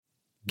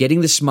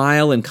Getting the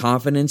smile and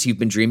confidence you've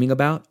been dreaming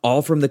about,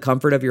 all from the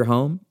comfort of your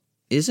home,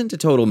 isn't a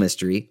total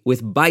mystery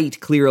with Bite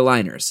Clear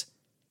Aligners.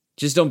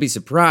 Just don't be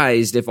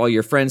surprised if all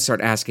your friends start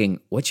asking,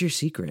 "What's your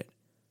secret?"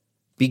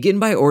 Begin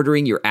by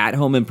ordering your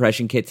at-home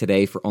impression kit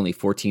today for only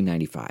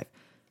 $14.95.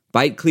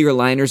 Bite Clear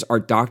Aligners are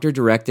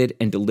doctor-directed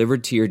and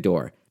delivered to your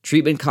door.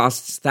 Treatment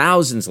costs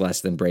thousands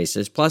less than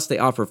braces, plus they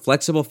offer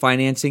flexible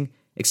financing,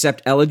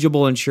 accept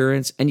eligible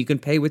insurance, and you can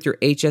pay with your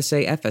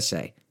HSA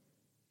FSA.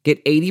 Get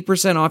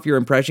 80% off your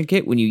impression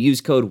kit when you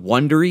use code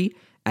WONDERY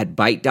at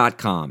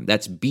Byte.com.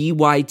 That's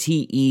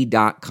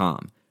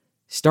BYTE.com.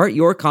 Start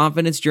your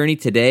confidence journey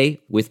today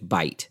with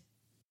Byte.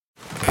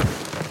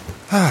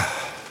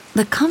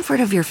 The comfort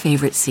of your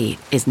favorite seat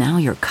is now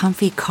your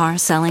comfy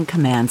car-selling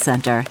command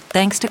center,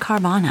 thanks to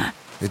Carvana.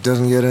 It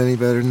doesn't get any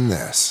better than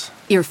this.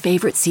 Your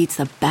favorite seat's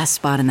the best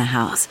spot in the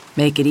house.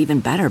 Make it even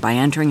better by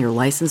entering your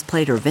license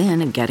plate or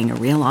VIN and getting a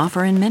real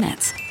offer in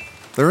minutes.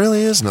 There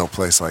really is no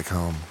place like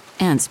home.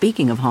 And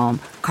speaking of home,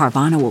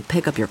 Carvana will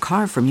pick up your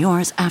car from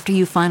yours after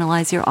you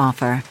finalize your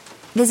offer.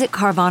 Visit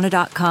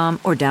Carvana.com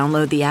or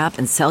download the app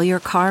and sell your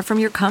car from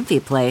your comfy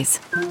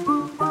place.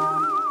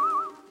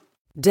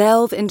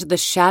 Delve into the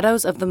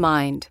shadows of the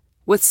mind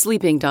with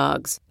Sleeping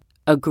Dogs,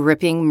 a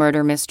gripping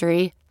murder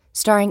mystery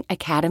starring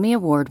Academy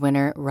Award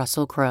winner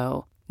Russell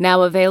Crowe.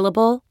 Now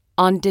available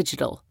on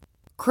digital.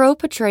 Crowe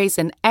portrays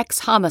an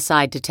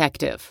ex-homicide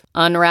detective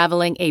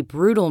unraveling a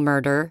brutal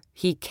murder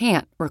he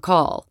can't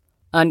recall.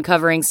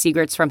 Uncovering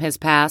secrets from his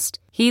past,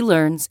 he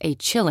learns a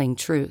chilling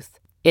truth.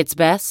 It's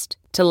best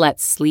to let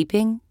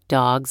sleeping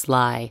dogs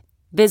lie.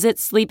 Visit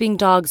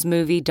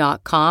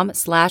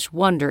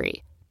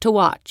sleepingdogsmovie.com/Wondery to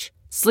watch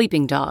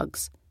Sleeping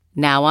Dogs,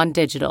 now on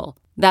digital.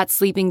 That's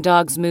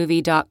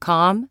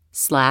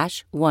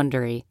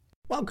sleepingdogsmovie.com/Wondery.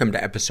 Welcome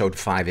to episode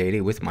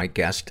 580 with my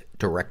guest,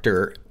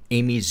 director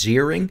Amy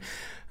Ziering.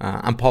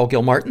 I'm Paul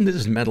Gilmartin. This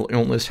is Mental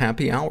Illness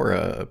Happy Hour,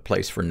 a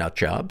place for nut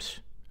jobs.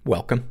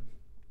 Welcome.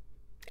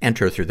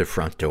 Enter through the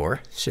front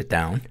door. Sit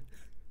down.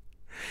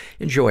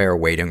 Enjoy our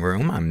waiting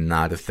room. I'm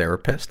not a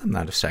therapist. I'm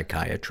not a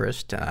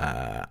psychiatrist.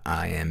 I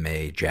am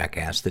a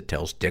jackass that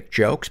tells dick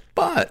jokes,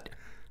 but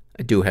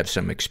I do have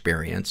some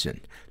experience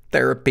in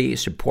therapy,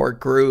 support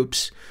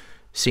groups,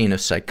 seeing a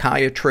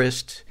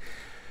psychiatrist,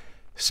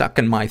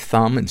 sucking my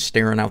thumb and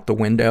staring out the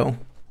window.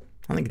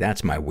 I think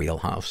that's my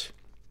wheelhouse.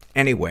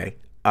 Anyway,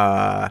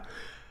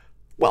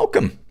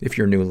 welcome if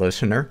you're a new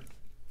listener.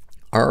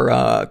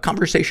 Our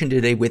conversation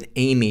today with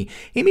Amy.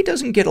 Amy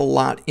doesn't get a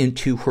lot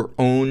into her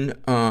own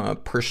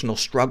personal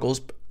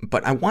struggles,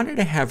 but I wanted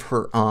to have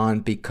her on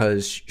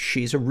because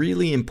she's a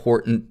really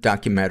important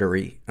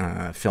documentary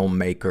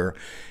filmmaker,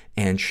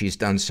 and she's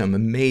done some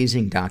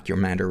amazing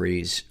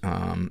documentaries,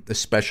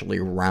 especially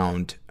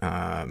around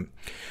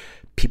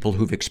people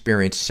who've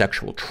experienced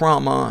sexual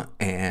trauma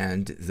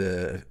and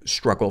the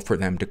struggle for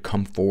them to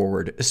come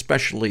forward,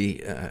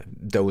 especially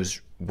those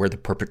where the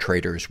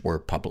perpetrators were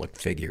public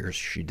figures.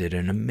 She did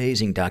an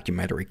amazing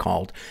documentary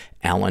called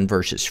Allen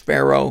versus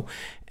Pharaoh,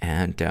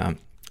 and a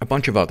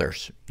bunch of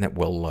others that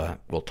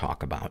we'll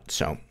talk about.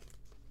 So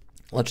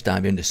let's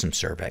dive into some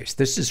surveys.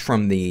 This is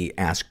from the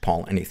Ask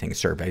Paul Anything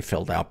survey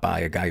filled out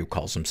by a guy who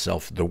calls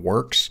himself The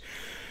Works.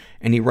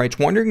 And he writes,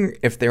 wondering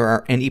if there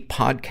are any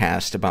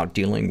podcasts about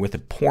dealing with a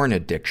porn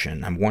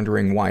addiction. I'm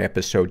wondering why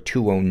episode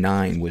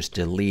 209 was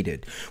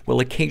deleted. Well,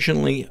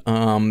 occasionally,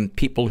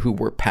 people who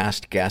were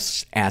past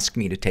guests ask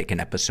me to take an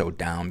episode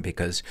down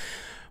because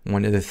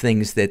one of the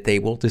things that they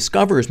will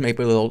discover is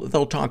maybe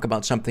they'll talk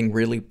about something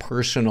really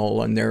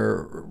personal and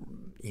they're,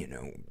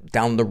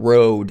 down the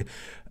road.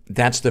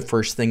 That's the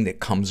first thing that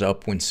comes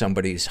up when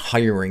somebody's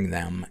hiring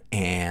them,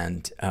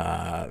 and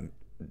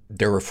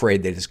they're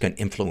afraid that it's going to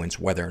influence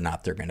whether or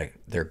not they're going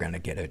to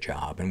get a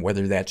job. And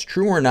whether that's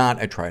true or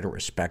not, I try to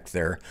respect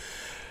their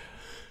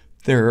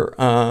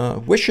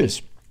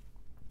wishes,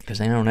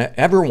 because I don't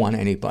ever want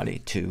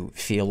anybody to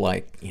feel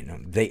like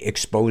they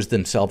exposed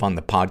themselves on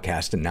the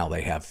podcast and now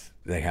they have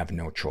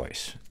no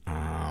choice.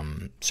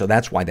 So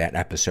that's why that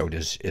episode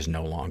is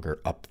no longer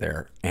up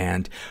there.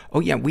 And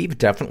we've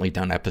definitely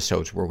done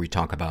episodes where we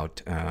talk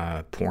about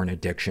porn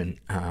addiction.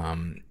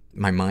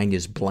 My mind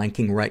is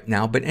blanking right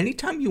now, but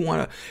anytime you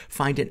want to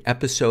find an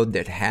episode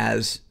that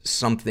has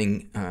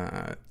something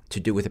to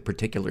do with a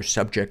particular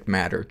subject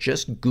matter,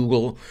 just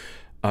Google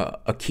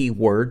a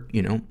keyword,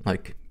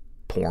 like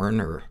porn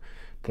or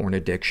porn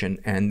addiction,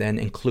 and then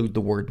include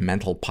the word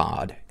mental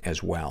pod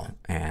as well,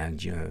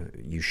 and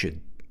you should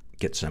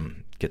get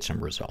some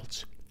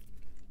results.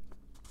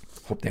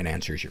 Hope that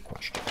answers your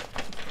question.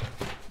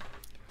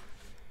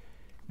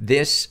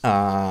 This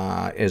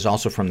is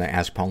also from the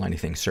Ask Paul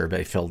Anything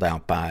survey filled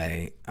out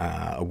by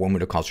a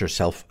woman who calls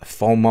herself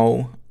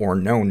FOMO or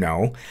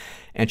No.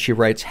 And she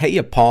writes,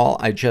 "Hey, Paul,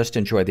 I just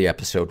enjoyed the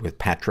episode with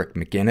Patrick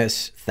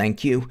McGinnis.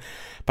 Thank you.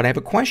 But I have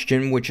a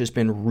question which has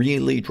been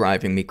really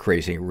driving me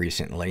crazy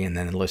recently, and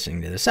then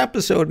listening to this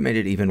episode made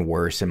it even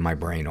worse and my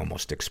brain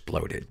almost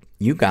exploded.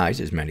 You guys,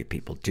 as many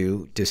people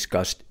do,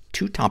 discussed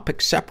two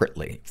topics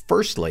separately.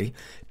 Firstly,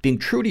 being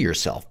true to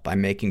yourself by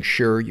making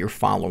sure you're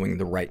following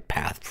the right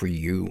path for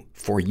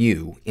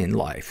you in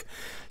life,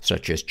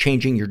 such as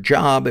changing your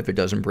job if it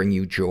doesn't bring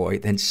you joy.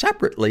 Then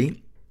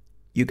separately,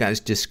 you guys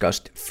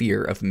discussed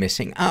fear of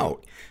missing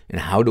out and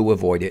how to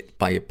avoid it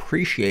by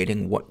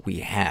appreciating what we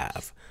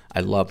have. I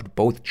loved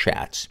both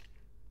chats.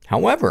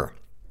 However,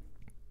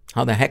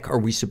 how the heck are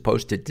we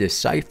supposed to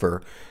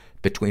decipher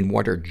between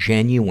what are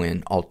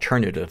genuine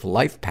alternative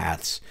life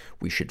paths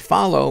we should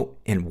follow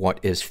and what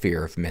is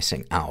fear of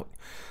missing out?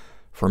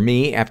 For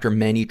me, after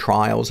many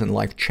trials and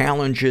life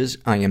challenges,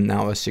 I am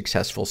now a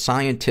successful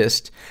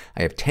scientist.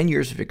 I have 10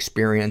 years of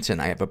experience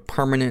and I have a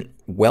permanent,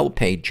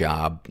 well-paid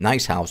job,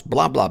 nice house,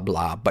 blah, blah,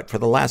 blah. But for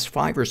the last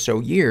 5 or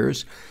so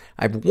years,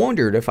 I've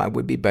wondered if I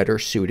would be better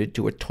suited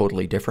to a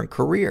totally different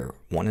career,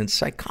 one in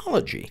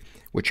psychology,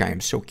 which I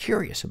am so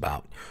curious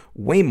about,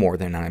 way more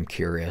than I'm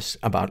curious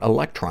about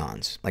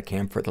electrons. I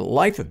can, for the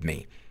life of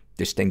me,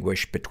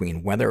 distinguish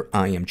between whether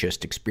I am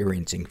just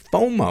experiencing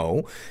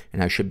FOMO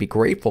and I should be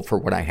grateful for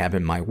what I have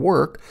in my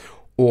work,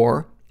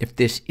 or if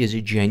this is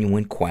a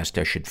genuine quest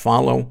I should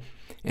follow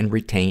and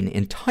retrain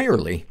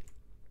entirely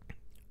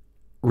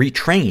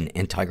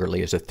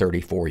as a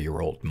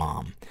 34-year-old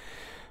mom.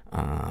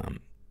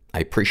 I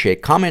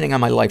appreciate commenting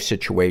on my life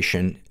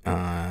situation.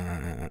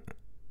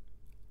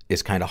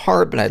 Is kind of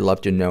hard, but I'd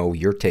love to know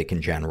your take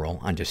in general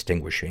on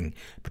distinguishing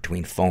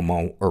between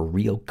FOMO or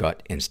real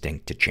gut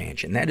instinct to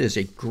change. And that is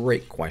a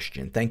great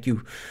question. Thank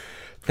you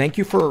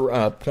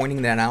for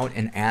pointing that out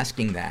and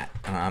asking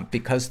that,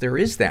 because there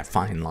is that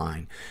fine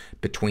line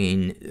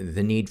between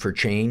the need for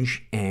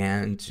change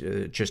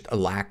and just a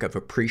lack of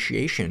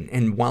appreciation.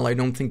 And while I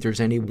don't think there's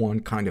any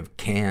one kind of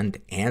canned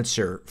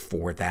answer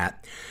for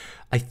that,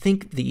 I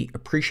think the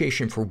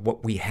appreciation for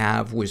what we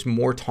have was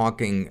more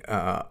talking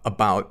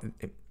about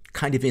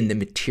kind of in the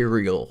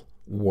material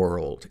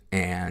world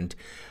and,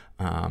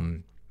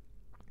 the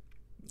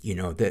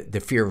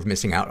fear of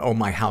missing out. Oh,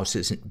 my house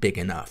isn't big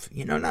enough.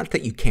 Not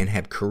that you can't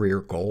have career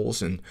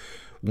goals and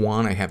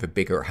want to have a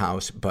bigger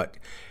house, but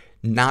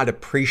not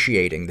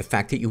appreciating the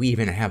fact that you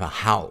even have a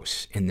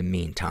house in the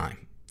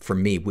meantime, for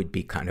me, would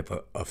be kind of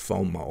a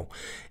FOMO.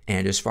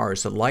 And as far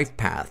as the life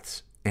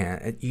paths,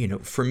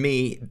 for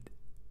me,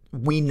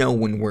 we know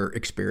when we're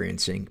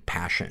experiencing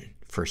passion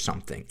for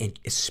something, and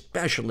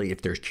especially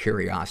if there's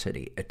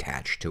curiosity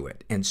attached to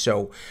it. And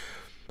so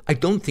I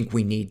don't think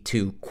we need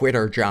to quit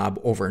our job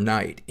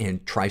overnight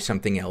and try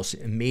something else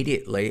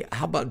immediately.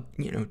 How about,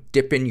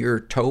 dipping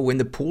your toe in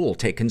the pool,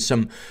 taking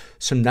some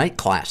night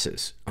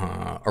classes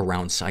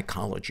around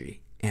psychology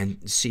and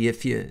see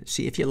if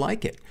you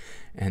like it.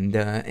 And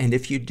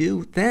if you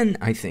do, then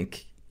I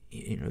think,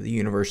 the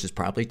universe is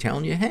probably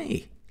telling you,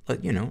 hey,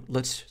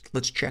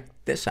 let's check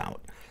this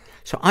out.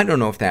 So I don't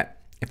know if that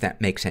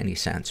makes any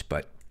sense,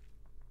 but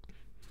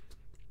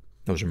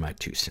those are my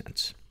 2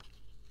 cents.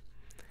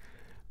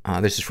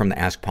 This is from the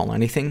Ask Paul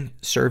Anything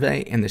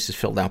survey, and this is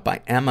filled out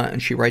by Emma,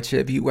 and she writes,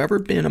 have you ever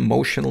been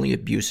emotionally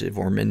abusive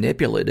or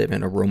manipulative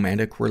in a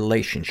romantic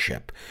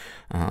relationship?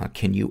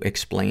 Can you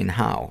explain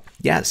how?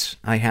 Yes,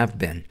 I have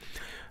been.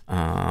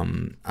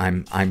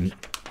 I'm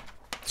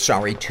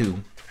sorry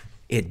to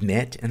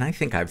admit, and I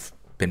think I've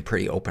been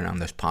pretty open on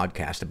this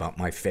podcast about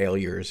my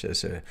failures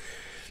as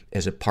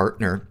a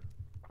partner.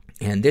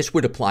 And this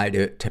would apply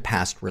to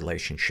past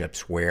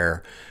relationships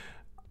where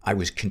I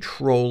was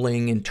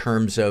controlling in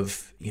terms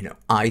of,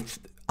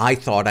 I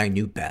thought I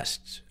knew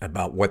best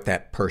about what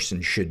that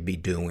person should be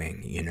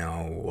doing,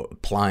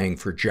 applying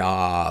for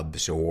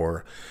jobs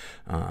or,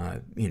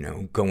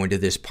 going to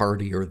this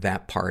party or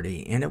that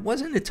party. And it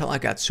wasn't until I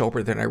got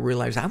sober that I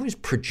realized I was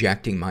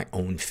projecting my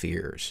own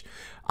fears.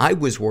 I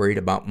was worried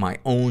about my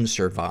own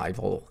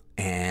survival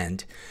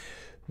and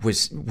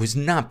was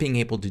not being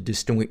able to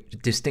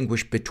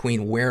distinguish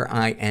between where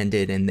I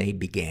ended and they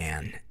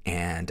began.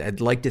 And I'd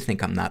like to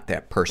think I'm not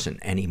that person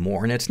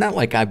anymore. And it's not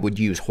like I would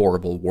use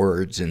horrible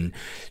words and,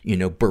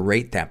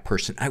 berate that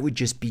person. I would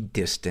just be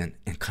distant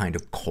and kind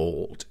of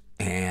cold.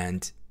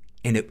 And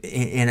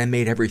I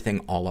made everything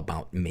all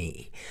about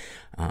me.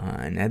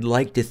 And I'd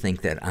like to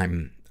think that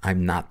I'm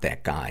not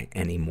that guy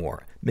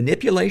anymore.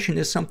 Manipulation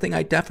is something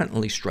I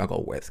definitely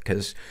struggle with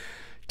because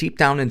deep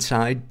down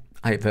inside,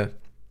 I have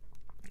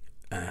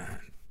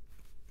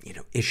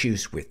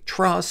issues with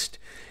trust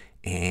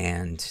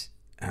and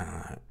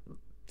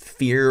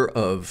fear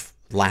of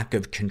lack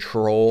of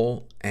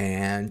control.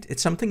 And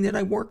it's something that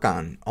I work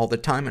on all the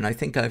time. And I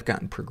think I've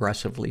gotten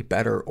progressively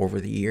better over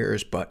the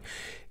years, but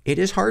it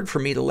is hard for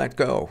me to let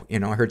go.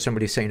 I heard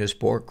somebody say in a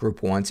sport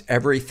group once,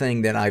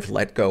 everything that I've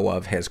let go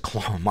of has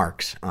claw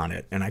marks on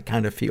it. And I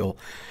kind of feel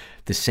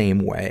the same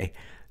way.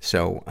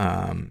 So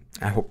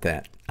I hope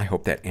that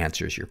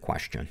answers your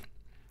question.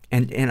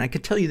 And I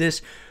can tell you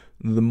this,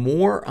 the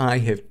more I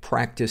have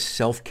practiced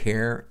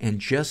self-care and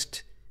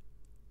just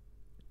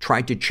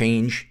tried to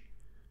change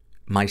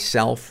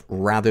myself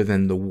rather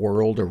than the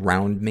world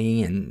around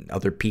me and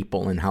other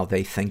people and how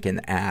they think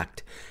and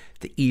act,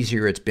 the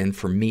easier it's been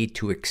for me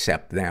to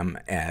accept them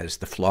as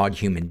the flawed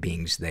human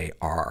beings they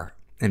are.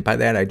 And by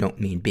that, I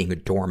don't mean being a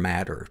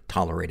doormat or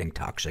tolerating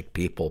toxic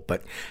people,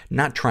 but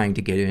not trying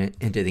to get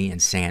into the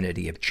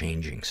insanity of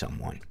changing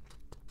someone.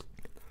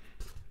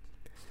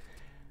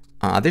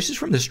 This is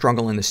from the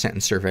Struggle in the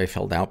Sentence survey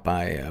filled out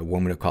by a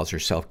woman who calls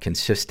herself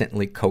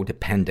consistently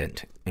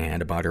codependent.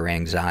 And about her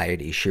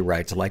anxiety, she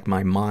writes, like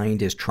my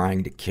mind is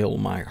trying to kill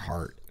my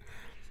heart.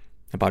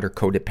 About her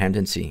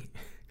codependency,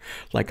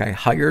 like I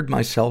hired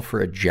myself for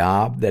a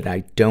job that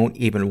I don't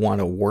even want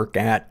to work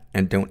at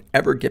and don't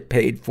ever get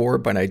paid for,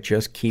 but I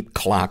just keep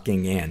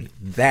clocking in.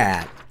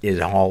 That is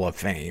Hall of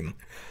Fame.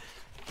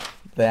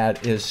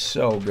 That is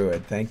so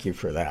good. Thank you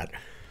for that.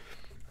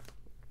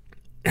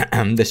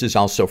 This is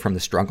also from the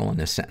Struggle in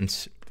a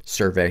Sentence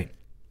survey,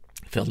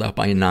 filled out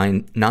by a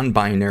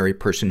non-binary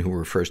person who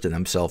refers to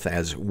themselves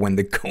as, when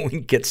the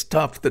going gets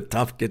tough, the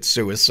tough gets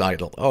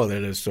suicidal. Oh,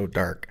 that is so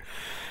dark.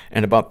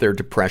 And about their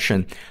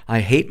depression, I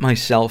hate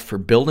myself for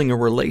building a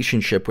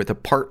relationship with a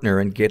partner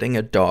and getting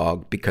a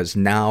dog because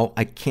now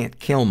I can't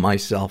kill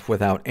myself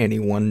without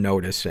anyone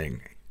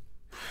noticing.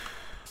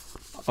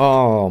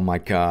 Oh my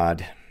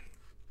God.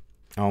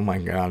 Oh my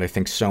God. I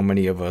think so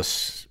many of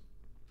us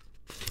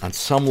on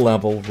some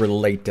level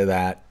relate to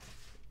that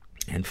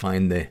and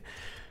find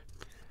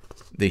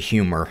the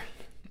humor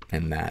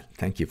in that.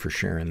 Thank you for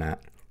sharing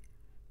that.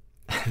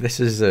 This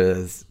is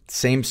a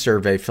same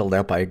survey filled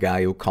out by a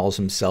guy who calls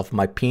himself,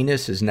 my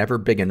penis is never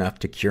big enough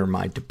to cure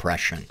my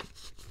depression.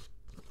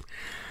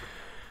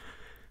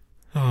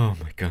 Oh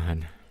my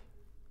God.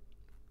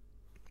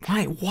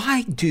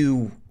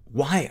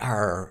 Why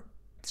are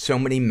so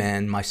many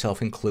men,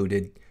 myself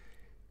included,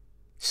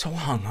 so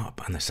hung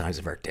up on the size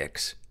of our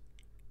dicks?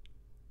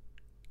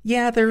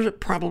 Yeah, there's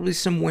probably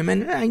some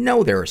women, I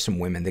know there are some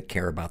women that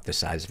care about the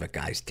size of a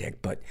guy's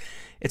dick, but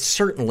it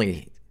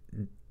certainly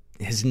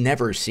has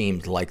never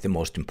seemed like the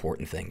most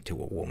important thing to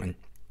a woman.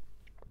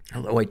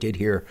 Although I did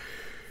hear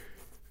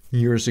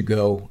years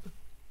ago,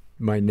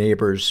 my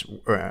neighbors,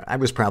 I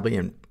was probably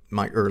in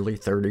my early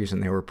 30s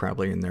and they were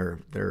probably in their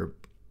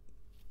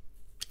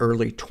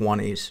early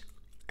 20s.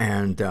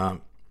 And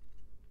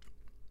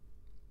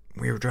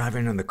we were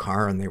driving in the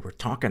car and they were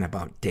talking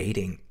about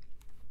dating.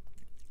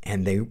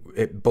 And they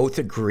both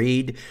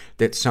agreed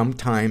that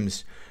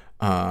sometimes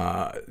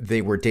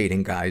they were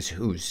dating guys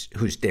whose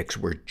dicks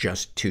were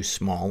just too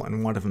small.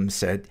 And one of them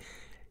said,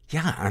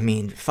 yeah, I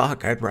mean,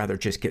 fuck, I'd rather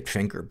just get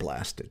finger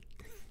blasted.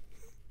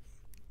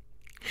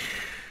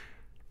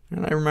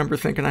 And I remember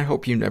thinking, I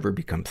hope you never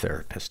become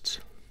therapists.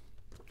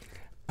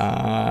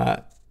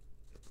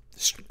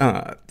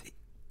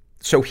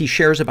 So he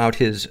shares about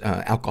his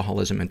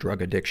alcoholism and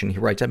drug addiction. He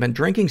writes, I've been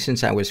drinking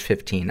since I was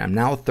 15. I'm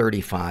now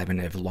 35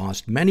 and have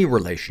lost many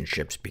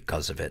relationships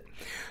because of it.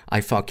 I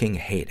fucking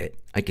hate it.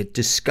 I get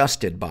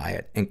disgusted by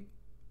it. And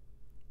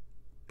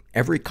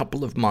every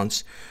couple of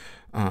months,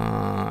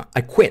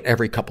 I quit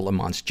every couple of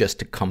months just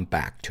to come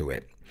back to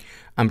it.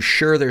 I'm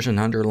sure there's an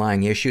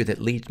underlying issue that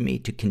leads me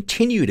to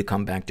continue to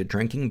come back to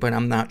drinking, but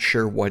I'm not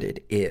sure what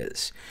it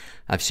is.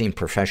 I've seen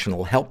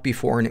professional help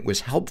before and it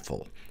was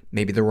helpful.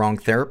 Maybe the wrong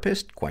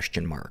therapist? ?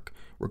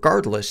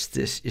 Regardless,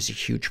 this is a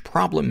huge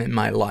problem in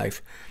my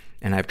life,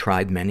 and I've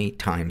tried many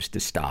times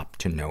to stop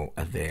to no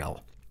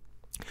avail.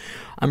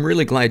 I'm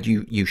really glad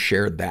you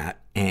shared that.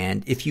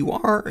 And if you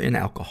are an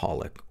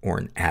alcoholic or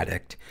an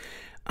addict,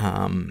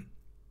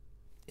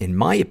 in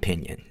my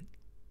opinion,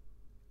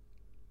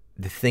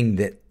 the thing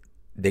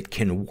that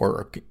can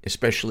work,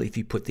 especially if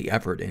you put the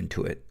effort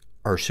into it,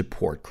 are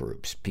support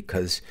groups,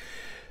 because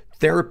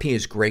therapy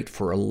is great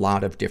for a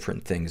lot of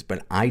different things,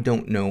 but I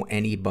don't know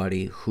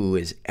anybody who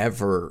has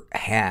ever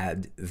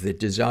had the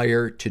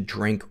desire to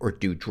drink or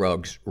do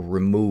drugs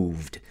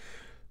removed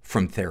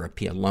from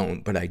therapy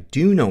alone. But I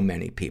do know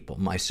many people,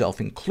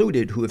 myself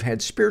included, who have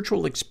had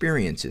spiritual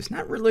experiences,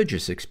 not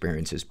religious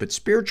experiences, but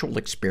spiritual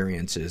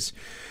experiences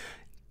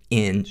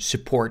in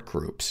support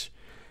groups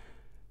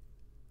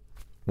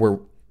where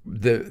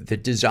the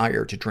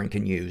desire to drink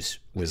and use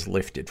was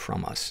lifted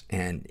from us.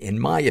 And in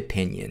my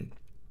opinion,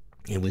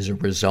 it was a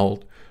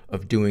result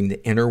of doing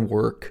the inner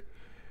work,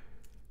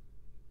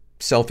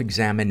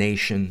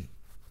 self-examination,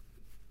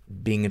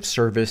 being of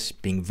service,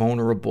 being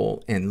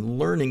vulnerable, and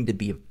learning to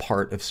be a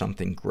part of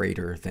something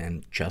greater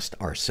than just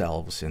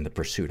ourselves in the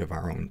pursuit of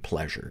our own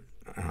pleasure.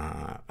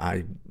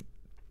 I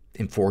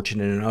am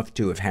fortunate enough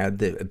to have had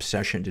the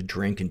obsession to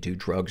drink and do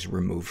drugs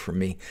removed from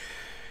me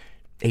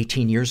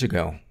 18 years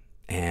ago,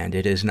 and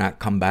it has not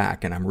come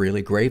back, and I'm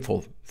really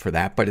grateful for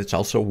that, but it's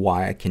also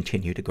why I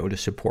continue to go to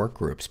support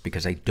groups,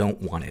 because I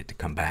don't want it to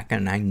come back,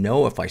 and I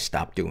know if I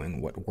stop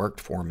doing what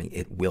worked for me,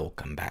 it will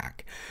come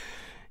back.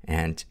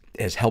 And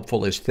as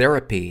helpful as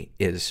therapy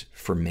is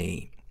for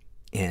me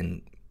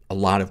in a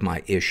lot of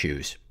my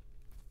issues,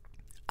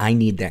 I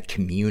need that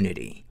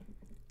community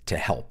to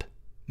help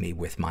me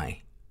with my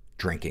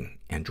drinking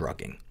and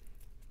drugging.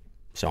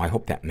 So I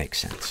hope that makes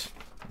sense.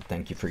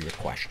 Thank you for your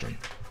question.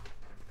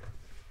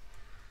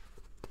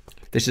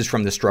 This is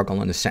from the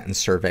Struggle in a Sentence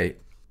survey.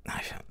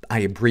 I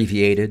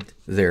abbreviated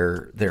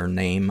their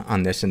name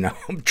on this, and now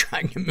I'm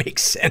trying to make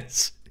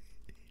sense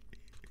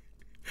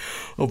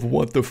of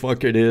what the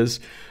fuck it is.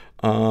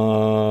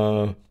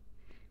 Lots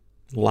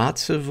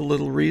of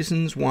little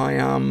reasons why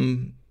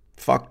I'm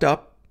fucked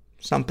up.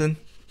 Something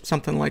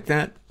like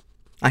that.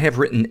 I have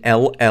written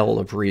LL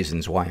of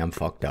reasons why I'm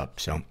fucked up.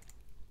 So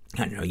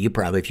I don't know,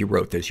 if you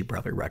wrote this, you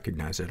probably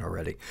recognize it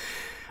already.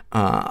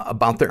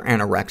 About their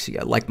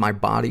anorexia, like my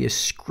body is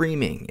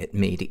screaming at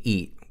me to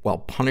eat while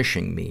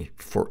punishing me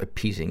for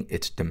appeasing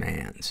its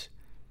demands.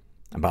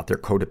 About their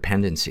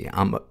codependency,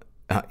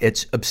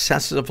 it's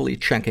obsessively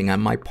checking on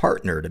my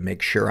partner to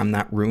make sure I'm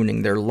not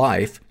ruining their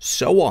life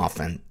so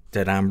often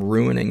that I'm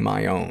ruining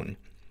my own.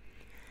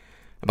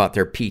 About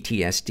their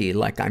PTSD,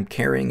 like I'm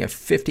carrying a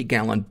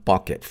 50-gallon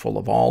bucket full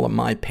of all of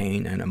my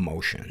pain and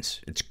emotions.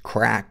 It's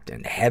cracked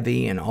and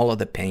heavy, and all of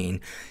the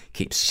pain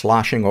keeps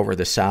sloshing over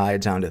the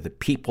sides onto the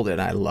people that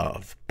I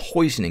love,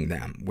 poisoning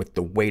them with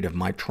the weight of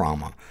my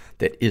trauma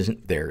that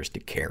isn't theirs to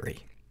carry.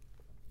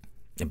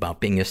 About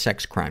being a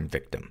sex crime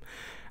victim.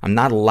 I'm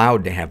not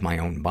allowed to have my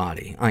own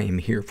body. I am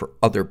here for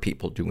other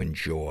people to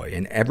enjoy,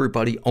 and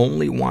everybody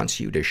only wants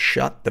you to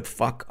shut the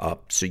fuck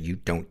up so you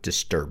don't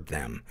disturb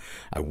them.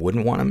 I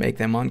wouldn't want to make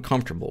them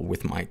uncomfortable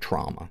with my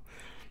trauma.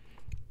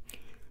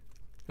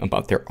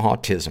 About their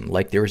autism,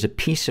 like there is a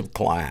piece of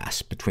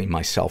glass between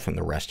myself and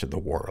the rest of the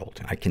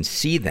world. I can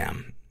see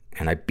them,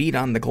 and I beat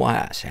on the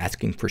glass,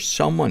 asking for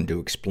someone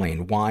to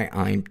explain why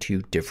I'm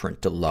too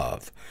different to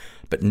love,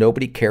 but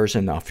nobody cares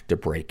enough to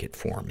break it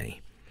for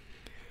me.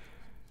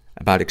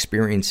 About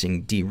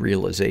experiencing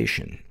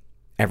derealization.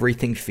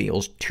 Everything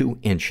feels 2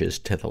 inches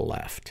to the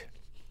left.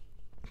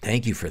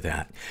 Thank you for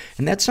that.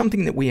 And that's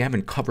something that we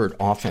haven't covered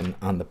often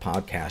on the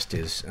podcast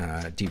is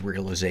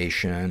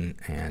derealization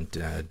and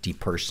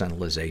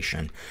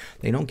depersonalization.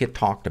 They don't get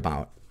talked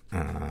about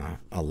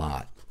a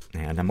lot.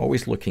 And I'm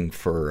always looking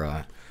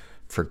for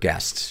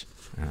guests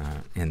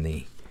in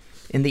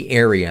the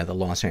area, the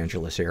Los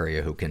Angeles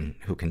area, who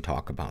can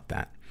talk about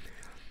that.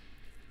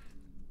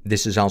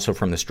 This is also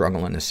from the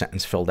struggle in a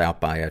sentence filled out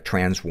by a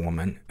trans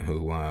woman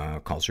who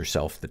calls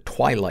herself the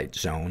Twilight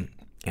Zone.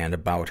 And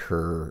about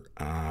her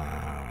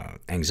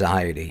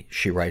anxiety,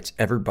 she writes,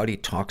 everybody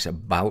talks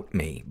about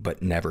me,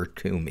 but never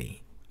to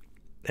me.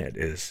 That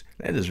is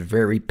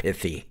very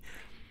pithy.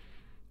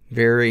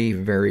 Very,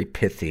 very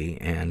pithy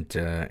and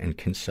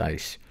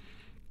concise.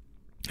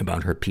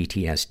 About her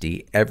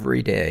PTSD.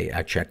 Every day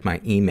I check my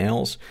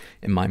emails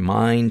and my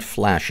mind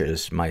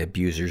flashes my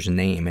abuser's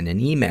name in an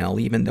email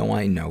even though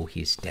I know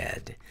he's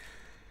dead.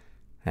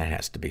 That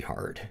has to be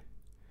hard.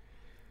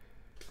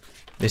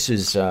 This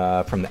is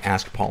from the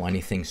Ask Paul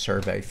Anything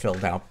survey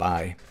filled out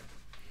by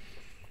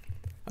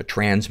a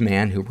trans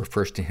man who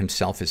refers to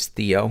himself as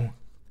Theo.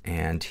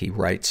 And he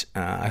writes,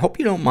 I hope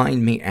you don't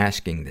mind me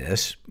asking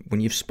this. When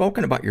you've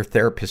spoken about your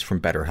therapist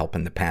from BetterHelp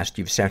in the past,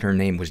 you've said her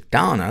name was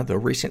Donna, though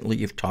recently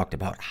you've talked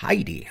about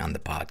Heidi on the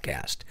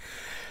podcast.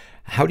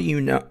 How do you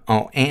know,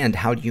 and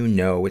how do you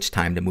know it's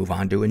time to move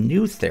on to a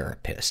new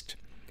therapist?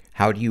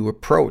 How do you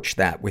approach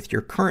that with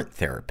your current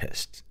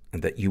therapist,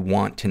 that you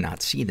want to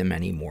not see them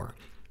anymore?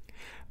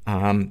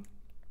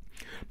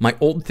 My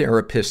old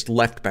therapist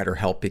left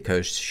BetterHelp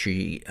because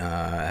she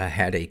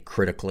had a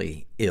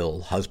critically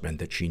ill husband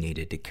that she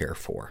needed to care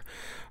for.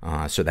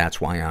 So that's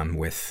why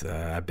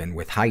I've been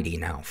with Heidi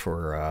now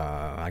for,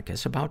 I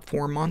guess about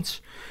 4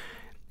 months.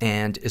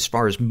 And as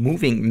far as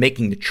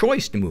making the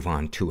choice to move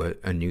on to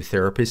a new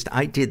therapist,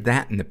 I did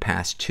that in the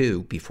past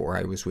too, before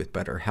I was with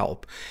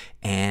BetterHelp.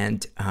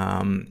 And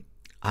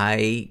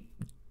I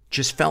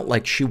just felt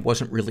like she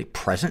wasn't really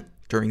present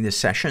during the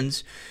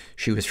sessions.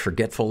 She was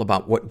forgetful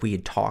about what we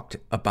had talked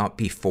about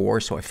before,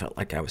 so I felt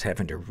like I was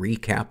having to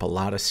recap a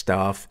lot of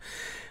stuff.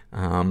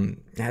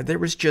 There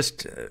was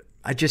just,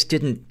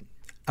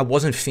 I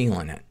wasn't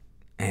feeling it.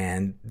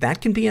 And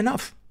that can be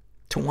enough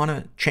to want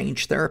to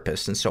change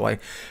therapists. And so I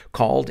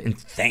called, and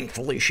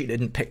thankfully she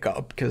didn't pick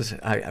up because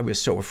I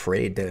was so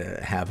afraid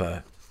to have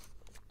a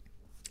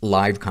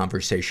live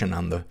conversation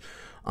on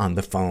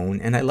the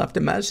phone. And I left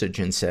a message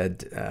and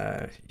said,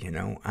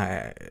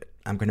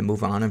 I'm going to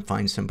move on and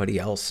find somebody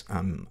else.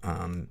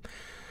 I'm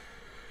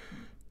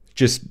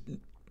just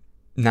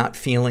not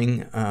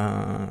feeling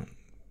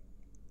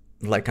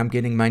like I'm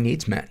getting my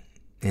needs met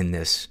in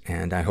this,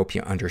 and I hope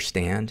you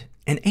understand.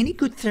 And any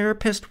good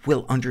therapist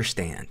will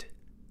understand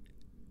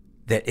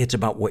that it's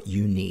about what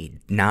you need,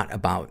 not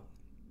about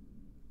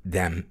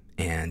them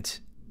and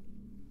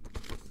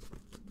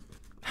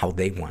how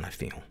they want to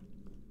feel.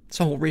 It's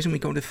the whole reason we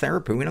go to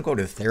therapy. We don't go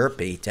to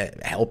therapy to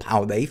help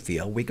how they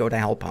feel. We go to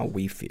help how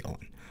we feel.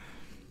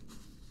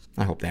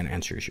 I hope that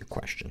answers your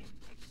question.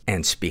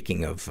 And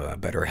speaking of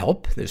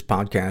BetterHelp, this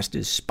podcast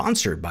is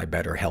sponsored by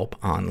BetterHelp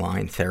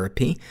Online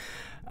Therapy.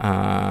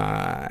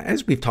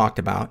 As we've talked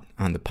about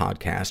on the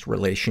podcast,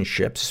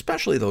 relationships,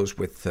 especially those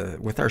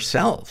with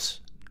ourselves,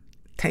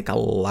 take a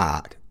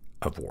lot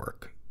of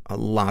work.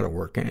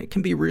 And it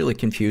can be really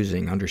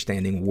confusing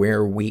understanding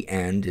where we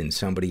end and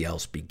somebody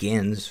else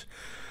begins,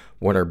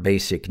 what our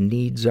basic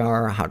needs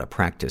are, how to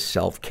practice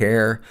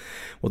self-care.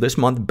 Well, this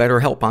month,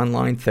 BetterHelp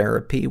Online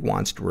Therapy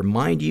wants to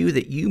remind you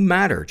that you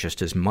matter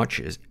just as much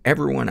as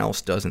everyone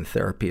else does, and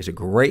therapy is a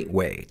great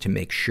way to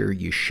make sure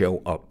you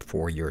show up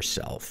for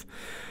yourself.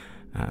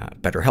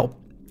 BetterHelp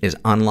is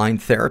online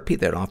therapy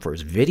that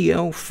offers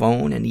video,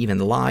 phone, and even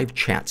live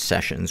chat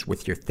sessions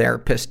with your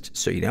therapist,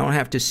 so you don't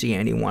have to see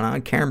anyone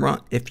on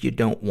camera if you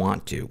don't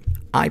want to.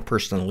 I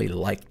personally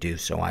like to,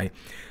 so I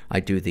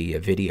do the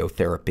video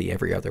therapy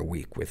every other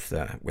week with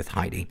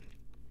Heidi.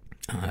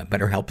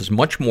 BetterHelp is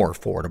much more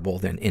affordable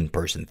than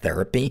in-person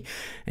therapy,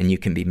 and you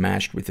can be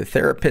matched with a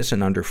therapist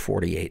in under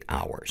 48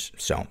 hours.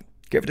 So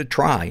give it a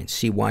try and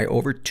see why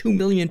over 2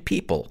 million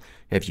people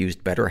have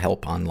used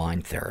BetterHelp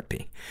Online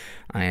Therapy.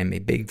 I am a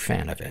big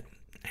fan of it.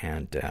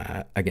 And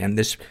again,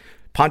 this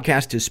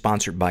podcast is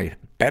sponsored by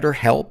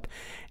BetterHelp,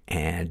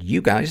 and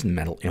you guys,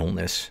 mental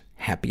illness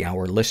happy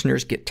hour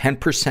listeners, get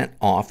 10%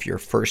 off your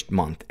first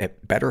month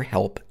at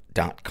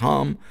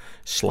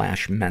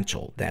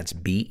BetterHelp.com/mental. That's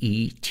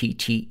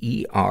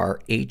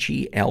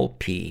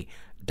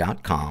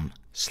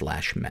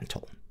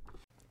BetterHelp.com/mental.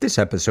 This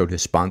episode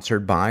is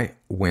sponsored by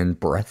When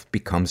Breath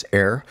Becomes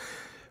Air.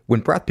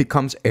 When Breath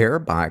Becomes Air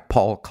by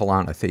Paul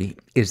Kalanithi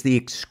is the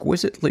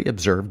exquisitely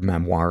observed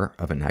memoir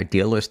of an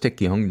idealistic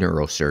young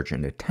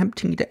neurosurgeon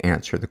attempting to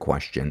answer the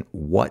question,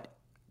 what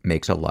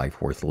makes a life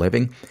worth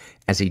living,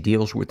 as he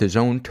deals with his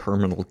own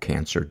terminal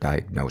cancer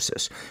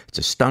diagnosis. It's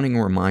a stunning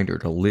reminder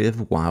to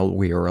live while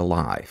we are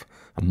alive.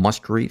 A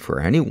must-read for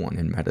anyone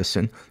in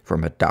medicine,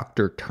 from a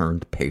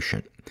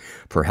doctor-turned-patient.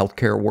 For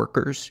healthcare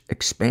workers,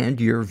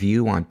 expand your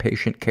view on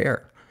patient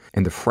care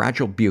and the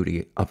fragile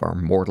beauty of our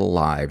mortal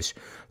lives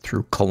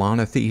through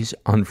Kalanithi's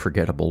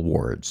unforgettable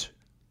words.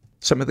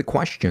 Some of the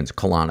questions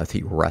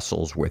Kalanithi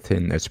wrestles with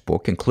in this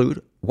book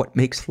include, what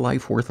makes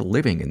life worth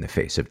living in the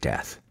face of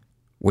death?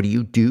 What do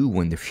you do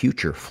when the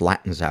future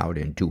flattens out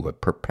into a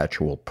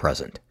perpetual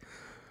present?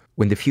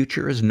 When the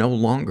future is no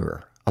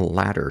longer a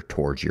ladder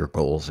towards your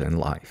goals in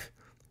life?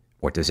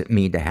 What does it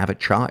mean to have a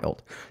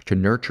child, to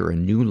nurture a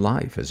new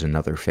life as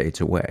another fades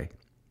away?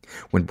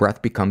 When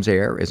Breath Becomes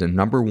Air is a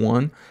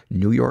 #1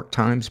 New York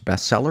Times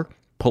bestseller,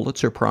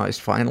 Pulitzer Prize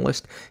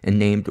finalist, and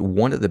named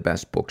one of the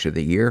best books of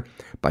the year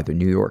by the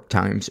New York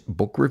Times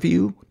Book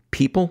Review,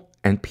 People,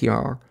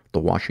 NPR, The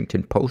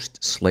Washington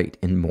Post, Slate,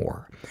 and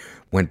more.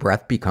 When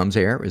Breath Becomes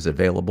Air is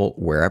available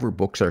wherever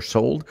books are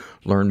sold.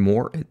 Learn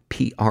more at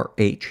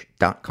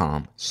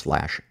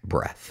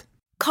prh.com/breath.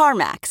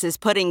 CarMax is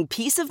putting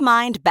peace of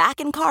mind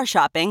back in car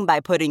shopping by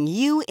putting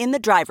you in the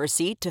driver's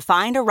seat to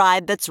find a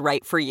ride that's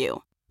right for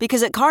you.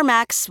 Because at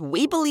CarMax,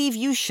 we believe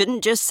you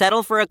shouldn't just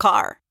settle for a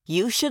car.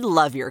 You should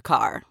love your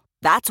car.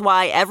 That's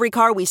why every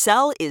car we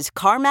sell is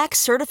CarMax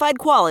certified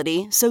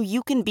quality, so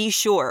you can be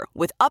sure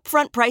with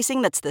upfront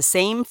pricing that's the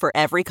same for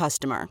every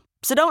customer.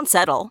 So don't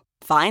settle.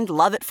 Find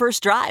love at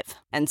first drive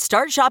and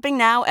start shopping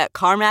now at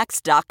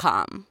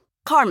CarMax.com.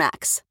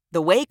 CarMax,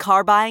 the way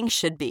car buying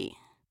should be.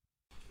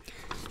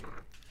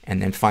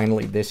 And then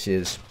finally, this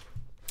is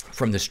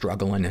from the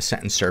Struggle in a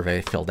Sentence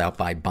survey filled out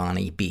by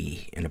Bonnie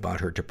B. And about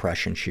her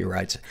depression, she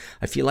writes,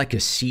 I feel like a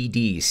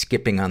CD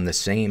skipping on the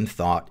same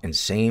thought and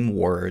same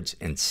words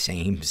and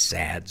same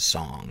sad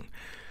song.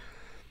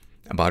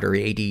 About her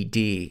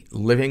ADD,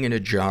 living in a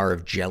jar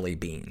of jelly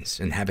beans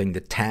and having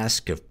the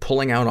task of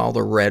pulling out all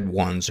the red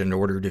ones in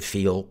order to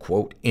feel,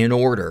 quote, in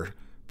order,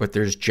 but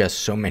there's just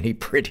so many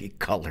pretty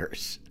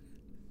colors.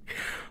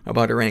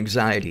 About her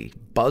anxiety,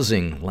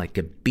 buzzing like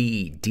a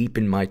bee deep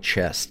in my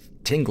chest,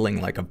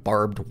 tingling like a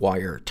barbed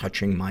wire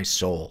touching my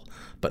soul,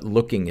 but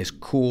looking as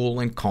cool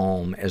and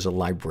calm as a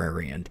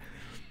librarian.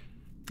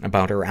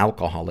 About her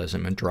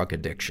alcoholism and drug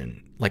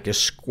addiction, like a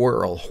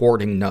squirrel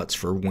hoarding nuts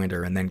for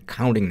winter and then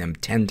counting them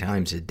 10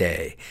 times a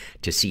day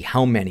to see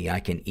how many I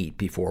can eat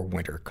before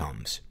winter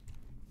comes.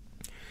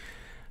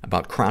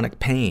 About chronic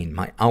pain,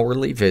 my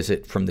hourly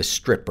visit from the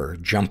stripper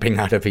jumping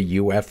out of a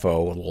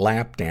UFO,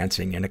 lap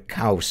dancing in a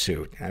cow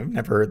suit. I've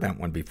never heard that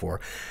one before.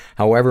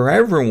 However,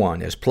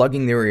 everyone is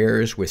plugging their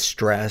ears with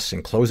stress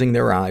and closing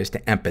their eyes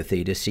to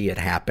empathy to see it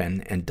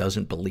happen and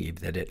doesn't believe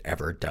that it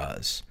ever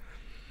does.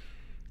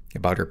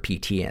 About her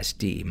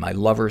PTSD, my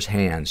lover's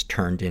hands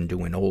turned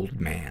into an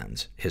old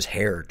man's. His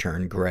hair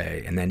turned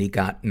gray, and then he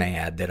got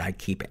mad that I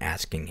keep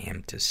asking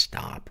him to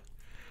stop.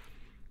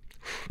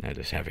 That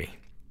is heavy.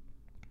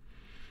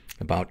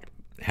 About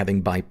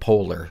having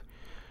bipolar.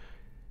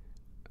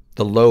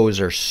 The lows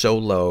are so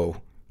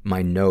low,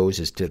 my nose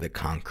is to the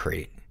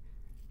concrete.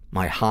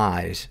 My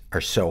highs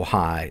are so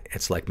high,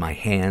 it's like my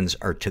hands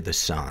are to the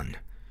sun.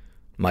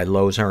 My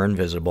lows are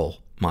invisible,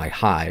 my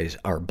highs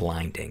are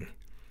blinding.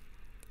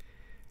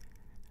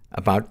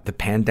 About the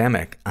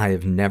pandemic, I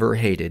have never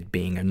hated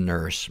being a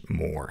nurse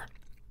more.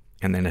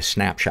 And then a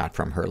snapshot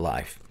from her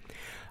life.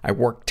 I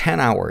work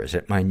 10 hours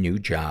at my new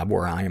job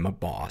where I am a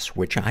boss,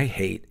 which I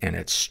hate and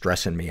it's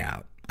stressing me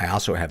out. I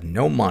also have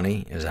no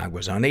money as I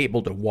was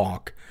unable to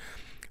walk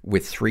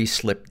with 3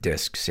 slip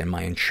discs and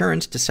my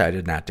insurance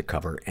decided not to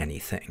cover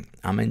anything.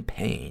 I'm in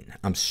pain.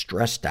 I'm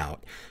stressed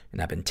out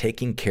and I've been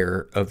taking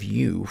care of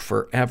you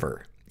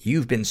forever.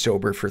 You've been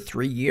sober for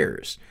 3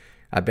 years.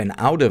 I've been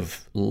out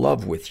of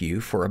love with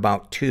you for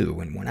about 2.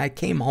 And when I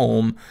came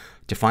home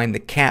to find the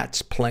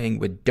cats playing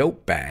with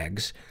dope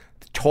bags,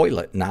 the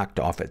toilet knocked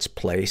off its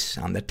place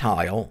on the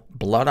tile,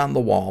 blood on the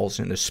walls,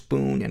 and a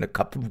spoon and a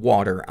cup of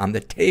water on the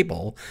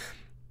table,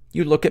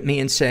 you look at me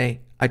and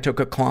say, I took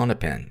a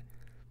Klonopin.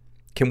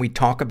 Can we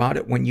talk about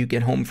it when you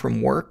get home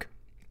from work?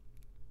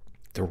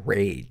 The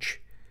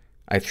rage.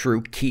 I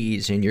threw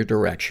keys in your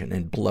direction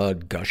and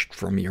blood gushed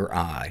from your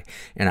eye,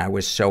 and I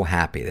was so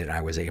happy that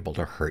I was able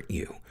to hurt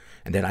you,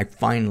 and that I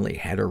finally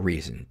had a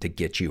reason to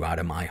get you out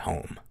of my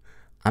home.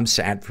 I'm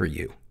sad for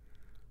you.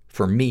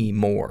 For me,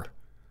 more.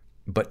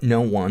 But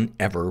no one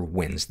ever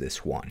wins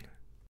this one.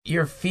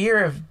 Your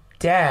fear of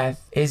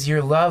death is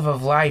your love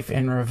of life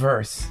in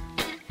reverse.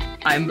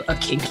 I'm a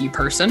kinky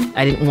person.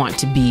 I didn't want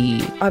to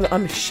be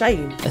I'm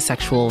ashamed. a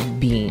sexual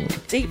being.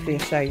 Deeply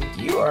ashamed.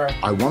 You are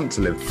I want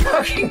to live.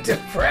 fucking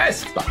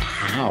depressed. But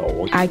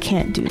how? I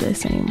can't do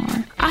this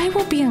anymore. I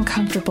will be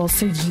uncomfortable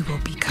so you will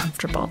be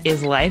comfortable.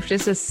 Is life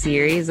just a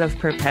series of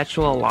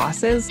perpetual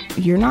losses?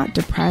 You're not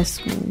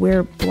depressed.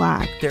 We're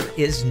Black. There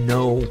is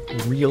no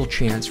real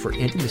chance for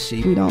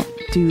intimacy We don't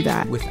do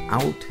that.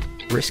 without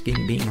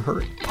risking being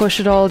hurt. Push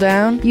it all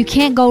down. You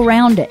can't go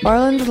around it.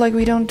 Ireland, like,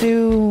 we don't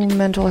do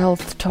mental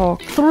health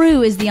talk.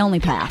 Through is the only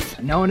path.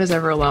 No one is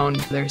ever alone.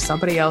 There's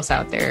somebody else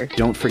out there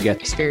Don't forget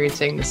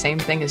experiencing the same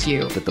thing as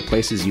you. that the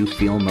places you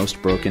feel most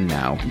broken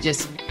now You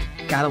just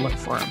gotta look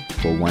for them.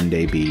 will one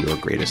day be your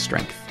greatest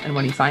strength. And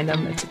when you find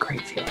them, it's a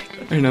great feeling.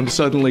 And I'm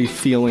suddenly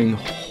feeling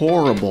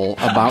horrible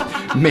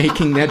about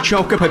making that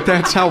joke, but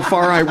that's how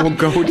far I will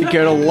go to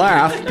get a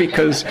laugh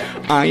because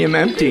I am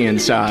empty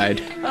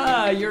inside.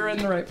 You're in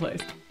the right place.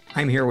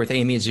 I'm here with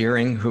Amy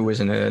Ziering, who is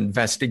an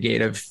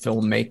investigative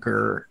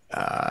filmmaker.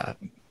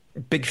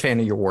 Big fan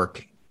of your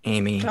work,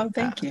 Amy. Oh,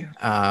 thank you.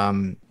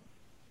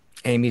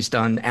 Amy's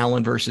done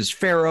Allen versus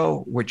Pharaoh,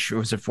 which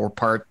was a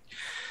 4-part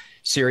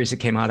series that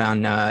came out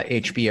on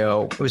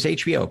HBO. It was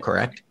HBO,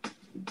 correct?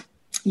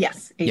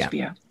 Yes,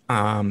 HBO.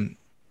 Yeah.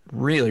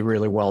 Really,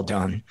 really well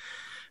done.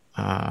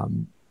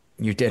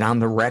 You did On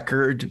the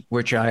Record,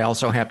 which I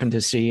also happened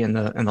to see in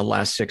the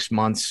last 6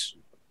 months.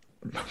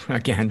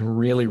 Again,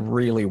 really,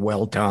 really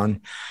well done.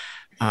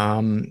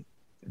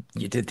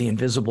 You did The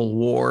Invisible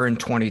War in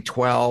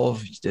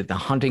 2012. You did The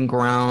Hunting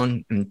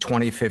Ground in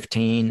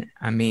 2015.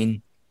 I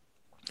mean,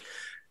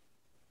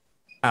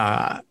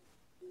 I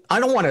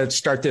don't want to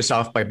start this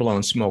off by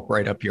blowing smoke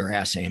right up your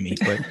ass, Amy,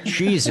 but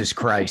Jesus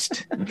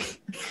Christ,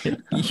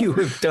 you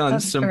have done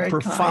some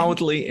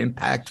profoundly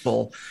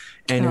impactful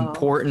and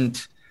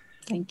important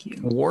Thank you.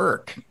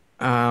 work.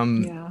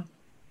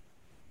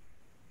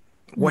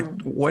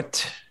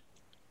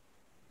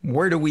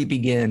 Where do we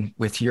begin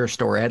with your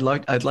story? I'd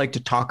like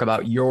to talk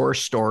about your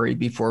story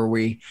before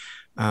we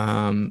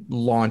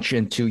launch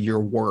into your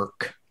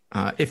work.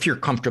 If you're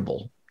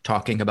comfortable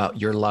talking about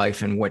your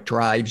life and what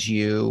drives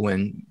you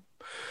and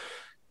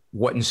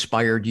what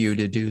inspired you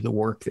to do the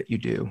work that you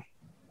do.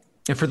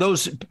 And for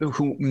those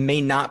who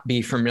may not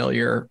be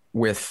familiar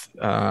with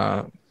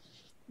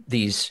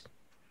these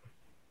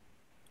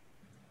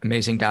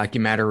amazing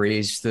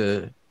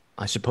documentaries,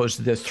 I suppose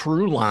the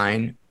through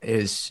line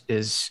is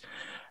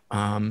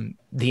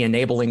the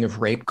enabling of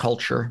rape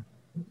culture,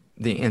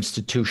 the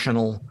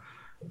institutional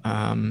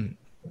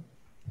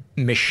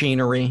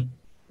machinery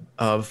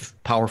of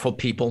powerful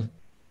people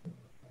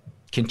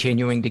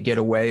continuing to get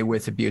away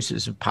with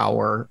abuses of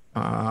power,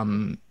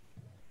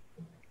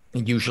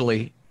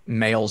 usually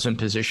males in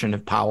position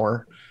of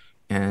power,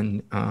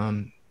 and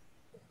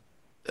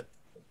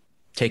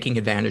taking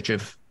advantage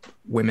of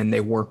women they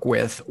work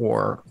with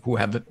or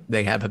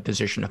they have a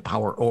position of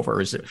power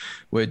over. Is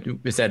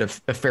that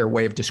a fair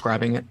way of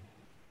describing it?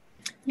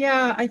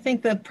 Yeah, I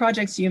think the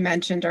projects you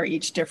mentioned are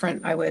each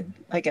different.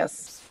 I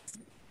guess,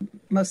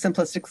 most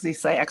simplistically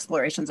say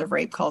explorations of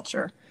rape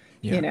culture,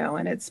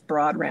 and its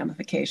broad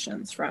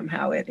ramifications from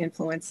how it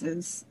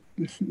influences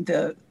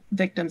the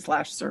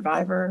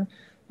victim/survivor,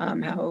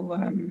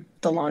 how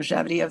the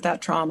longevity of that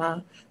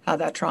trauma, how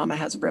that trauma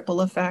has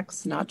ripple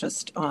effects, not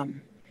just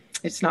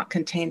it's not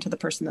contained to the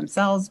person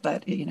themselves,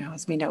 but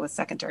as we know with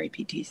secondary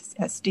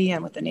PTSD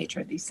and with the nature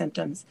of these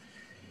symptoms,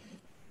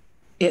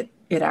 it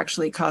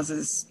actually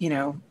causes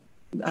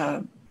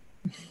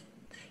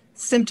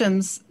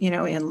symptoms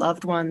in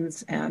loved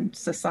ones and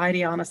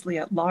society, honestly,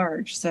 at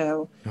large.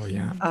 So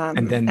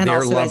and then their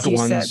also, loved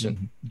ones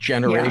and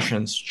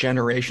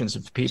generations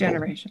of people.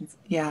 Generations,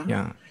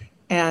 yeah.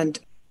 And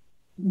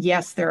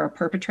yes, there are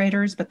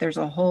perpetrators, but there's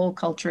a whole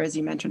culture, as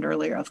you mentioned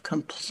earlier, of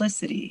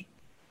complicity.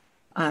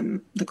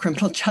 The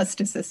criminal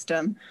justice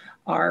system,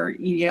 our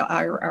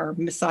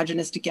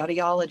misogynistic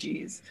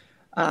ideologies,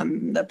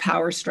 the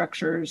power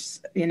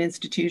structures in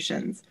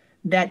institutions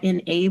that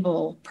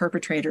enable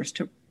perpetrators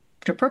to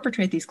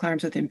perpetrate these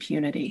crimes with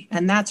impunity.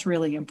 And that's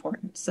really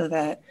important,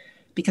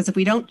 because if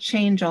we don't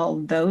change all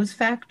those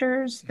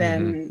factors,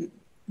 then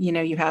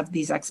you have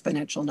these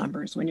exponential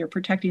numbers. When you're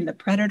protecting the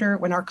predator,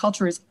 when our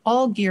culture is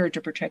all geared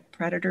to protect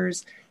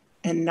predators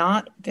and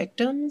not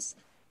victims,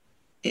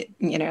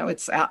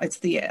 it's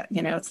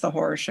the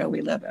horror show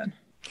we live in.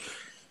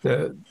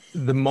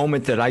 The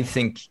moment that I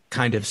think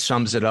kind of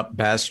sums it up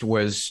best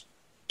was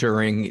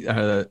during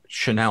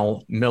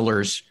Chanel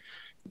Miller's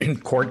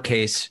court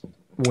case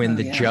when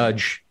the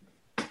judge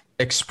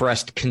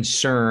expressed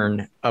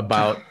concern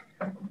about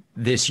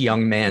this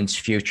young man's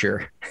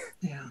future.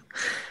 Yeah.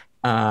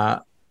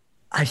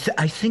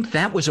 I think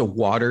that was a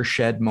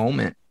watershed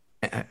moment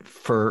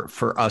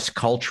for us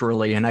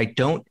culturally, and I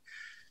don't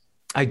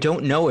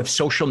know if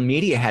social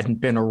media hadn't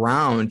been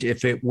around,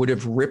 if it would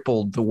have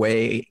rippled the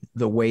way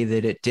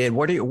that it did.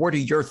 What are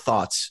your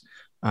thoughts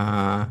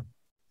on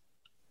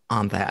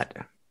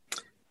that?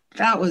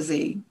 That was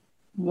a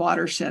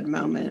watershed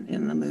moment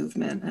in the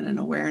movement and an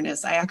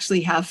awareness. I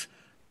actually have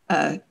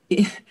an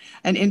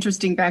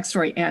interesting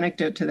backstory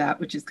anecdote to that,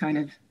 which is kind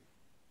of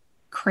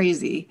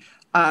crazy.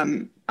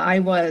 I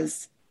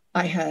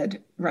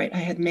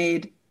had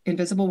made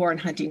Invisible War and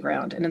Hunting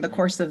Ground. And in the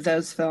course of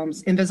those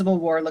films, Invisible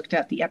War looked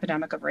at the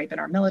epidemic of rape in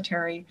our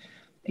military.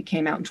 It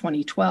came out in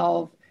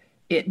 2012.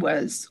 It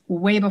was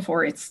way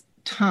before its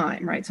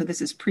time, right? So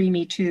this is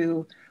pre-Me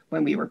Too.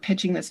 When we were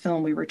pitching this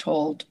film, we were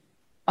told,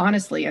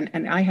 honestly,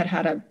 and I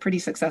had a pretty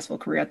successful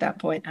career at that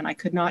point, and I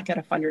could not get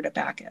a funder to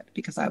back it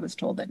because I was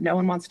told that no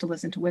one wants to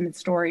listen to women's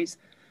stories.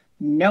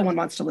 No one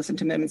wants to listen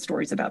to women's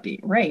stories about being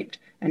raped,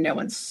 and no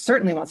one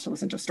certainly wants to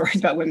listen to stories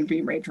about women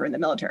being raped or in the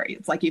military.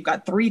 It's like you've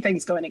got three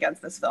things going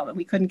against this film, and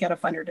we couldn't get a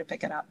funder to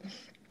pick it up.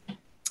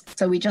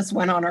 So we just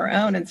went on our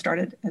own and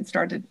started,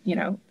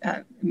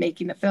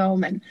 making the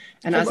film. And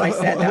as I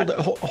said,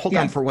 hold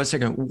on for 1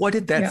 second. What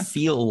did that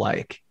feel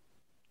like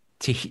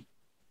to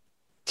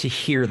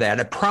hear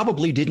that? It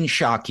probably didn't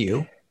shock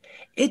you.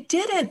 It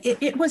didn't.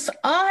 It was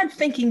odd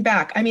thinking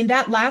back. I mean,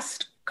 that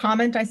last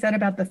comment I said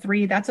about the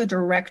three, that's a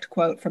direct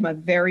quote from a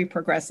very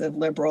progressive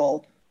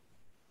liberal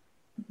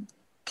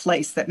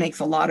place that makes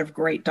a lot of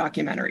great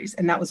documentaries.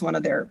 And that was one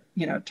of their,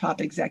 top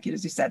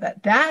executives who said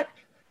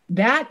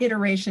that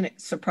iteration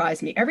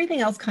surprised me. Everything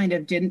else kind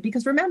of didn't,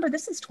 because remember,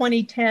 this is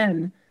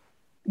 2010.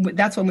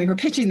 That's when we were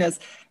pitching this.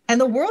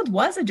 And the world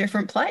was a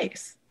different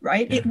place,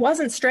 right? Yeah. It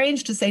wasn't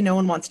strange to say no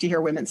one wants to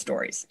hear women's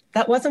stories.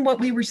 That wasn't what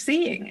we were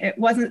seeing. It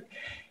wasn't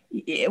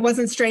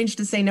strange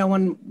to say no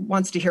one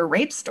wants to hear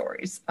rape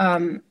stories.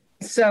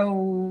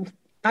 So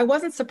I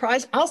wasn't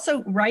surprised.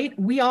 Also, right,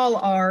 we all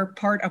are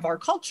part of our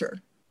culture.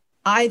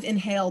 I've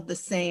inhaled the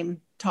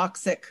same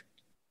toxic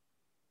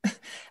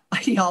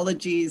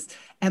ideologies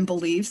and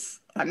beliefs.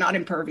 I'm not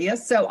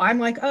impervious. So I'm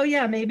like, oh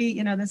yeah,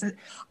 maybe, this is,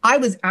 I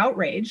was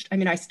outraged. I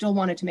mean, I still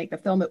wanted to make the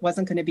film. It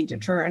wasn't going to be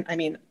deterrent. I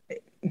mean,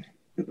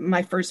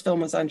 my first film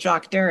was on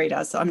Jacques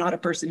Derrida, so I'm not a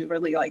person who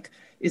really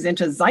is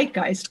into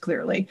zeitgeist,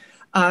 clearly.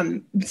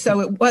 So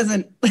it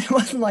wasn't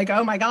like,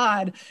 oh my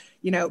God,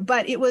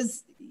 but it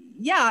was,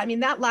 I mean,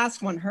 that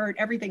last one hurt.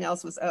 Everything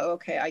else was, oh,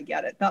 okay, I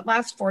get it. That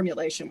last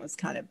formulation was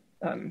kind of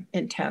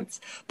intense.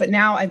 But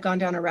now I've gone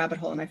down a rabbit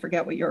hole and I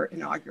forget what your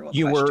inaugural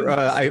question was.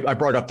 I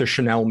brought up the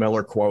Chanel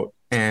Miller quote.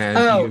 And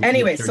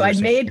so I'd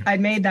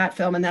made that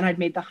film, and then I'd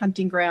made The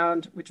Hunting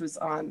Ground, which was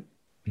on,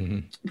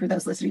 for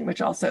those listening,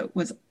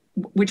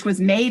 which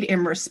was made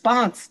in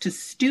response to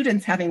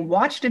students having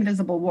watched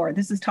Invisible War.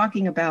 This is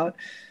talking about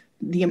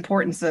the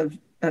importance of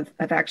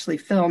actually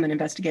film and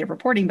investigative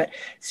reporting, but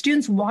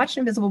students watched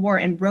Invisible War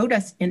and wrote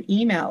us in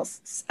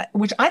emails,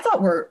 which I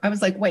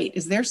was like, wait,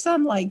 is there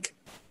some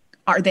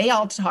are they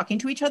all talking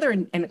to each other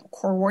and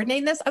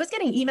coordinating this? I was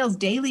getting emails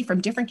daily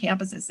from different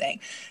campuses saying,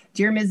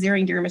 dear Ms.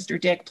 Ziering, dear Mr.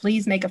 Dick,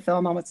 please make a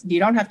film on you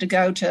don't have to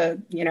go to,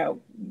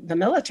 the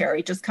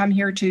military, just come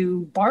here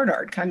to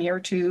Barnard, come here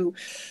to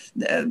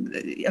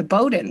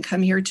Bowdoin,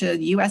 come here to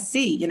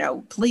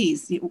USC,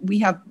 please, we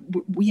have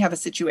a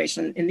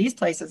situation in these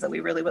places that we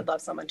really would love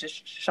someone to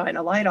shine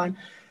a light on.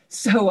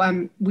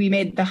 So we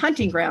made The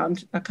Hunting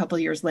Ground a couple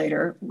of years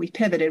later. We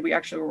pivoted, we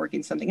actually were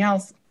working something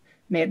else.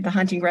 Made The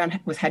Hunting Ground,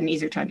 had an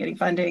easier time getting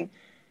funding.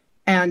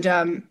 And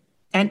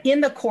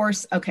in the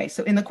course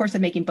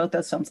of making both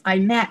those films,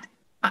 I'm not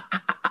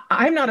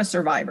a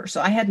survivor.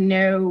 So I had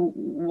no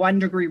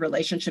 1-degree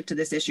relationship to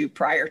this issue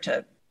prior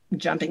to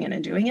jumping in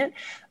and doing it.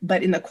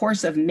 But in the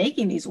course of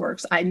making these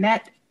works, I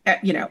met, a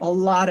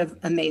lot of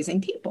amazing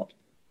people.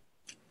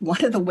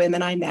 One of the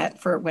women I met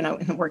when I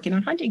was working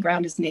on Hunting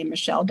Ground is named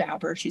Michelle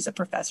Dauber. She's a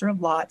professor of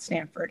law at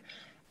Stanford.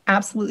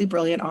 Absolutely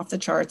brilliant, off the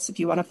charts. If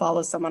you want to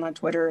follow someone on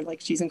Twitter,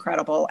 she's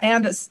incredible,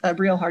 and a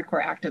real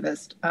hardcore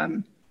activist.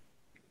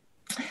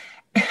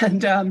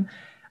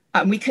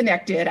 We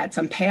connected at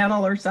some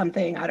panel or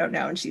something, I don't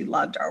know, and she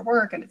loved our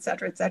work and et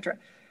cetera, et cetera.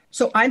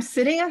 So I'm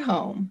sitting at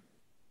home.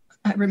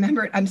 I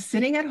remember it. I'm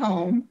sitting at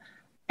home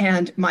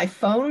and my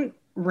phone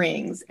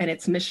rings and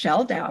it's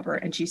Michelle Dauber,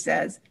 and she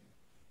says,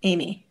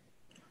 Amy,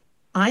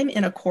 I'm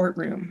in a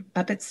courtroom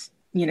up at,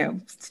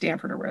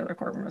 Stanford or where the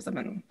courtroom was. I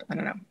don't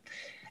know.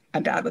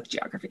 I'm bad with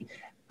geography.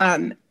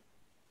 And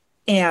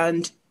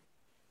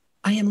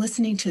I am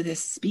listening to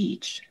this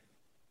speech.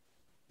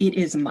 It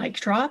is mic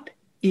drop.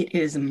 It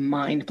is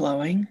mind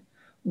blowing.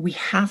 We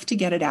have to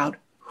get it out.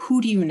 Who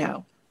do you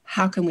know?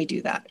 How can we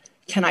do that?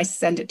 can I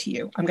send it to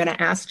you? I'm going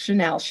to ask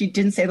Chanel. She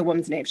didn't say the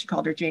woman's name. She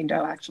called her Jane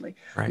Doe, actually.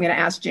 Right. I'm going to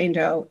ask Jane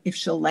Doe if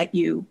she'll let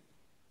you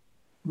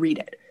read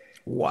it.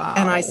 Wow.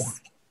 And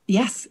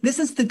yes, this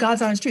is the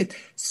God's honest truth.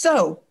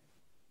 So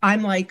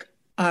I'm like,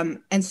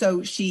 and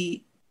so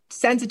she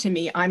sends it to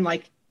me. I'm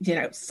like,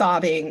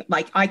 sobbing,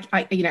 like I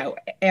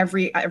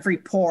every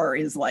pore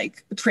is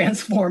like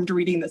transformed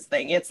reading this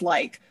thing. It's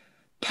like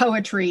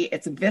poetry.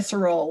 It's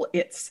visceral.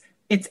 It's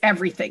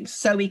everything.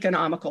 So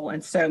economical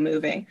and so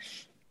moving.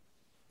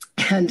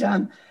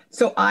 And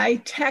so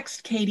I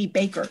text Katie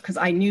Baker because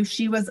I knew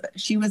she was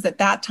at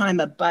that time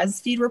a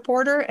BuzzFeed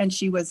reporter, and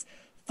she was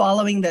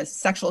following the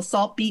sexual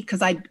assault beat because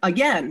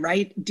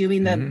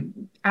doing the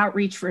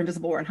outreach for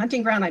Invisible War and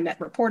Hunting Ground. I met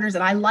reporters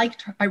and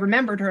I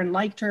remembered her and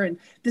liked her, and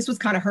this was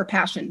kind of her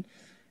passion.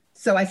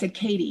 So I said,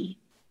 Katie,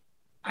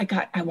 I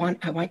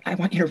want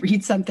you to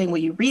read something. Will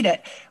you read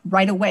it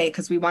right away?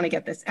 Because we want to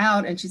get this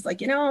out. And she's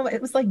like,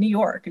 it was like New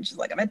York. And she's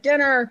like, I'm at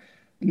dinner.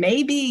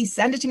 Maybe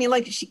send it to me.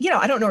 Like,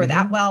 I don't know her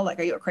that well. Like,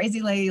 are you a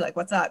crazy lady? Like,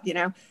 what's up?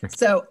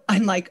 So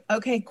I'm like,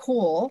 okay,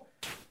 cool.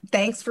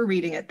 Thanks for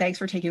reading it. Thanks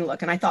for taking a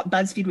look. And I thought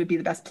BuzzFeed would be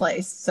the best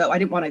place. So I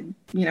didn't want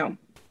to,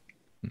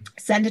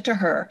 send it to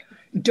her.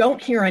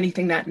 Don't hear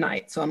anything that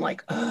night. So I'm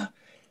like,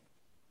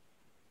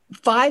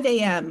 5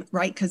 a.m.,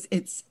 right? Because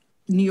it's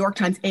New York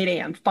Times, 8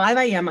 a.m. 5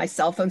 a.m., my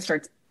cell phone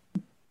starts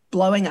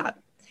blowing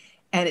up.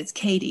 And it's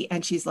Katie.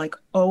 And she's like,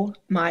 oh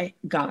my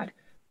God.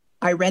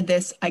 I read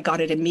this. I got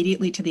it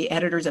immediately to the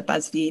editors at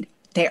BuzzFeed.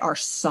 They are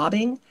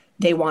sobbing.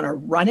 They want to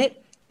run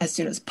it as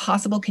soon as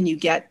possible. Can you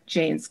get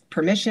Jane's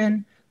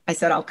permission? I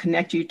said, I'll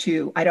connect you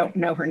to, I don't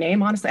know her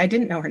name, honestly. I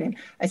didn't know her name.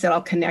 I said,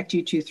 I'll connect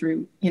you to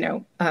through,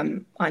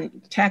 on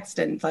text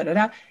and da da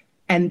da.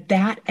 And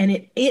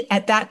it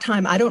at that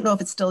time, I don't know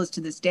if it still is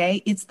to this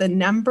day, it's the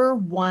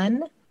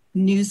 #1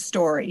 news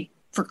story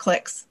for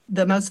clicks,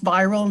 the most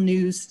viral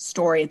news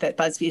story that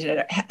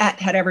BuzzFeed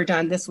had ever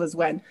done. This was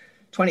when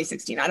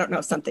 2016. I don't know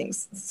if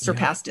something's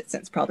surpassed it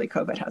since, probably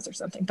COVID has or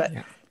something, but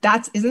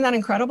isn't that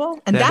incredible?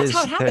 And that's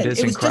how it happened.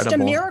 It was just a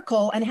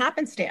miracle and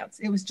happenstance.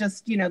 It was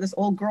just, this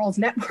old girls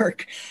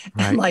network.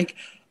 Right. And like,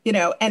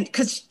 and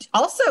because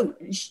also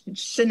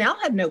Chanel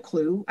had no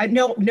clue,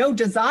 no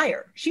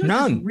desire. She was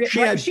none.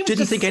 She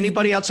didn't think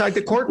anybody outside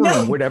the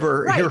courtroom would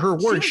ever hear her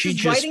words. She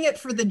was writing it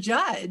for the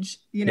judge,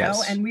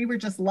 and we were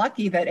just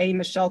lucky that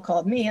Michelle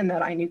called me and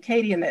that I knew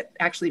Katie and that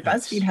actually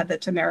BuzzFeed had the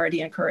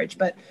temerity and courage.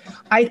 But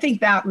I think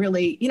that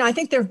really, I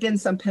think there have been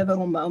some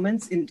pivotal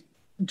moments in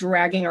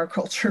dragging our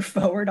culture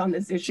forward on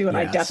this issue. And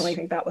I definitely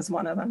think that was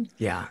one of them.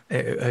 Yeah,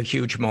 a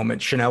huge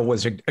moment. Chanel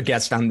was a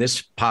guest on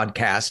this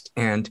podcast,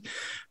 and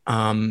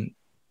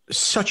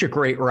such a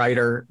great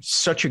writer,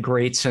 such a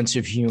great sense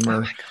of humor. Oh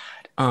my God.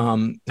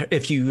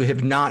 If you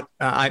have not,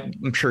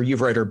 I'm sure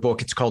you've read her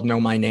book. It's called Know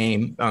My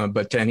Name.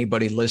 But to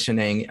anybody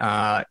listening,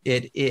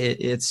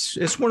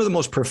 it's one of the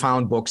most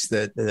profound books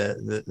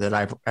that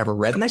I've ever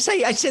read. And I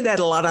say that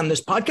a lot on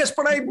this podcast,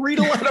 but I read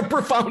a lot of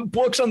profound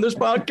books on this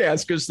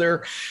podcast because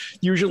they're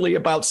usually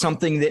about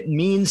something that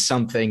means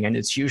something. And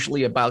it's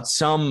usually about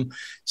some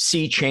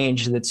sea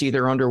change that's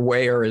either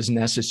underway or is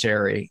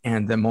necessary.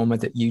 And the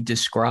moment that you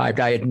described,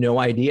 I had no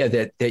idea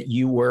that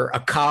you were a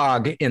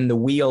cog in the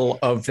wheel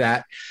of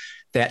that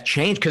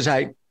change. Because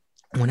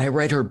when I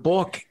read her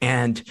book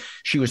and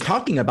she was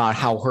talking about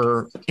how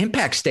her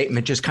impact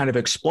statement just kind of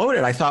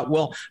exploded, I thought,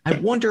 well, I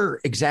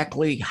wonder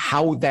exactly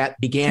how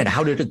that began.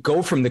 How did it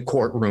go from the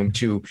courtroom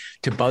to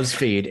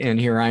BuzzFeed? And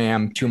here I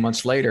am 2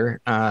 months later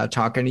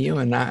talking to you,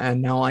 and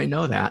now I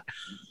know that.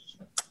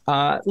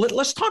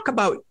 Let's talk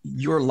about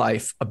your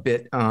life a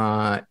bit,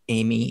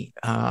 Amy.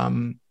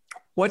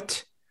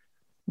 What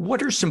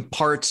are some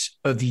parts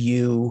of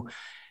you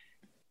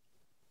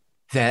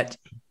that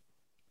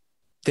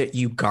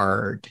you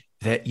guard,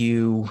 that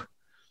you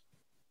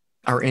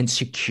are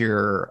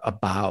insecure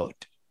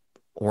about,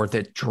 or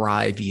that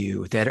drive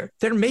you, that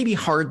are maybe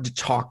hard to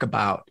talk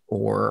about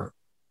or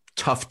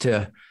tough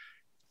to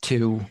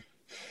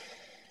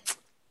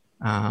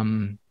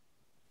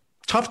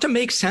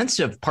make sense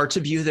of, parts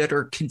of you that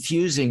are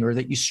confusing or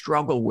that you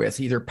struggle with,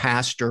 either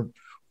past or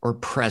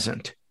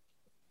present?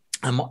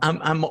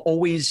 I'm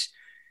always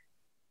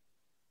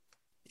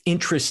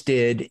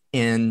interested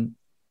in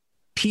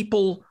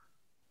people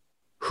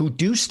who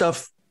do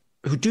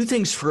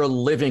things for a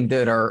living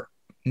that are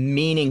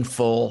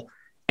meaningful,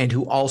 and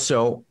who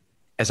also,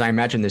 as I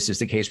imagine this is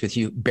the case with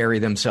you, bury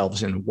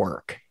themselves in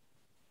work.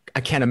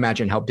 I can't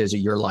imagine how busy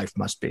your life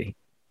must be.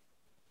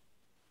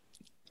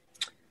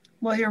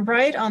 Well, you're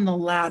right on the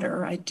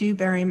latter. I do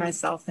bury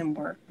myself in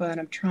work, but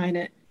I'm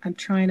trying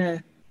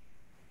to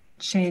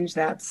change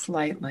that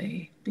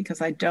slightly,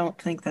 because I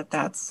don't think that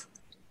that's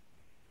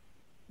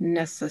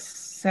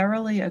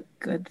necessarily a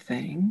good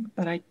thing,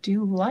 but I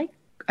do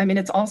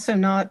it's also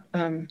not,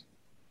 I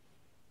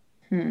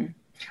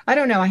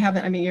don't know.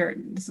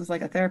 This is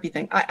like a therapy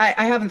thing.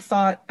 I haven't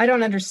thought, I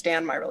don't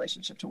understand my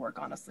relationship to work,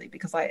 honestly,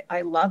 because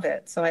I love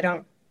it. So I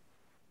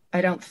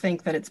don't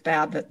think that it's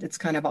bad that it's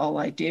kind of all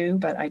I do,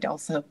 but I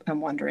also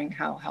am wondering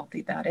how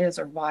healthy that is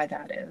or why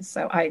that is.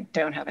 So I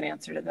don't have an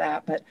answer to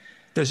that, but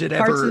Does it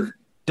ever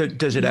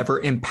does it ever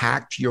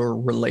impact your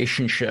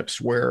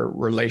relationships, where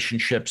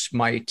relationships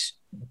might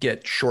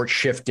get short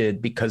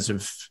shifted because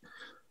of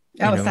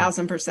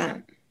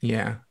 1,000%.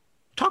 Yeah.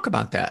 Talk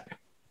about that.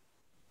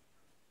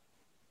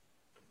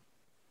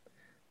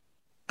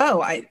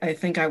 Oh, I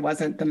think I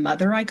wasn't the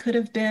mother I could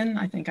have been.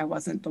 I think I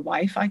wasn't the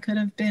wife I could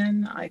have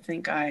been. I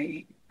think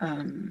I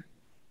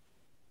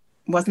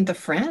wasn't the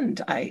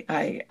friend.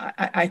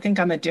 I think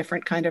I'm a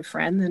different kind of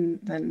friend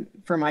than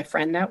for my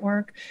friend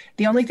network.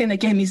 The only thing that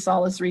gave me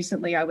solace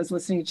recently, I was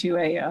listening to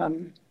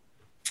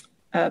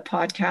a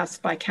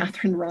podcast by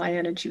Catherine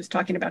Ryan, and she was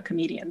talking about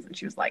comedians, and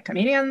she was like,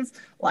 comedians,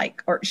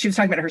 or she was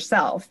talking about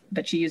herself,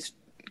 but she used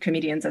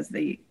comedians as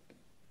the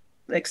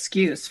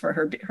excuse for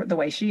her the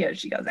way she is.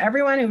 She goes,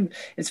 everyone who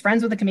is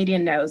friends with a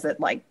comedian knows that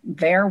like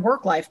their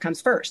work life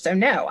comes first. So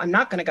no, I'm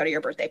not going to go to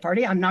your birthday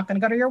party. I'm not going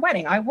to go to your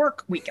wedding. I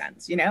work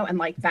weekends, and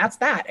like that's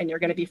that. And you're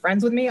going to be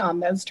friends with me on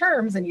those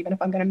terms. And even if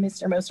I'm going to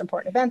miss your most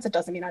important events, it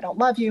doesn't mean I don't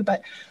love you,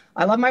 but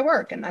I love my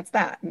work, and that's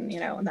that. And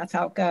and that's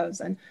how it goes.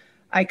 And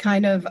I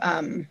kind of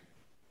I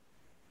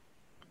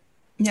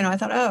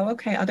thought, oh,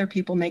 okay, other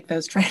people make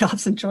those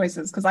trade-offs and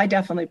choices, because I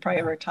definitely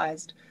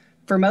prioritized.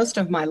 For most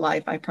of my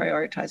life, I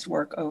prioritized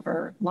work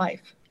over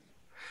life.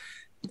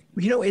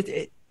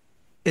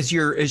 As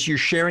you're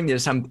sharing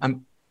this,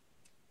 I'm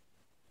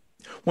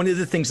one of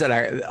the things that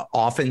I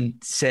often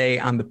say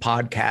on the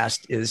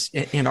podcast is,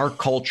 in our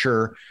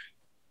culture,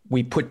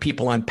 we put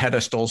people on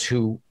pedestals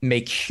who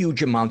make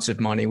huge amounts of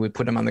money. We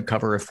put them on the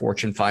cover of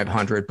Fortune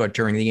 500, but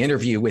during the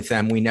interview with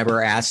them, we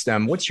never ask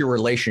them, what's your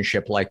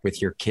relationship like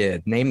with your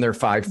kid? Name their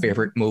 5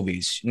 favorite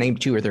movies. Name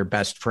 2 of their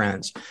best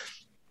friends.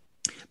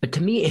 But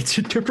to me, it's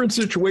a different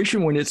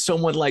situation when it's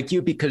someone like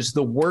you, because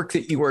the work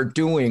that you are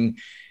doing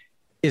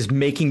is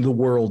making the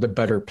world a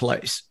better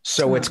place.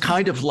 So it's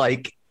kind of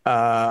like,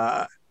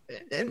 and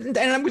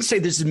I would say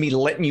this is me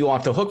letting you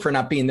off the hook for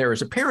not being there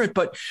as a parent,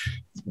 but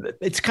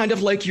it's kind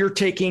of like you're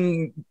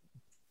taking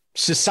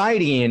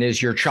society in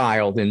as your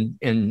child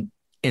in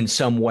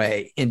some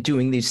way, and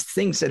doing these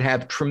things that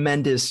have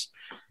tremendous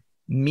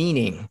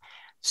meaning.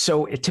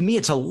 So to me,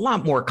 it's a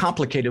lot more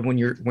complicated when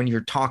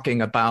you're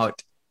talking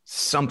about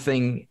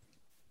something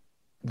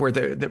where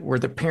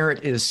the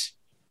parent is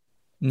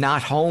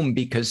not home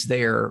because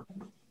they're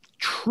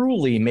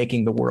truly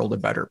making the world a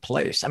better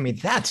place. I mean,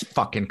 that's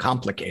fucking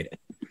complicated.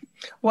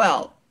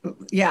 Well,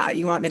 yeah,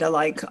 you want me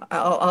to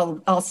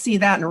I'll see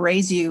that and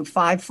raise you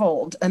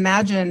 5-fold.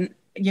 Imagine,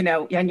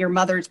 and your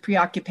mother's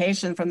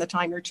preoccupation from the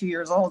time you're 2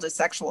 years old is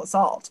sexual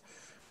assault.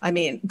 I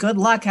mean, good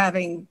luck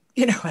having,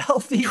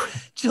 healthy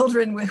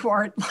children who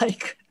aren't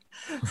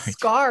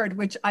scarred,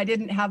 which I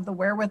didn't have the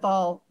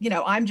wherewithal.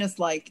 I'm just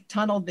like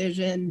tunnel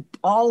vision,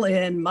 all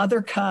in,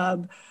 mother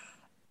cub.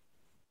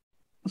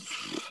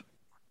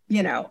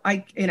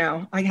 I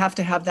have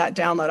to have that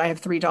download. I have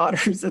 3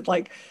 daughters that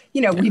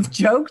we've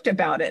joked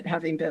about it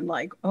having been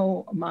like,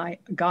 oh my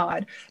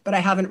God, but I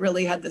haven't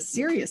really had the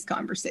serious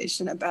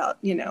conversation about,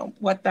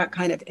 what that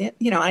kind of,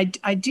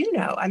 I do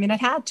know. I mean, it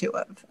had to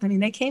have. I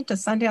mean, they came to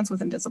Sundance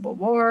with Invisible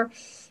War.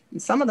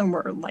 And some of them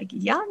were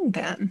young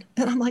then.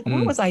 And I'm like,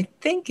 what was I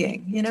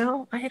thinking?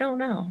 I don't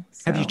know.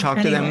 So, have you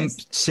talked to them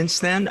since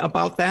then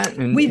about that?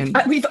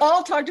 We've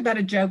all talked about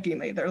it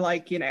jokingly. They're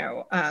like,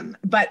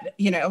 but,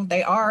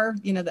 they are,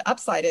 the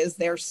upside is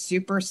they're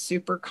super,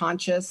 super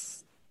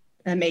conscious,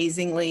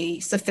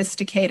 amazingly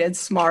sophisticated,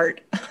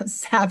 smart,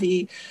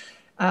 savvy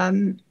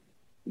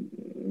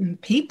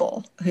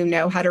people who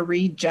know how to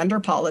read gender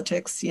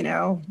politics,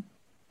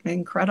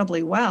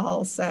 incredibly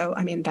well. So,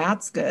 I mean,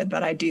 that's good,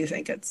 but I do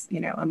think it's,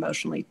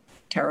 emotionally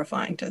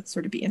terrifying to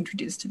sort of be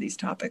introduced to these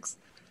topics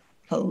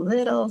a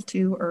little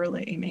too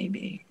early,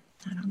 maybe.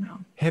 I don't know.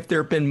 Have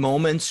there been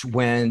moments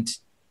when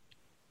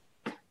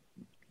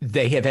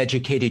they have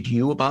educated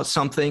you about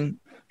something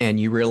and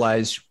you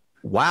realize,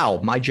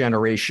 wow, my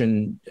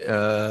generation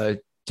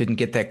didn't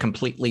get that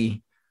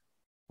completely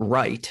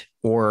right?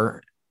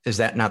 Or is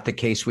that not the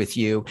case with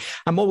you?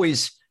 I'm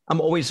always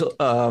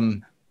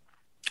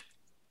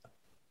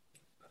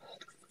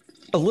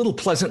a little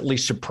pleasantly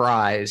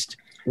surprised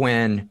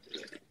when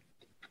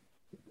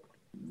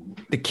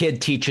the kid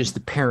teaches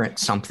the parent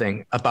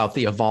something about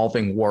the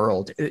evolving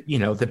world.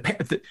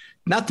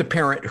 Not the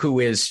parent who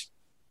is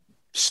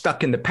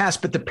stuck in the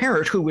past, but the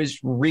parent who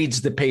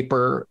reads the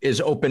paper, is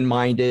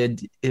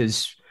open-minded,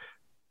 is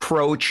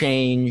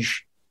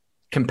pro-change,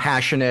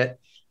 compassionate,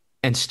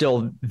 and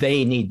still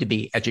they need to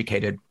be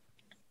educated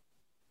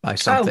by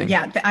something. Oh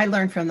yeah, I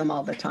learn from them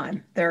all the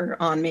time.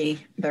 They're on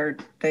me. They're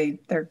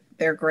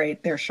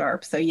great. They're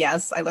sharp. So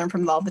yes, I learn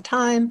from them all the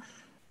time.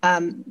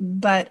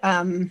 But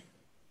I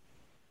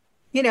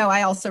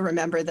also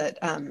remember that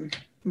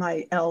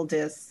my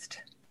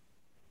eldest,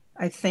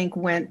 I think,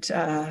 went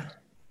to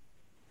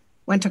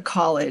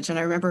college, and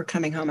I remember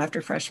coming home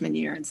after freshman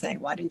year and saying,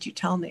 "Why didn't you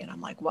tell me?" And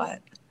I'm like,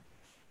 "What?"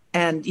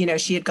 And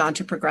she had gone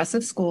to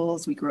progressive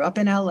schools. We grew up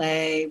in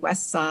LA,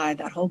 West Side,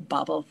 that whole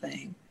bubble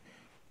thing.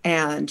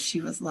 And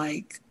she was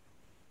like,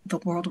 the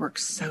world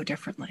works so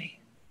differently,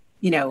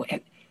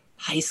 and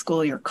high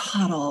school, you're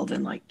coddled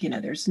and like,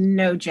 there's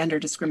no gender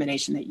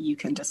discrimination that you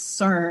can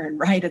discern,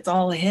 right? It's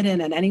all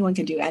hidden and anyone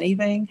can do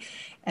anything.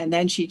 And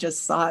then she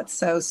just saw it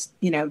so,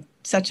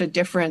 such a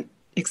different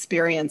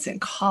experience in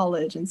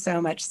college and so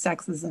much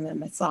sexism and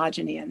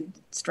misogyny and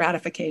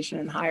stratification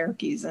and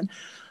hierarchies and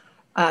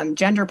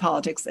gender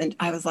politics. And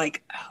I was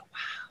like, oh,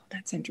 wow,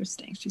 that's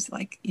interesting. She's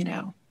like,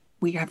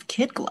 we have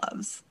kid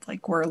gloves.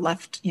 Like we're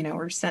left,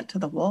 we're sent to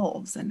the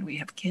wolves and we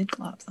have kid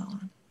gloves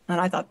on. And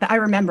I thought, I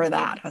remember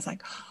that. I was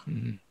like,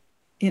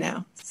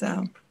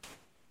 so.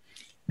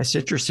 That's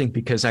interesting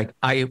because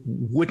I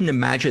wouldn't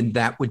imagine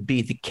that would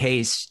be the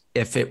case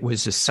if it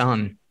was a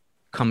son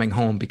coming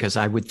home, because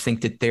I would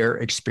think that their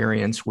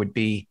experience would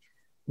be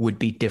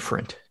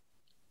different.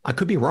 I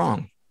could be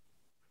wrong.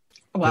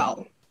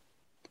 Well,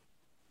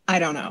 I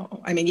don't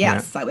know. I mean,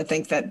 yes, I would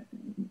think that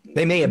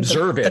they may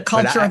observe the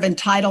culture of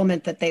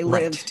entitlement that they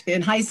lived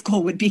in high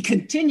school would be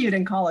continued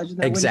in college.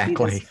 There exactly.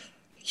 Wouldn't be this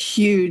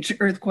huge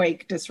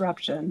earthquake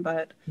disruption,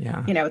 but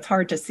it's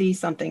hard to see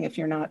something if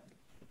you're not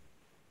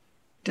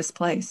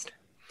displaced.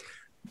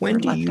 When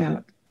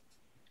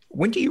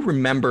do you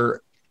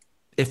remember,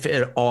 if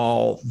at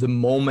all, the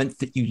moment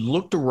that you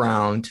looked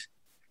around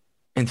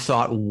and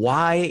thought,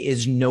 why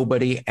is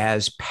nobody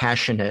as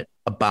passionate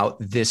about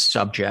this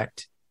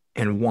subject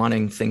and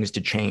wanting things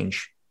to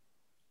change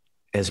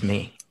as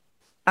me?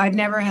 I've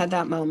never had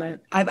that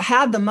moment. I've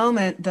had the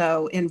moment,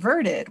 though,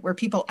 inverted, where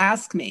people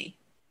ask me.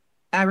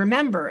 I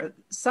remember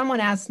someone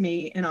asked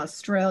me in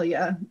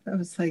Australia, I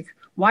was like,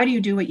 why do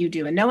you do what you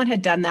do? And no one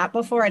had done that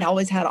before. I'd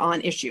always had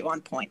on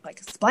point, like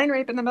explain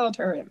rape in the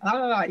military,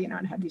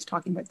 and had these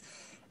talking points.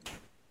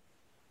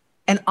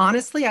 And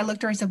honestly, I looked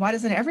at her and said, why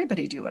doesn't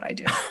everybody do what I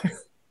do?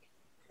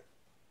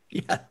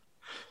 Yeah.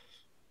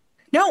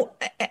 No.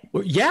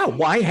 Well, yeah.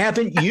 Why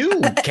haven't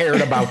you cared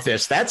about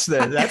this? That's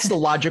the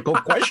logical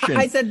question.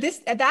 I said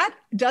that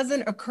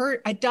doesn't occur.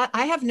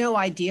 I have no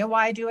idea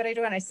why I do what I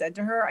do. And I said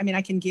to her, I mean,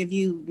 I can give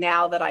you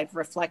now that I've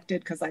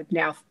reflected, because I've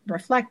now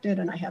reflected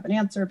and I have an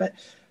answer. But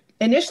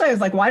initially I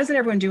was like, why doesn't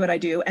everyone do what I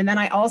do? And then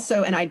I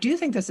also, and I do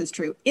think this is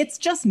true, it's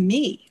just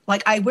me.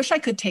 Like, I wish I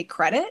could take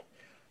credit.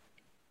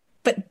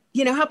 But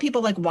you know how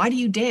people like, why do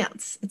you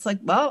dance? It's like,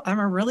 well, I'm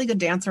a really good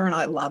dancer and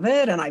I love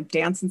it. And I've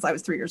danced since I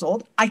was 3 years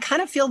old. I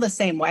kind of feel the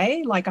same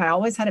way. Like, I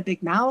always had a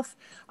big mouth.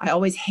 I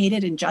always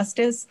hated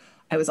injustice.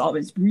 I was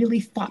always really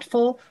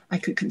thoughtful. I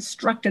could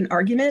construct an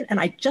argument and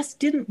I just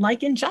didn't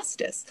like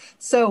injustice.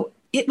 So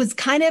it was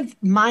kind of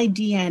my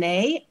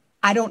DNA.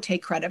 I don't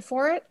take credit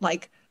for it.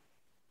 Like,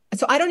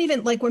 so I don't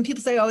even, like, when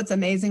people say, oh, it's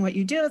amazing what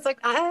you do. It's like,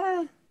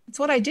 it's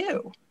what I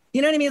do.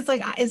 You know what I mean? It's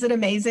like, is it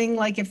amazing?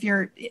 Like, if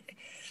you're,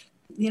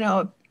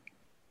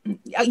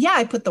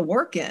 I put the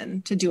work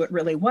in to do it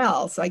really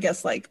well. So I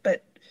guess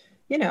but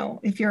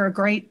if you're a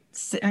great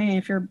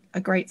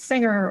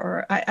singer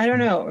or I don't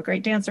know, a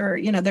great dancer,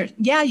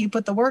 you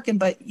put the work in,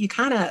 but you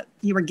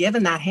were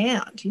given that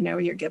hand,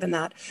 you're given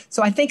that.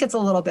 So I think it's a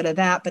little bit of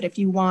that. But if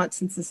you want,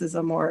 since this is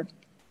a more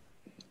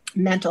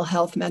mental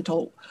health,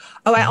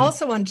 I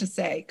also wanted to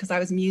say, because I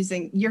was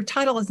musing, your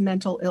title is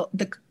mental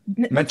illness,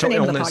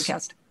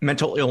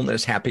 mental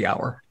illness happy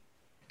hour.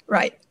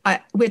 Right.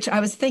 Which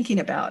I was thinking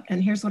about.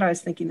 And here's what I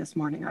was thinking this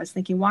morning. I was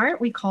thinking, why aren't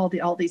we called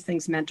all these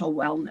things mental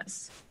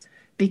wellness?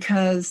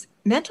 Because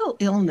mental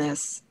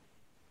illness,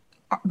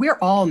 we're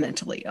all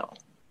mentally ill.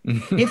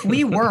 If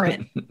we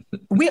weren't,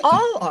 we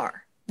all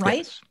are,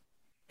 right? Yes.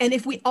 And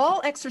if we all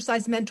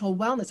exercise mental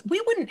wellness,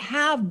 we wouldn't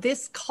have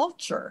this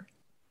culture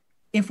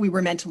if we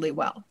were mentally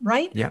well,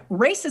 right? Yeah.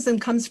 Racism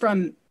comes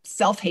from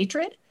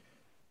self-hatred,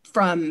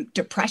 from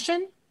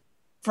depression,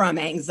 from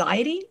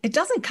anxiety. It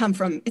doesn't come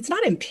from, it's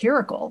not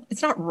empirical.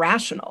 It's not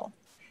rational.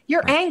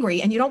 You're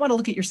angry and you don't want to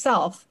look at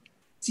yourself.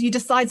 So you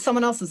decide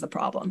someone else is the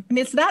problem. I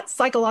mean, it's that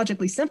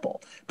psychologically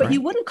simple, but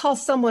you wouldn't call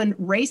someone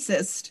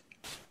racist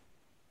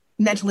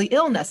mentally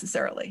ill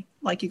necessarily.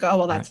 Like you go, oh,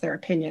 well, that's their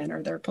opinion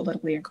or they're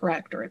politically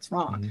incorrect or it's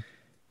wrong. Mm-hmm.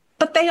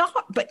 But they are,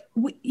 but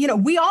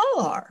we all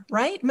are,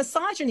 right?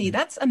 Misogyny,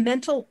 that's a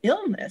mental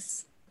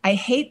illness. I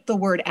hate the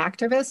word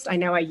activist. I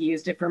know I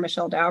used it for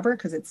Michelle Dauber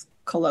because it's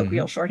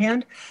colloquial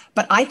shorthand,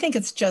 but I think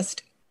it's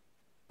just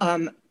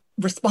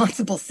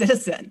responsible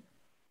citizen.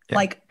 Yeah.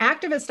 Like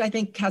activist, I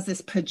think has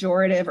this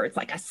pejorative or it's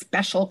like a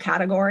special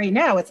category.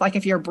 No, it's like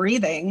if you're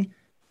breathing,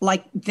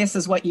 like this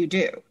is what you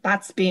do.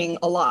 That's being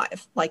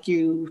alive. Like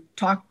you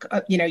talk,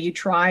 you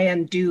try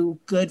and do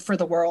good for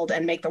the world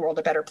and make the world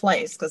a better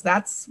place because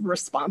that's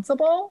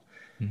responsible.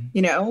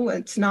 Mm-hmm.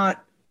 It's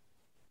not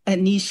a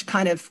niche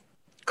kind of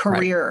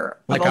career.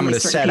 Right. Like I'm going to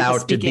set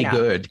out to be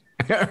good.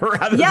 Or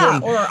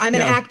I'm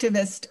an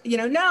activist.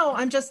 No,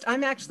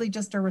 I'm actually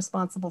just a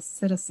responsible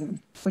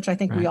citizen, which I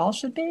think we all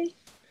should be.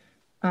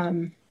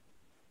 You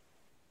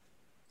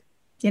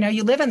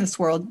live in this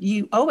world,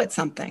 you owe it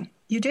something.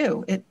 You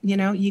do it,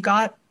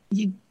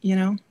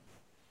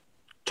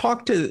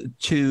 Talk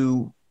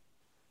to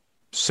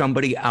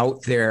somebody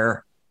out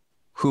there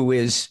who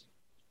is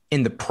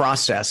in the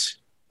process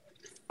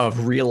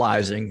of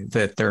realizing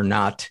that they're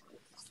not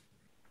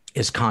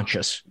as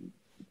conscious.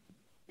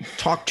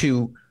 Talk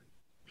to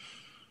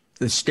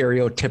the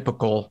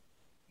stereotypical,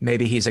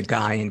 maybe he's a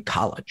guy in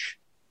college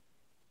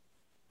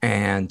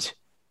and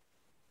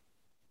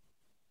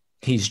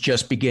he's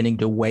just beginning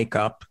to wake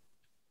up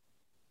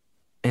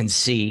and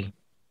see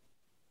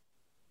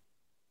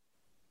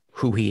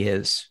who he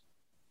is,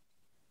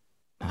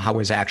 how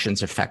his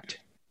actions affect.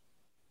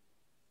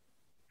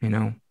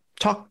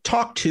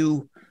 Talk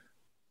to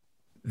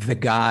the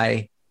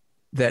guy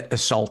that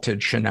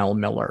assaulted Chanel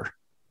Miller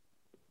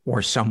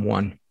or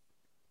someone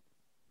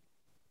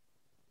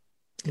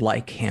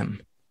like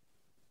him.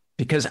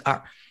 Because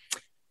I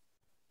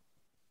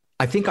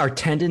think our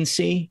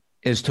tendency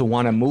is to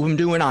want to move them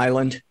to an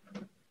island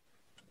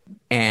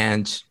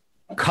and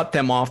cut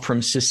them off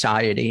from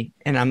society.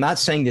 And I'm not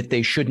saying that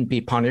they shouldn't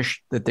be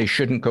punished, that they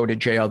shouldn't go to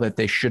jail, that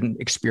they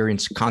shouldn't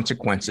experience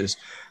consequences.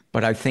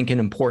 But I think an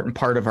important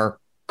part of our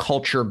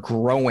culture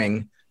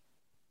growing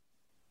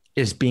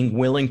is being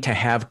willing to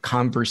have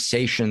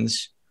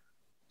conversations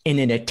in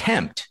an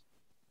attempt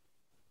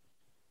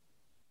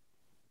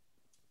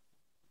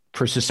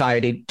for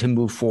society to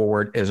move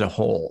forward as a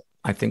whole.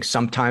 I think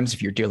sometimes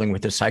if you're dealing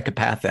with a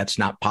psychopath, that's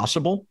not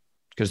possible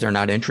because they're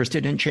not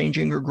interested in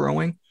changing or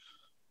growing.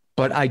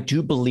 But I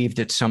do believe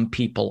that some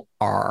people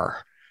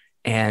are.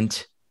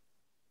 And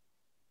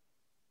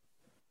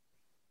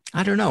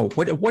I don't know,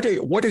 what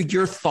are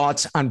your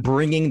thoughts on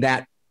bringing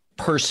that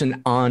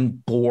person on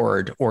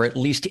board, or at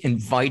least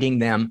inviting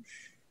them?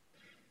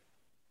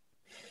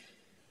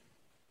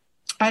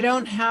 I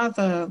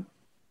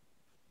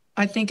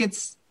think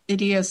it's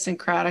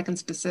idiosyncratic and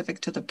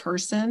specific to the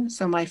person.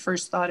 So my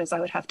first thought is I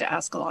would have to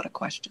ask a lot of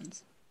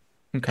questions.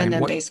 Okay. And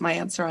then base my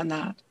answer on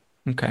that.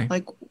 Okay.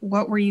 Like,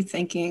 what were you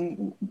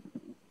thinking?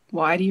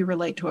 Why do you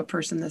relate to a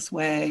person this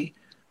way?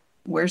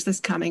 Where's this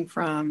coming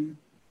from?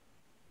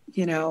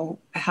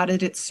 How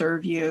did it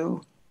serve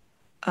you?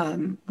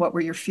 What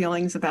were your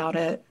feelings about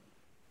it?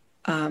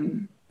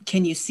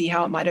 Can you see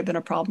how it might have been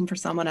a problem for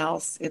someone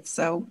else? If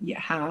so,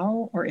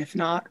 how? Or if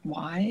not,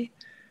 why?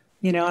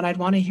 And I'd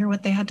want to hear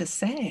what they had to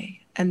say.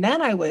 And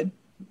then I would,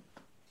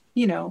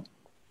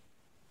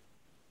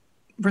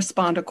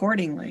 respond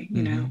accordingly,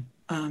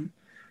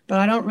 but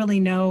I don't really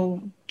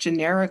know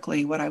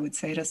generically what I would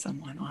say to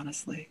someone,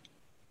 honestly.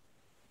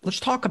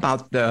 Let's talk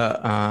about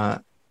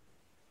the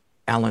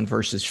Allen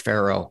versus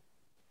Farrow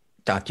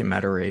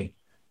documentary.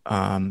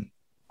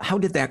 How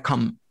did that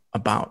come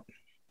about?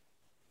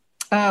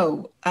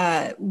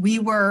 We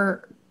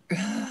were,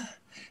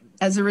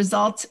 as a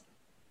result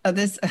of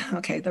this,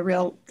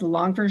 the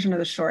long version of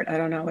the short, I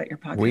don't know what your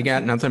podcast is. We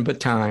got nothing but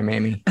time,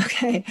 Amy.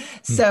 Okay.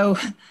 So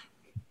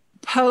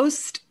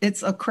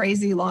it's a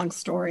crazy long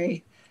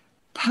story.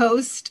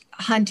 Post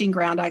Hunting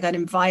Ground, I got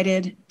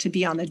invited to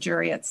be on the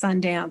jury at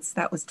Sundance.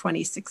 That was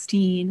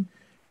 2016.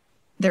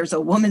 There's a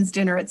women's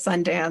dinner at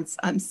Sundance.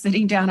 I'm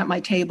sitting down at my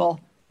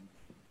table.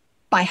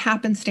 By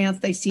happenstance,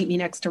 they seat me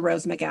next to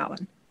Rose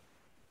McGowan.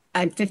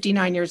 I'm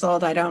 59 years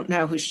old. I don't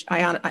know who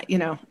and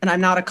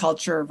I'm not a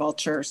culture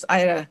vulture.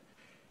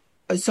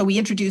 So we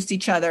introduced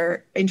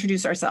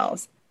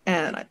ourselves.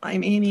 And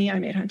I'm Amy. I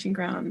made Hunting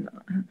Ground.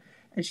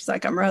 And she's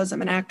like, I'm Rose.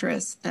 I'm an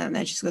actress. And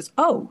then she goes,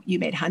 oh, you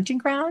made Hunting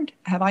Ground?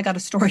 Have I got a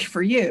story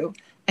for you?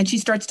 And she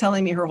starts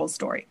telling me her whole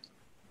story.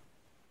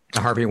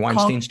 The Harvey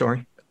Weinstein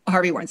story?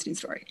 Harvey Weinstein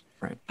story.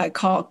 Right. I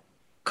call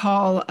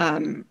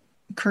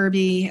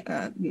Kirby,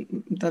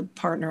 the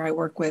partner I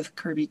work with,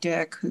 Kirby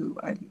Dick, who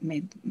I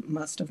made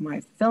most of my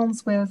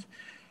films with.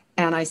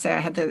 And I say I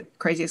had the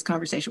craziest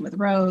conversation with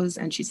Rose,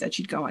 and she said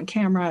she'd go on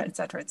camera, et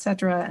cetera, et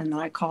cetera. And then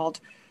I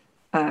called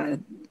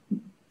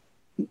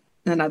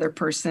another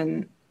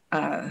person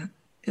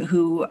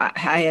who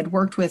I had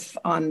worked with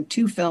on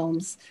 2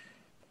 films,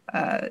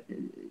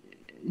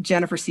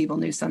 Jennifer Siebel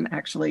Newsom,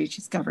 actually.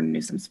 She's Governor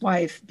Newsom's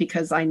wife,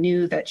 because I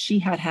knew that she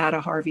had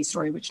a Harvey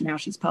story, which now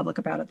she's public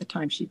about. At the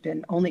time, she'd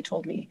been only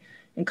told me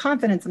in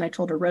confidence, and I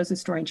told her Rose's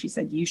story, and she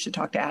said, you should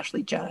talk to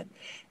Ashley Judd.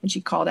 And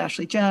she called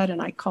Ashley Judd,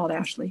 and I called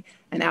Ashley,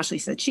 and Ashley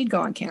said she'd go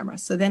on camera.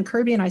 So then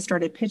Kirby and I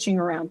started pitching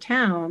around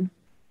town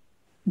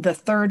the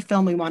 3rd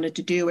film we wanted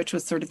to do, which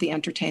was sort of the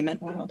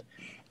entertainment world.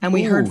 And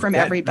we heard from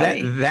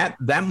everybody.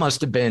 That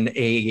must have been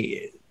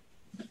a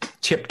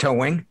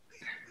tiptoeing.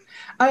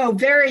 Oh,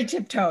 very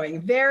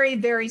tiptoeing. Very,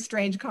 very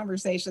strange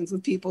conversations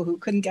with people who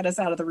couldn't get us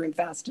out of the room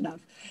fast enough.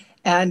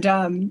 And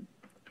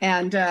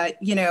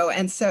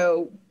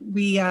so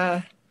we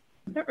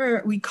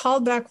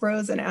called back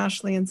Rose and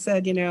Ashley and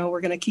said,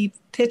 we're going to keep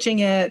pitching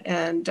it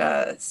and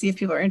see if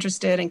people are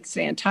interested and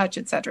stay in touch,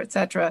 et cetera, et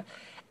cetera.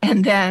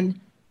 And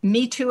then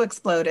Me Too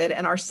exploded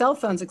and our cell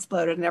phones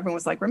exploded and everyone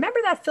was like, remember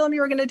that film you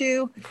were going to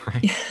do?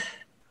 Right.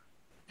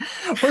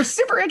 We're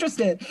super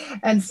interested.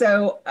 And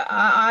so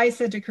I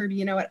said to Kirby,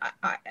 you know what,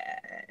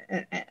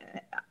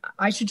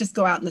 I should just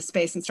go out in the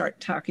space and start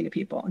talking to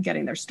people and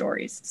getting their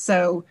stories.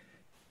 So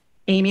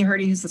Amy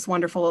Hurdy, who's this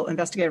wonderful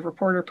investigative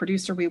reporter,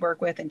 producer we work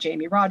with, and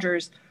Jamie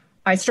Rogers,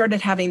 I started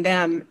having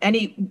them,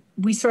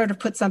 we sort of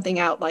put something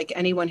out like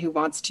anyone who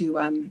wants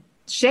to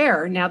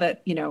share now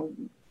that,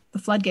 the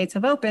floodgates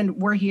have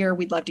opened, we're here,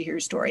 we'd love to hear your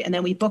story. And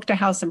then we booked a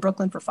house in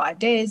Brooklyn for 5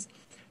 days,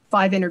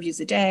 5 interviews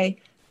a day.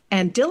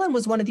 And Dylan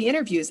was one of the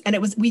interviews. And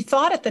we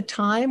thought at the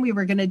time we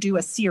were going to do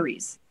a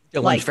series.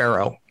 Dylan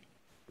Farrow.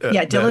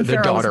 Dylan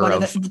Farrow was one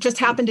of just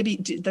happened to be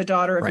the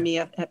daughter of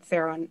Mia at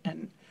Farrow.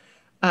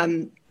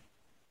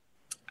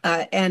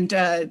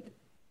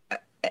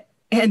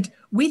 And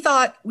we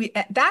thought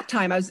at that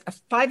time, I was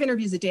 5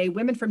 interviews a day,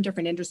 women from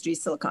different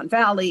industries, Silicon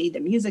Valley, the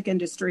music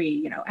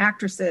industry,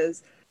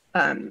 actresses,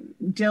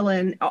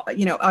 Dylan,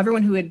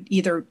 everyone who had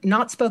either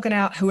not spoken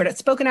out, who had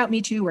spoken out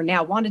Me Too, or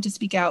now wanted to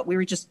speak out. We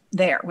were just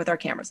there with our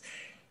cameras.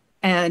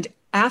 And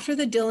after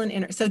the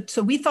Dylan,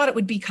 so we thought it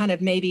would be kind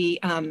of maybe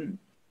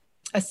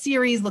a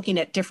series looking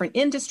at different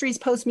industries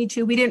post Me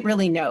Too. We didn't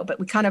really know, but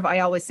I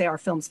always say our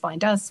films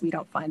find us, we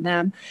don't find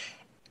them.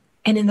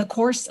 And in the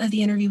course of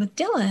the interview with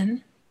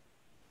Dylan,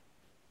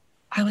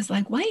 I was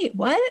like, wait,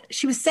 what?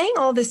 She was saying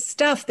all this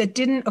stuff that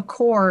didn't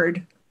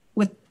accord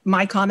with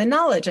my common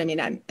knowledge. I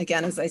mean,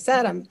 as I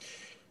said, I'm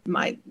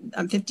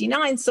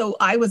 59. So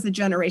I was the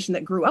generation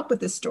that grew up with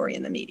this story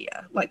in the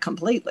media, like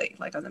completely,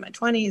 like I was in my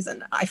 20s,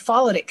 and I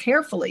followed it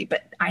carefully,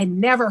 but I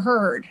never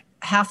heard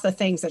half the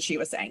things that she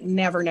was saying.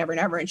 Never, never,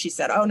 never. And she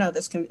said, oh no,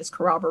 this is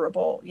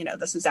corroborable.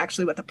 This is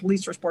actually what the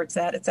police report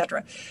said, et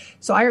cetera.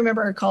 So I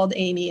remember I called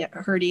Amy,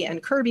 Hurdy,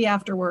 and Kirby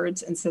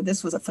afterwards and said,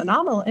 this was a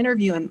phenomenal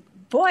interview. And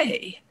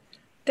boy,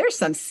 there's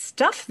some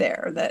stuff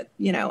there that,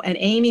 and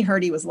Amy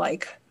Hurdy was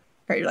like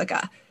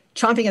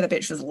chomping at the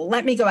bit. She was,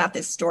 let me go at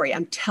this story.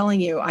 I'm telling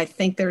you, I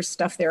think there's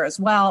stuff there as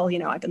well.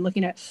 I've been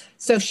looking at.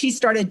 So she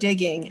started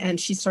digging and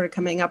she started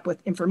coming up with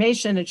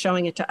information and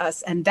showing it to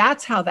us. And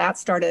that's how that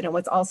started. And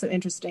what's also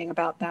interesting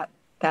about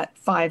that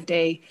 5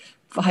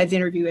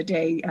 interview a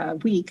day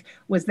week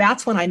was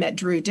that's when I met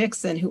Drew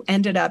Dixon, who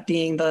ended up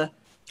being the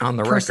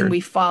person we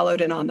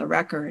followed and on the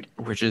record,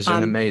 which is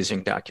an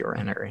amazing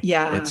documentary.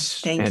 Yeah,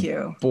 thank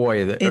you.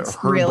 Boy, it's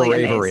her really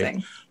bravery,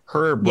 amazing.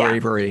 Her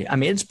bravery. Yeah. I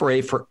mean, it's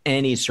brave for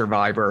any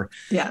survivor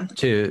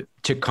to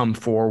come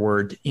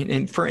forward,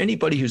 and for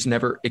anybody who's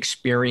never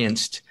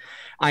experienced.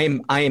 I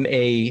am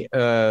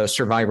a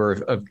survivor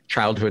of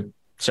childhood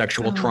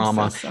sexual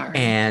trauma,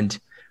 and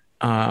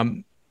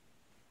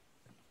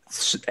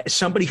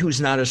somebody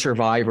who's not a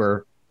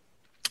survivor,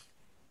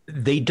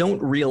 they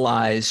don't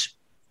realize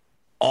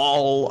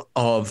all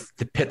of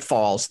the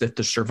pitfalls that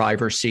the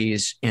survivor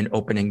sees in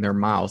opening their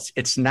mouths.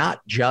 It's not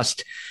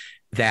just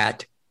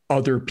that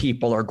other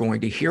people are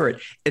going to hear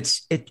it.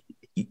 It's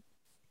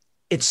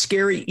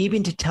scary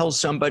even to tell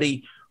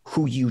somebody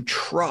who you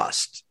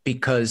trust,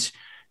 because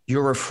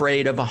you're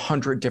afraid of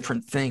 100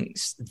 different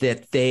things,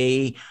 that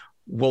they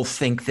will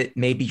think that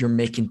maybe you're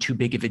making too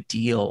big of a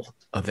deal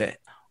of it,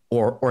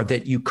 or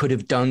that you could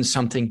have done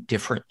something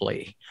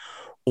differently,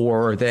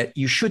 or that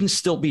you shouldn't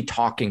still be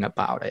talking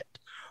about it,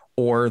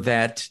 or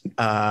that,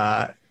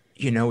 that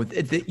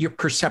your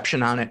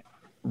perception on it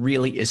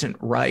really isn't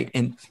right.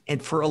 And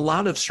for a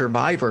lot of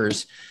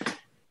survivors,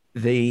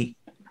 the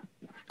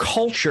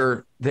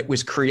culture that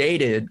was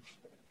created,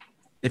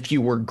 if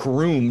you were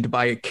groomed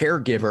by a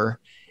caregiver,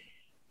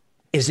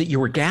 is that you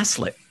were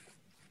gaslit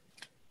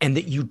and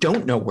that you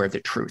don't know where the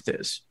truth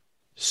is.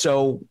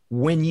 So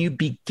when you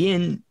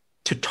begin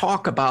to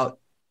talk about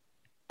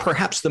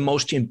perhaps the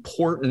most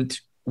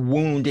important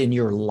wound in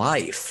your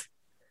life,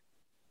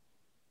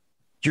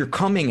 you're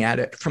coming at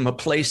it from a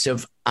place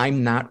of,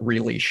 I'm not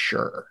really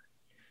sure.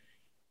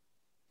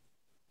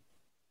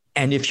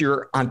 And if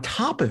you're on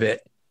top of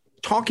it,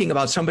 talking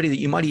about somebody that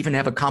you might even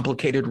have a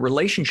complicated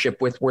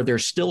relationship with, where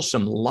there's still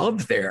some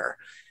love there,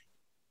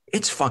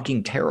 it's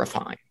fucking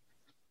terrifying.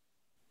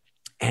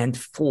 And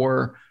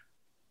for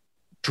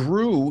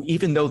Drew,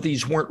 even though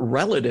these weren't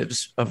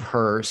relatives of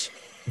hers,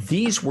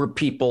 these were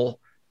people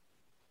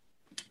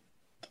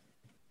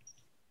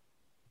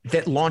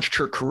that launched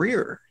her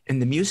career in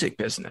the music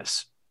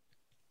business,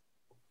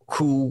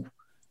 who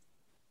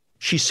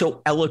she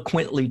so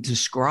eloquently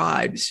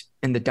describes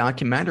in the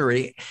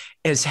documentary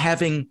as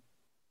having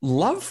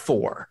love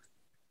for.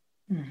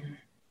 Mm-hmm.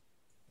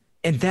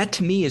 And that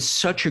to me is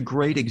such a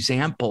great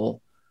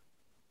example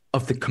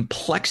of the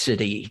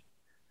complexity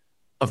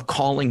of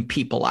calling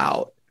people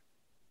out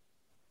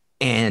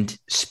and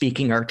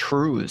speaking our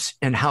truths,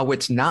 and how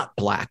it's not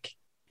black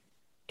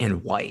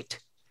and white.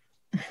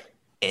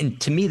 And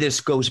to me,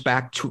 this goes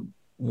back to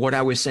what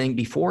I was saying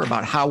before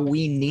about how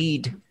we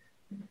need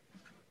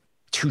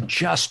to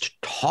just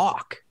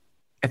talk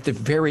at the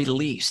very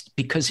least,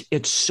 because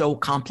it's so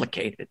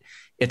complicated.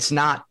 It's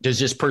not, does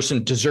this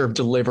person deserve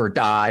to live or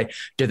die?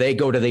 Do they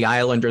go to the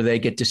island, or they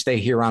get to stay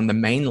here on the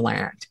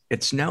mainland?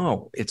 It's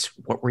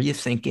what were you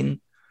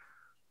thinking?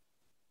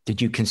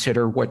 Did you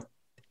consider what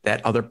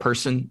that other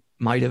person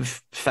might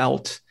have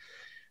felt?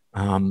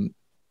 Have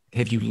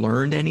you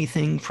learned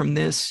anything from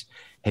this?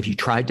 Have you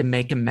tried to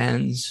make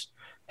amends?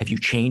 Have you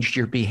changed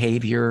your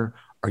behavior?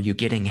 Are you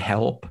getting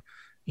help?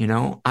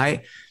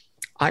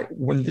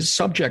 When this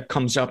subject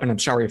comes up, and I'm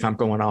sorry if I'm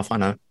going off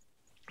on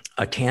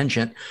a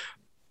tangent,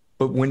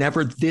 but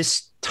whenever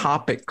this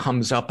topic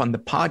comes up on the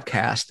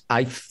podcast,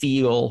 I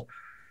feel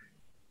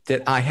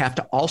that I have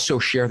to also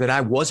share that I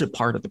was a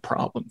part of the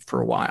problem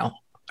for a while.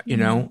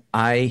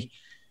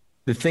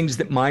 the things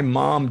that my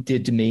mom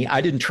did to me,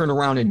 I didn't turn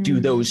around and do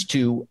those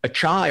to a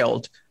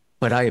child,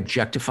 but I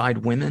objectified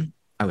women.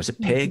 I was a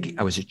pig.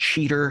 I was a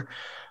cheater.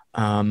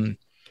 And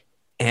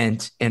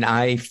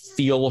I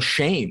feel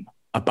shame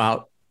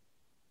about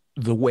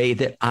the way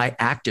that I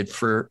acted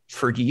for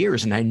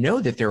years. And I know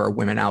that there are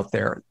women out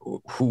there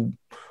who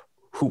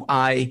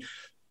I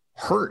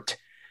hurt,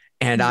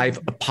 and I've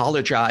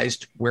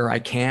apologized where I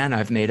can.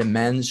 I've made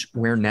amends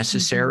where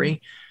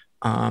necessary.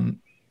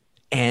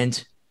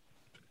 And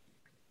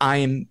I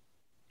am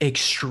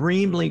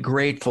extremely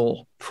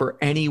grateful for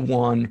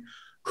anyone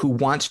who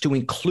wants to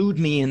include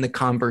me in the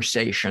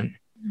conversation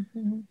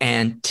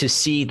and to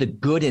see the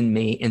good in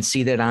me and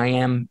see that I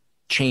am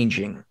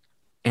changing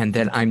and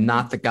that I'm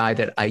not the guy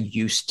that I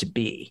used to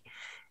be.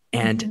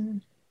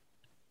 And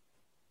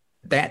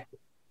that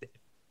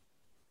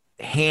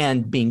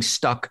hand being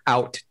stuck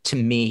out to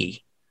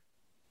me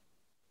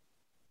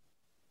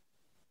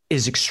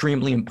is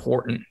extremely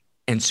important.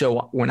 And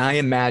so when I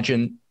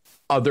imagine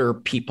other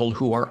people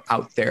who are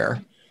out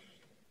there,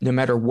 no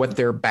matter what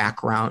their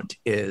background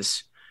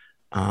is,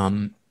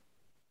 I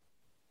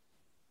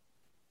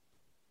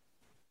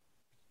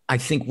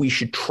think we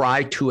should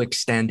try to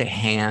extend a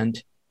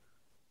hand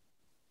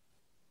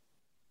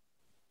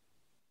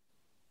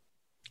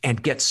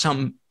and get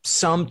some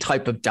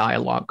type of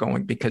dialogue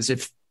going. Because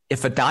if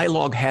a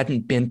dialogue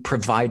hadn't been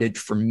provided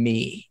for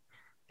me,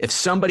 if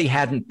somebody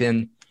hadn't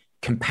been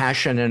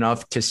compassionate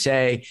enough to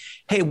say,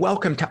 hey,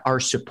 welcome to our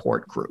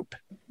support group.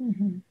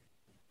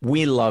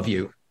 We love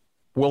you.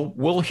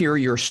 We'll hear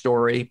your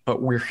story,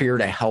 but we're here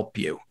to help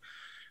you.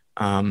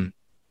 I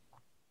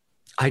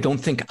don't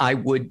think I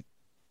would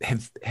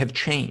have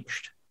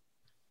changed.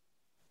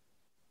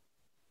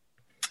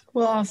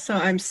 Well, also,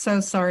 I'm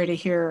so sorry to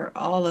hear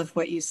all of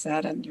what you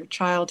said and your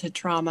childhood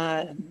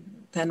trauma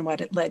and then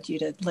what it led you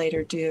to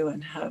later do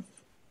and have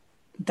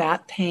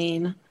that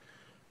pain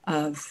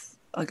of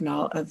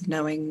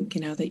knowing,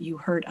 that you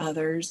hurt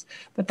others.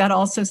 But that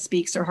also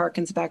speaks or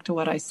harkens back to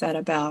what I said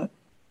about,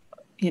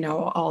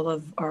 all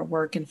of our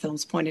work in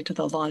films pointing to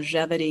the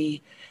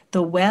longevity,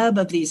 the web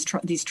of these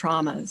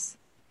traumas.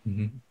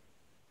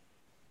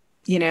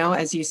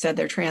 As you said,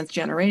 they're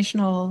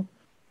transgenerational,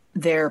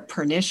 they're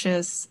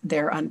pernicious,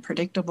 they're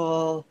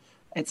unpredictable.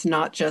 It's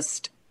not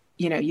just,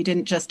 you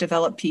didn't just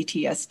develop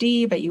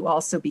PTSD, but you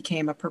also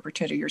became a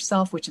perpetrator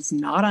yourself, which is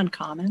not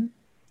uncommon.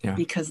 Yeah.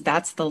 Because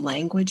that's the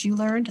language you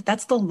learned.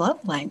 That's the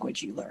love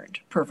language you learned,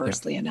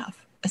 perversely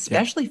enough,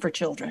 especially for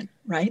children,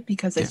 right?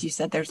 Because as you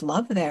said, there's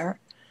love there.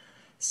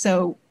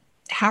 So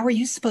how are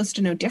you supposed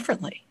to know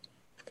differently?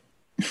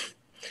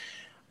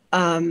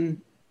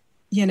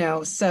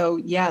 So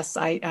yes,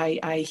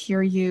 I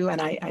hear you.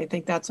 And I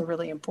think that's a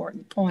really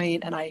important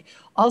point. And I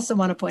also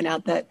want to point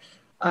out that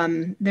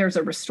there's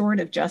a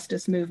restorative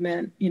justice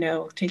movement,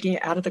 taking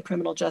it out of the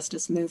criminal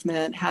justice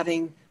movement,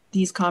 having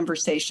these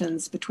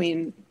conversations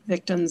between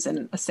victims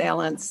and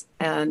assailants,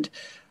 and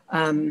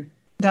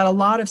that a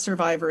lot of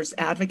survivors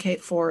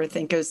advocate for, I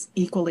think is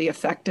equally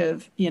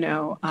effective,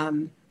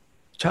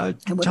 Tell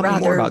me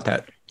more about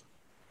that.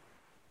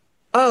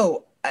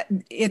 Oh,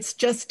 it's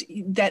just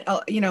that,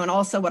 and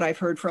also what I've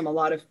heard from a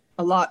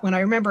lot, when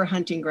I remember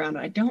Hunting Ground,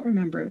 I don't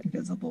remember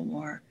Invisible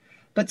War,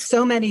 but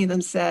so many of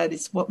them said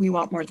it's what we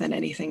want more than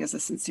anything is a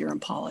sincere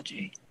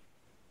apology.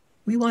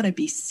 We want to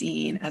be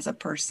seen as a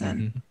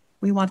person.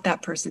 We want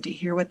that person to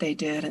hear what they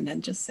did and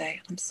then just say,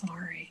 I'm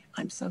sorry.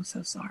 I'm so,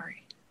 so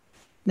sorry.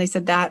 And they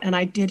said that, and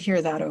I did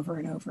hear that over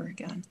and over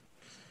again.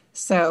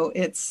 So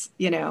it's,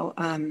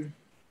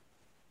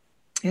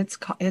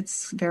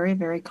 it's very,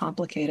 very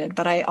complicated.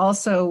 But I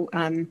also,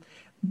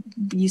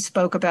 you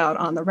spoke about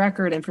on the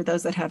record, and for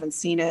those that haven't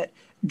seen it,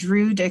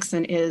 Drew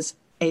Dixon is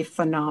a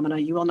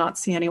phenomenon. You will not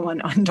see anyone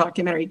on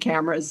documentary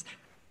cameras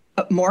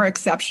more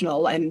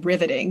exceptional and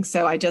riveting.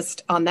 So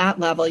on that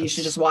level, you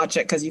should just watch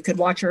it, because I could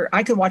watch her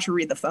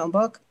read the phone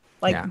book.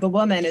 The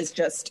woman is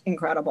just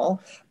incredible,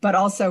 but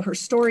also her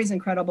story is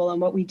incredible. And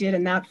what we did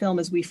in that film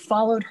is we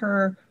followed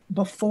her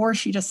before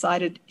she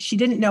decided, she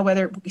didn't know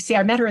whether,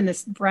 I met her in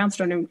this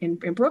brownstone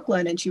in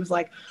Brooklyn, and she was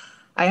like,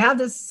 I have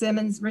this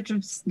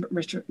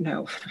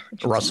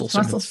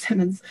Russell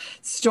Simmons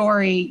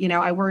story.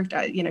 I worked,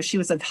 she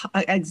was an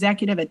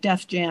executive at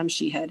Def Jam.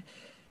 She had,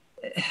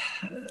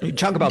 you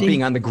talk about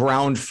being on the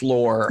ground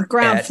floor.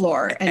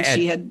 And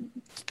she had,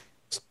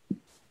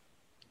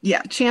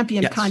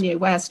 championed Kanye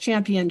West,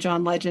 championed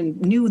John Legend,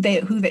 knew had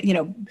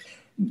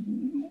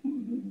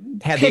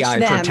the eye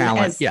for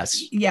talent.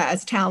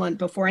 As talent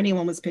before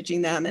anyone was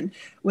pitching them, and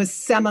was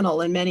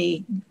seminal in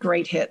many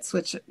great hits,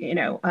 which,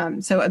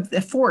 so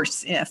a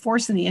force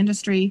in the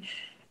industry.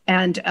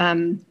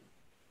 And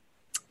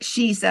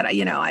she said,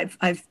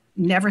 I've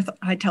never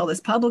I tell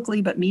this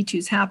publicly, but Me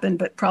Too's happened,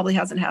 but probably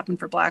hasn't happened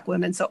for Black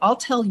women. So I'll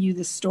tell you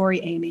this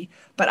story, Amy,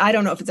 but I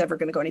don't know if it's ever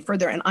going to go any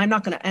further. And I'm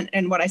not going to,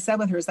 and what I said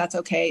with her is, that's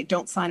okay.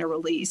 Don't sign a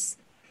release,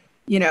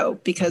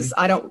 because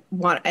I don't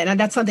want, and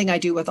that's something I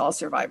do with all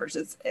survivors.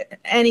 It's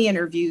any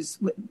interviews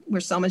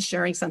where someone's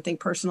sharing something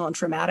personal and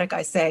traumatic.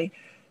 I say,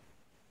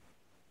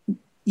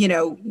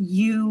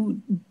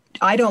 you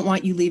I don't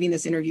want you leaving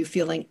this interview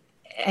feeling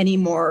any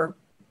more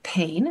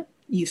pain.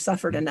 You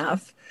suffered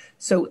enough.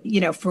 So,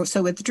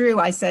 so with Drew,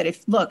 I said,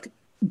 look,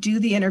 do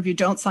the interview,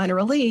 don't sign a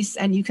release,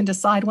 and you can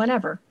decide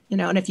whenever,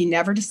 and if you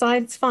never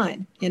decide, it's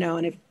fine,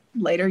 and if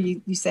later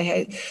you say,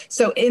 hey.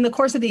 So in the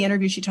course of the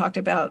interview, she talked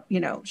about,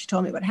 she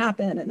told me what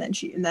happened. And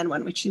then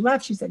when she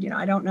left, she said,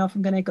 I don't know if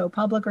I'm going to go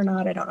public or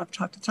not. I don't know if to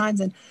talk to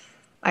Times. And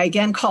I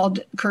again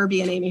called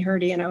Kirby and Amy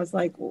Hurdy, and I was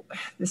like, well,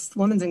 this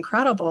woman's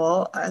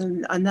incredible.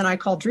 And then I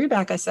called Drew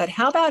back. I said,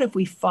 how about if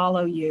we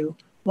follow you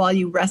while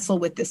you wrestle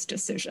with this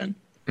decision?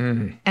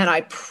 Mm-hmm. And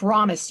I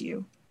promise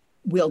you,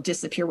 we'll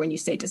disappear when you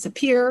say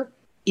disappear.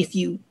 If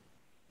you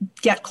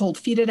get cold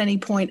feet at any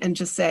point and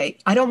just say,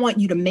 I don't want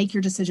you to make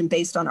your decision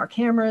based on our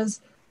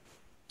cameras.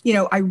 I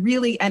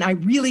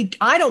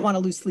don't want to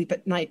lose sleep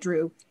at night,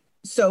 Drew.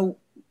 So,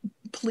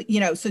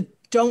 so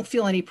don't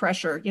feel any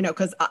pressure,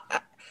 because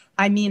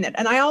I mean it.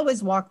 And I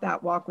always walk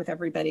that walk with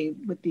everybody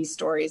with these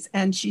stories.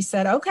 And she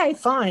said, okay,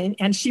 fine.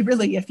 And she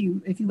really, if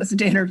you listen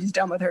to interviews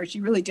done with her,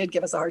 she really did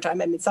give us a hard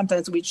time. I mean,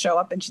 sometimes we'd show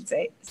up and she'd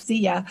say, see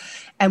ya.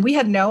 And we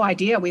had no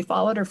idea. We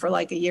followed her for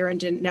like a year and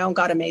didn't know,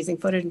 got amazing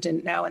footage and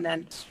didn't know. And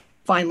then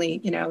finally,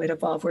 it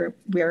evolved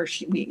where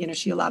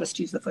she allowed us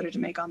to use the footage to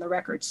make on the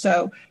record.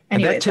 So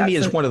anyway, and that to me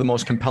is one of the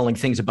most compelling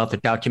things about the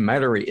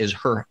documentary is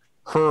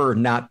her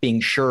not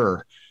being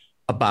sure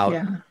about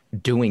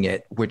doing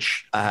it,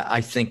 which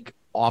I think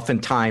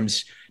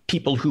oftentimes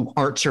people who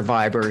aren't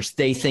survivors,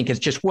 they think it's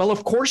just, well,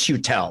 of course you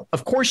tell,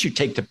 of course you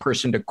take the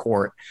person to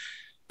court.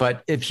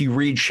 But if you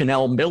read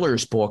Chanel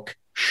Miller's book,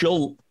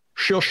 she'll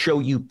show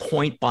you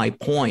point by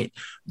point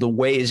the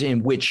ways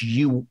in which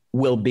you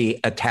will be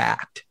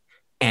attacked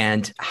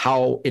and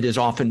how it is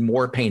often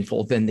more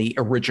painful than the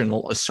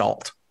original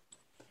assault.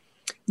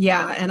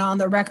 Yeah, and On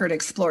the Record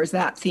explores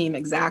that theme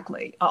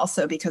exactly.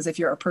 Also, because if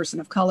you're a person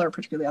of color,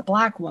 particularly a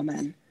Black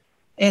woman,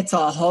 it's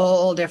a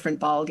whole different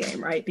ballgame,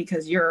 right?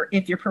 Because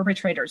if your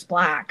perpetrator is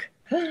Black,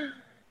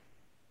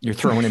 you're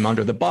throwing him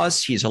under the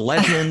bus. He's a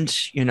legend,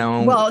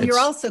 Well, you're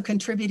also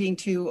contributing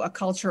to a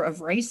culture of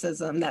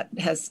racism that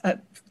has a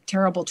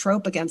terrible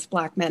trope against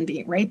Black men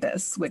being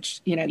rapists, which,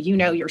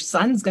 your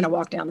son's going to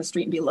walk down the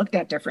street and be looked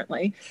at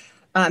differently.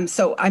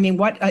 So, I mean,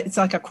 it's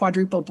like a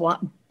quadruple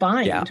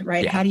bind,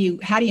 right? Yeah.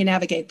 How do you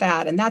navigate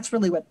that? And that's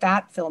really what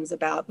that film's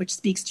about, which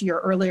speaks to your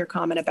earlier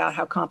comment about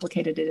how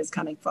complicated it is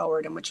coming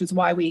forward, and which is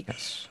why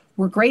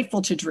we're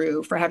grateful to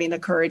Drew for having the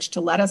courage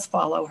to let us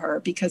follow her,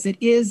 because it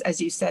is, as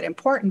you said,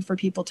 important for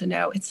people to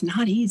know it's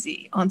not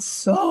easy on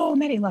so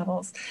many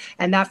levels.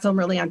 And that film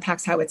really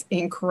unpacks how it's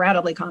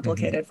incredibly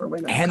complicated for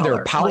women and of color,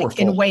 they're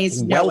powerful, in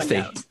ways wealthy.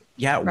 No one knows.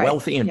 Yeah, right?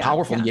 Wealthy and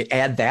powerful. Yeah. You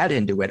add that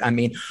into it. I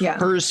mean,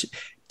 hers,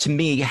 to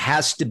me,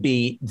 has to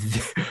be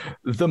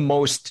the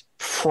most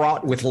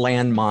fraught with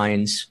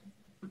landmines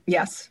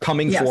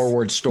coming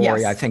forward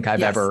story I think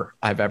I've ever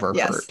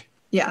heard.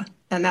 Yeah.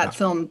 And that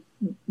film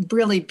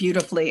really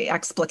beautifully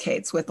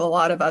explicates, with a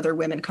lot of other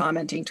women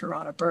commenting,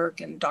 Tarana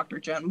Burke and Dr.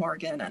 Joan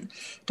Morgan and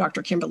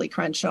Dr. Kimberly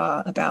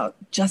Crenshaw, about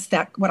just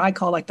that, what I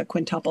call like the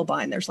quintuple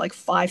bind. There's like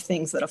 5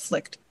 things that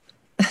afflict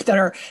that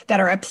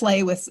are at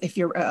play with, if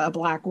you're a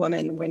Black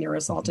woman, when you're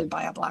assaulted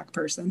by a Black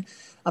person,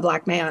 a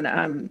Black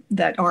man,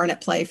 that aren't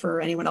at play for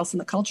anyone else in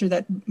the culture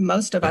that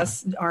most of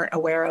us aren't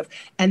aware of.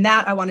 And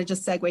that, I want to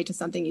just segue to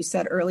something you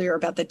said earlier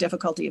about the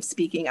difficulty of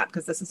speaking up,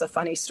 because this is a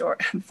funny story,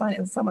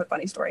 somewhat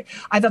funny story.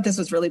 I thought this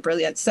was really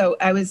brilliant. So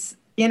I was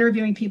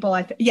interviewing people,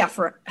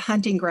 for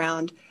Hunting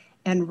Ground,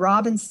 and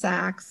Robin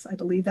Sachs, I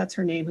believe that's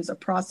her name, who's a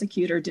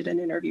prosecutor, did an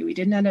interview. We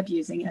didn't end up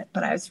using it,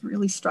 but I was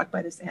really struck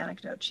by this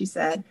anecdote. She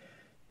said,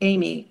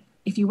 Amy,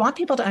 if you want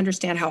people to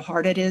understand how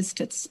hard it is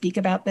to speak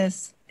about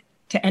this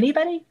to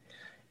anybody,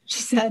 she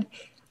said,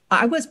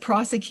 I was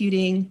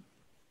prosecuting,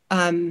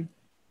 what'd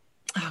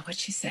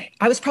she say?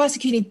 I was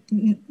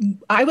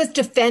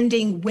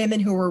defending women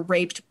who were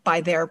raped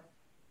by their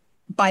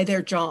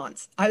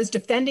Johns. I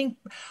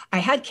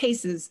had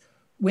cases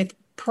with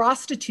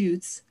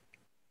prostitutes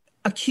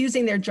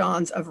accusing their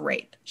Johns of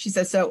rape. She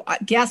says, so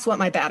guess what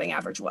my batting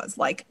average was?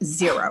 Like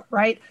 0,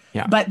 right?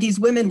 Yeah. But these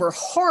women were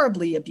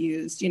horribly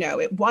abused.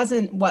 It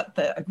wasn't what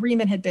the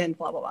agreement had been,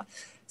 blah, blah, blah.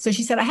 So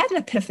she said, I had an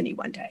epiphany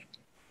one day.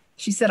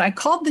 She said, I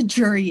called the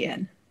jury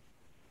in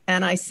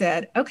and I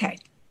said, okay,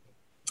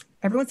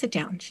 everyone sit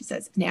down. She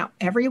says, now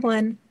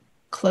everyone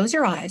close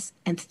your eyes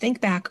and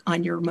think back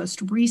on your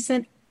most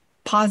recent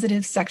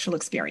positive sexual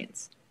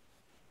experience,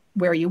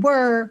 where you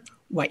were,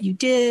 what you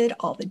did,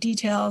 all the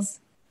details.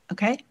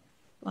 Okay.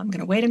 Well, I'm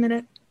going to wait a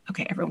minute.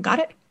 Okay, everyone got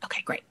it?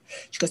 Okay, great.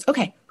 She goes,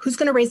 okay, who's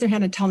going to raise their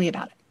hand and tell me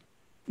about it?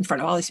 In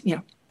front of all these,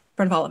 in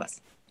front of all of us.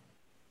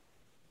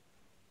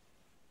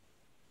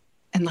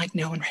 And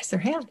no one raised their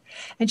hand.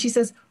 And she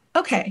says,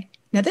 okay,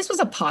 now this was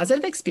a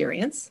positive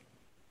experience.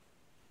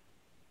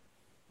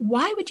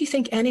 Why would you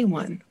think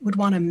anyone would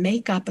want to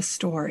make up a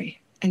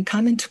story and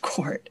come into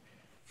court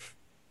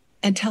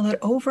and tell it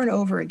over and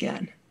over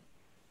again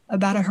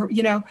about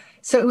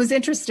so it was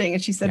interesting.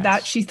 And she said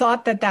that she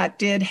thought that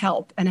did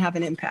help and have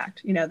an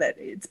impact,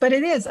 but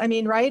it is, I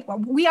mean, right.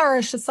 We are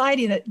a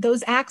society that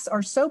those acts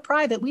are so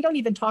private. We don't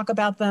even talk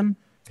about them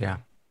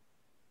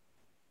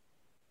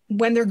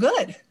when they're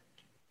good.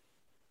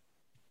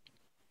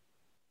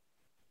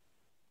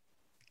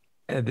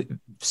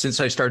 Since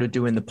I started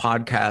doing the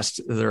podcast,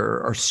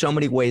 there are so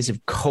many ways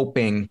of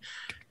coping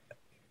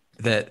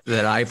that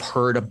I've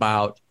heard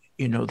about.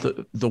 You know,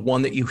 the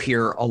one that you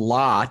hear a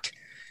lot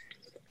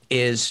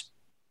is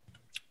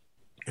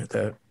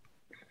the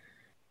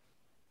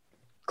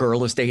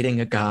girl is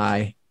dating a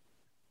guy.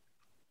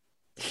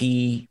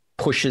 He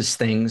pushes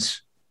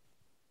things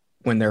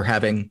when they're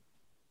having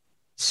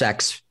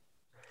sex.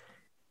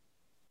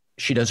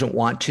 She doesn't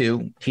want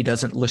to. He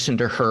doesn't listen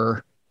to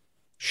her.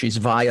 She's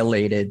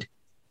violated.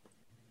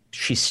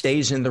 She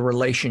stays in the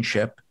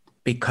relationship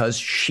because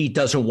she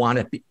doesn't want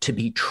it to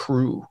be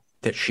true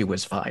that she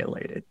was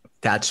violated.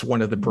 That's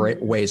one of the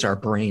ways our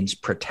brains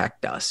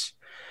protect us.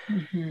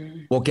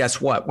 Mm-hmm. Well, guess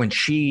what? When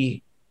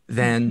she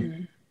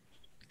then,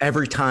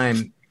 every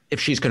time, if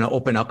she's going to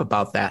open up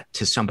about that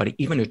to somebody,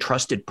 even a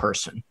trusted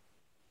person,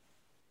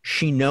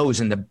 she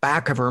knows in the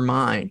back of her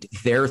mind,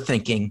 they're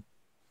thinking,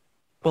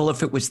 well,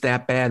 if it was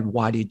that bad,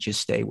 why did you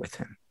stay with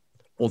him?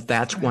 Well,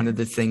 that's one of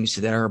the things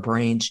that our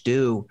brains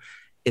do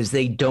is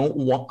we don't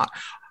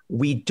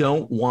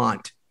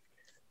want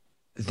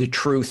the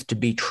truth to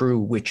be true,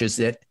 which is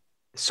that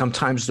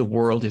sometimes the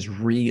world is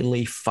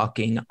really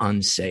fucking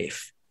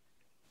unsafe.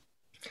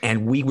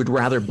 And we would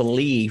rather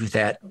believe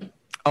that,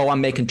 oh, I'm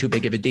making too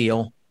big of a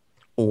deal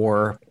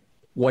or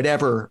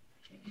whatever,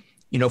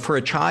 you know, for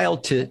a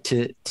child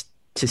to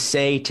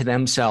say to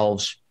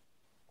themselves,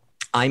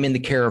 I'm in the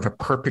care of a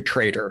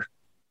perpetrator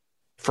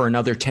for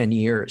another 10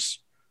 years.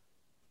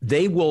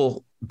 They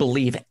will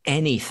believe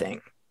anything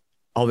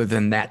other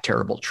than that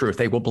terrible truth.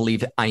 They will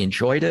believe I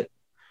enjoyed it.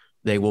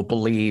 They will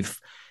believe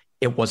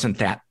it wasn't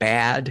that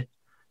bad.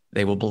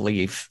 They will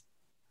believe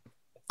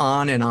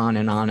on and on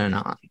and on and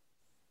on.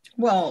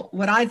 Well,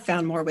 what I've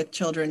found more with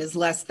children is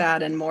less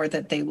that and more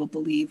that they will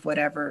believe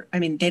whatever. I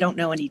mean, they don't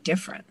know any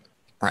different.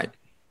 Right.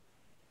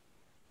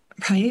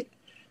 Right?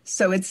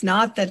 So it's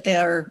not that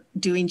they're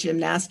doing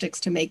gymnastics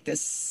to make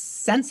this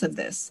sense of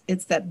this.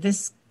 It's that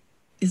this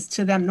is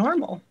to them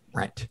normal.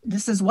 Right.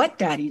 This is what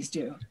daddies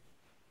do.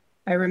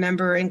 I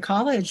remember in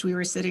college, we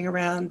were sitting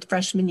around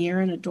freshman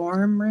year in a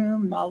dorm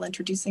room, all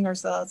introducing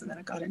ourselves. And then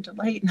it got into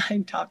late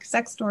night talk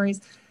sex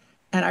stories.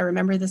 And I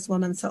remember this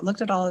woman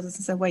looked at all of us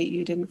and said, wait,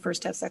 you didn't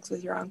first have sex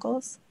with your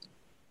uncles?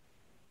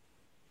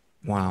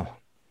 Wow.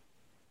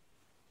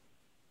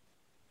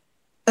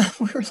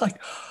 We were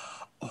like,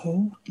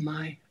 oh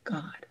my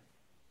God.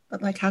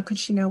 But like, how could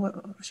she know what,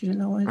 she didn't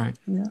know what, right.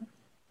 You know?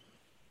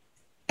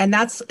 And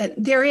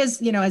there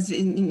is, you know, as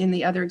in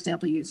the other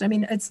example used, I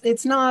mean,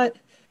 it's not,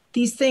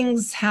 these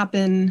things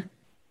happen.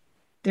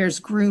 There's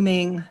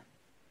grooming,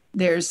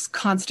 there's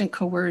constant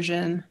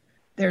coercion,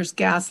 there's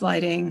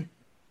gaslighting.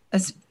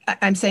 As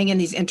I'm saying in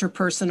these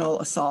interpersonal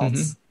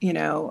assaults, you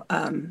know,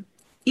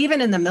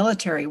 even in the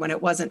military, when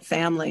it wasn't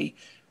family,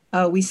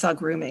 we saw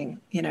grooming,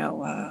 you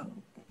know,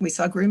 we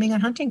saw grooming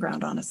on hunting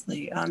ground,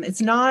 honestly.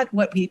 It's not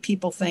what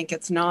people think.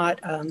 It's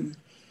not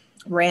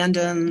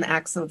random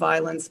acts of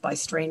violence by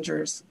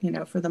strangers. You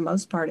know, for the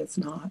most part, it's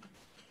not.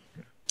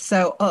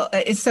 So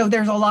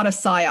there's a lot of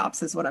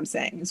psyops is what I'm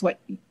saying, is what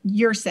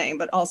you're saying,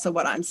 but also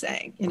what I'm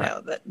saying, you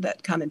know,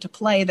 that come into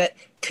play that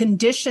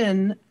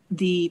condition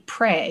the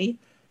prey,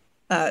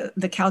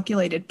 the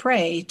calculated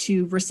prey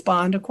to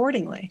respond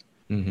accordingly,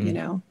 you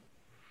know.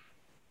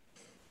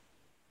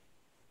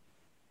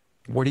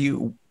 What do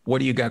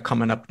you got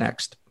coming up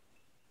next?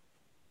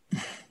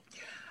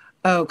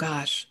 Oh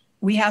gosh,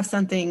 we have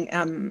something.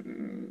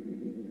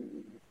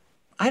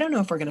 I don't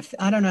know if we're going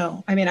to, I don't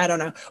know. I mean, I don't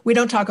know. We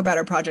don't talk about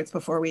our projects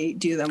before we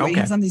do them. Okay. We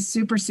have something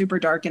super, super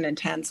dark and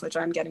intense, which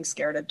I'm getting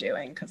scared of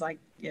doing because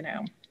you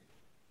know,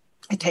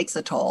 it takes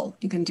a toll.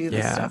 You can do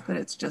this stuff, but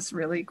it's just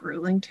really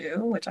grueling too,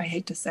 which I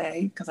hate to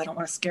say because I don't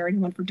want to scare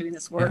anyone from doing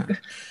this work.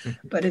 Yeah.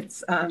 But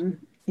it's,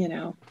 you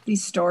know,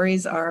 these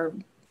stories are,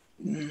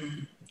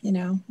 you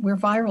know, we're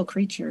viral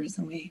creatures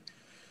and we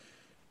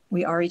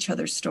are each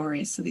other's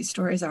stories. So these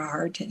stories are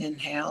hard to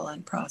inhale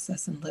and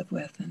process and live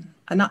with.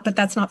 But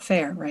that's not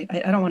fair, right?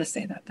 I don't want to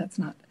say that. That's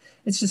not,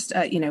 it's just,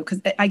 you know,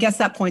 because I guess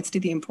that points to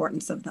the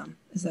importance of them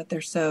is that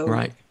they're so,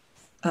 right.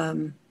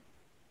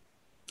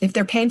 If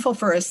they're painful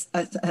for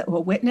a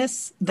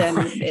witness, then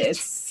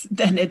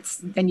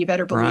then you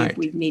better believe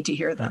we need to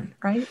hear them.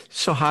 Right.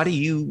 So how do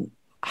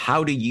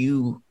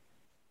you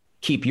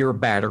keep your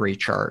battery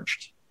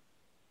charged?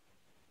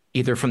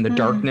 Either from the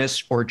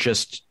darkness or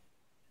just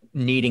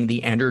needing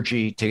the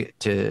energy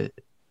to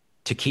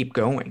keep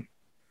going?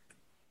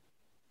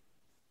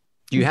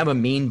 Do you have a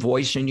mean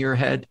voice in your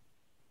head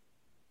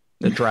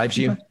that drives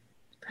you?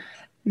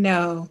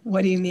 No.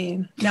 What do you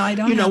mean? No, I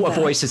don't. You know, a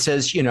voice that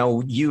says, you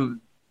know, you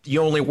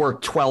only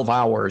work 12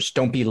 hours.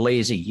 Don't be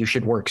lazy. You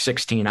should work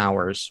 16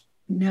 hours.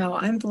 No,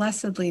 I'm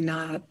blessedly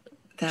not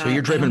that. So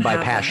you're driven by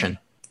passion.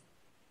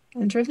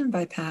 I'm driven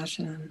by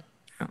passion.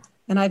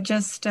 And I've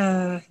just,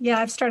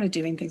 I've started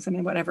doing things. I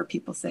mean, whatever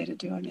people say to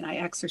do. I mean, I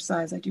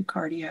exercise, I do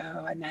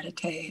cardio, I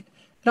meditate.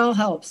 It all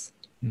helps,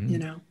 you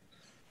know.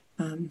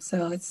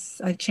 So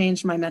I've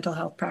changed my mental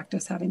health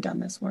practice having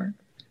done this work.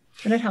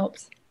 And it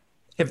helps.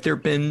 Have there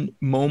been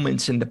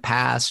moments in the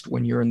past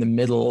when you're in the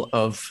middle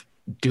of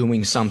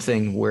doing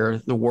something where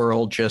the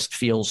world just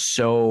feels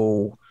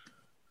so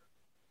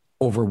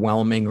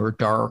overwhelming or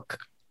dark,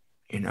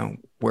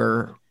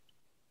 where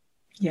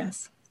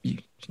Yes. you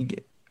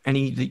get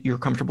any that you're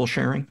comfortable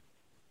sharing?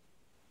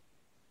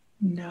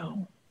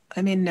 No.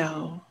 I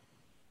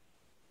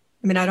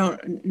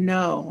don't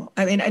know.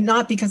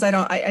 Not because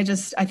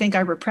I think I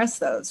repress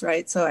those,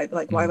 right? So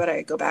why would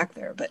I go back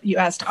there? But you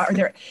asked, are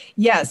there,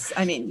 yes,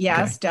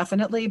 yes, okay.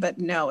 Definitely. But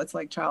no, it's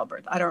like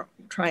childbirth. I don't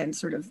try and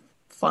sort of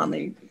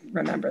fondly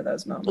remember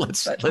those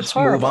moments. Let's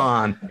move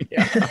on.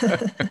 Yeah.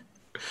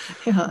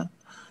 Yeah.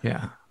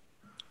 Yeah.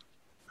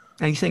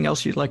 Anything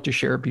else you'd like to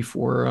share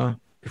before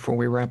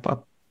we wrap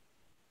up?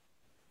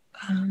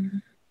 I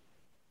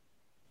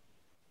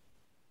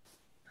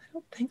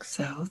don't think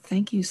so.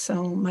 Thank you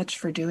so much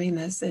for doing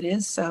this. It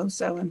is so,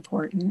 so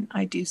important.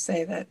 I do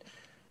say that,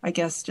 I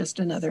guess, just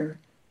another,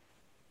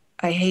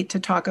 I hate to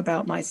talk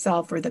about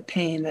myself or the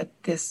pain that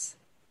this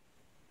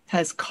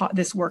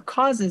work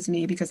causes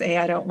me, because A,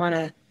 I don't want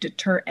to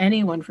deter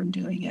anyone from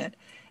doing it,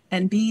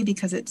 and B,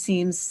 because it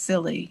seems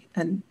silly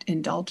and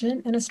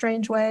indulgent in a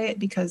strange way,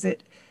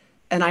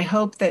 and I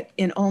hope that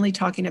in only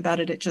talking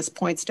about it, it just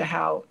points to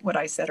what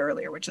I said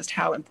earlier, which is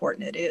how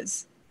important it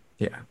is.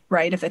 Yeah.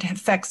 Right. If it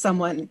affects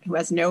someone who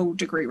has no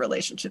degree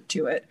relationship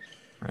to it,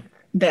 right,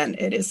 then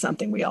it is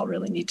something we all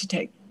really need to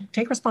take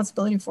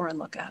responsibility for and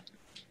look at.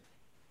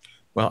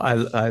 Well,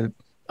 I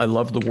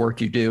love the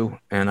work you do,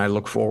 and I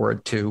look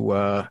forward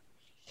to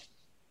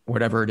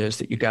whatever it is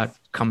that you got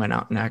coming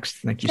out next.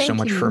 Thank you so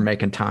much for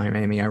making time,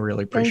 Amy. I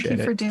really appreciate it. Thank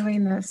you for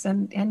doing this.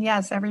 And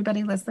yes,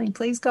 everybody listening,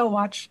 please go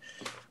watch.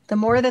 The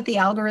more that the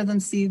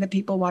algorithms see that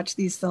people watch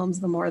these films,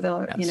 the more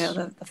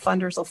the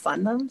funders will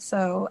fund them.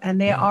 So,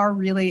 and they are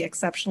really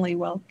exceptionally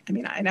well.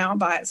 I know I'm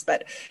biased,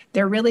 but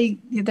they're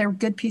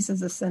good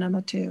pieces of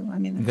cinema too.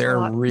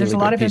 There's a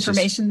lot of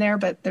information there,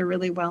 but they're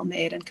really well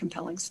made and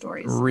compelling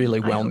stories. Really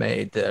well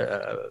made.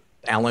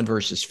 Allen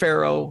versus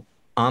Farrow,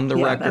 On the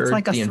Record,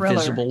 like The thriller.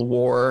 Invisible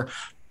War.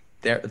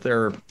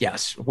 They're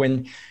yes.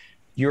 When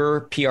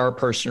your PR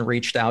person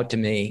reached out to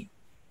me,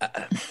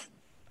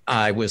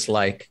 I was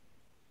like,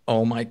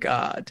 oh my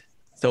God,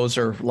 those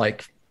are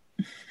like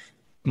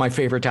my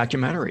favorite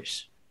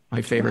documentaries. Wow.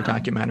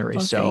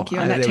 Well, so thank you.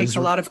 And that takes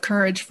a lot of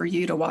courage for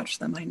you to watch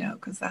them, I know,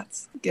 because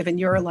that's, given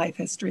your life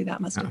history,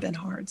 that must have been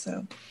hard.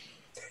 So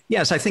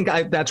yes, I think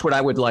that's what I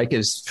would like,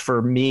 is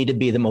for me to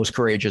be the most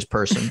courageous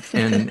person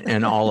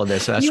in all of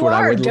this. That's you what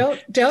are. I would.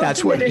 Don't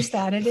diminish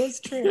that. It is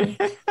true.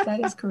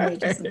 That is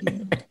courageous of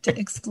you to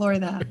explore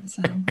that.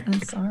 So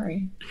I'm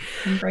sorry.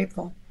 I'm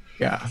grateful.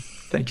 Yeah.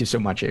 Thank you so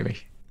much, Amy.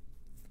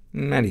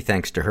 Many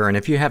thanks to her. And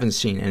if you haven't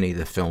seen any of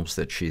the films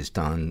that she's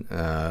done,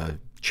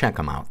 check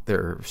them out.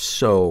 They're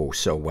so,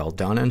 so well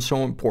done and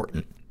so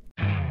important.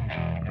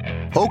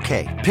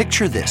 Okay,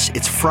 picture this.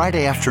 It's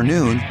Friday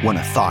afternoon when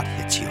a thought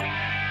hits you.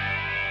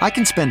 I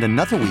can spend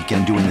another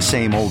weekend doing the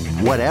same old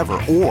whatever,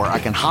 or I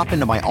can hop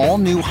into my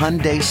all-new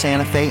Hyundai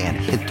Santa Fe and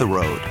hit the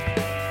road.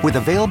 With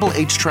available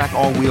H-Track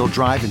all-wheel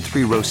drive and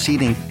 3-row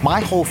seating, my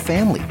whole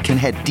family can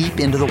head deep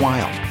into the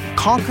wild.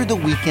 Conquer the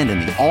weekend in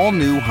the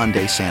all-new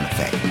Hyundai Santa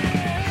Fe.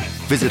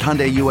 Visit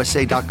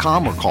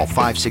HyundaiUSA.com or call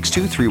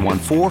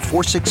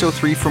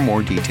 562-314-4603 for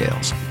more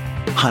details.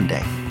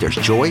 Hyundai, there's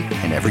joy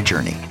in every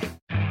journey.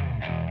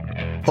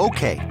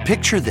 Okay,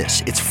 picture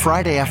this. It's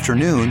Friday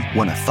afternoon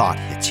when a thought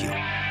hits you.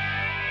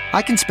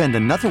 I can spend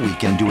another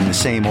weekend doing the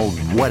same old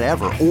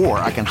whatever, or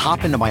I can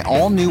hop into my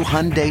all-new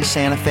Hyundai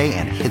Santa Fe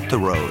and hit the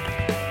road.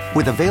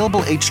 With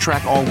available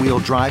H-Track all-wheel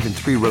drive and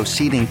 3-row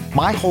seating,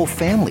 my whole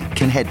family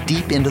can head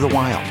deep into the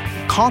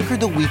wild. Conquer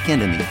the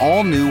weekend in the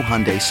all-new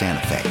Hyundai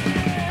Santa Fe.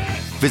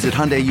 Visit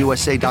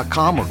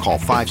HyundaiUSA.com or call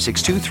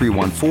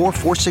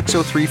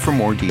 562-314-4603 for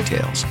more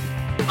details.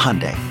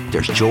 Hyundai,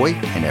 there's joy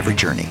in every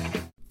journey.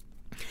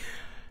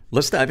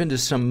 Let's dive into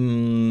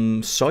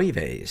some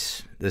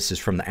surveys. This is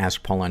from the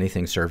Ask Paul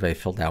Anything survey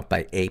filled out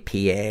by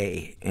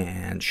APA.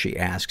 And she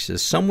asks,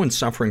 is someone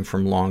suffering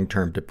from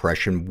long-term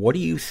depression, what do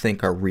you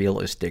think are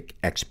realistic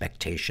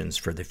expectations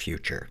for the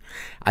future?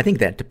 I think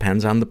that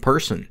depends on the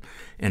person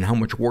and how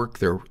much work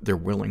they're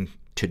willing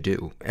to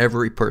do.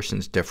 Every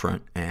person's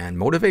different, and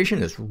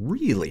motivation is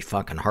really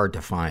fucking hard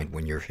to find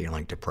when you're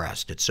feeling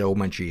depressed. It's so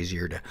much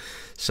easier to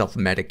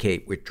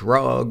self-medicate with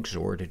drugs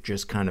or to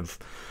just kind of,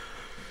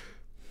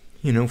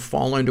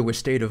 fall into a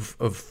state of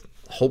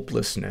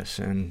hopelessness.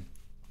 And,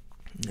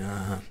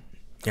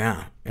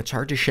 it's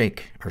hard to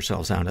shake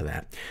ourselves out of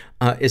that.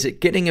 Is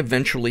it getting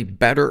eventually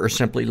better or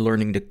simply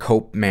learning to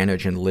cope,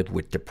 manage, and live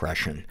with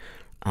depression?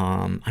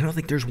 I don't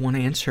think there's one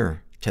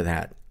answer to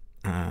that.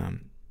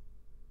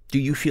 Do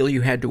you feel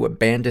you had to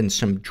abandon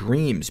some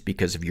dreams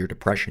because of your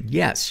depression?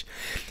 Yes.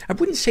 I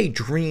wouldn't say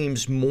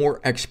dreams, more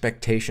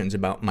expectations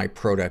about my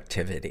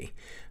productivity.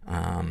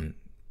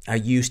 I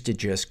used to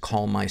just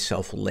call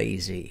myself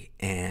lazy.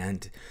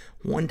 And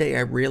one day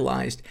I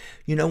realized,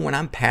 when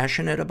I'm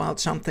passionate about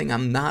something,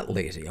 I'm not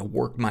lazy. I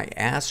work my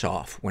ass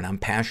off when I'm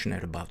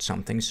passionate about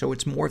something. So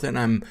it's more than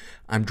I'm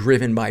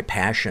driven by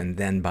passion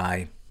than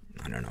by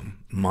I don't know,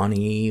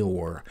 money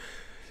or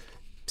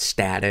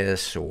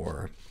status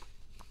or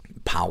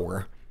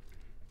power.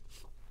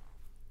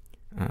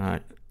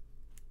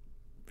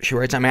 She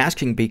writes, I'm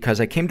asking because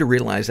I came to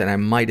realize that I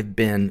might have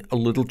been a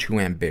little too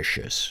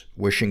ambitious,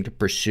 wishing to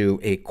pursue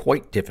a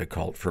quite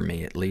difficult, for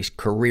me at least,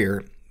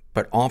 career,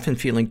 but often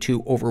feeling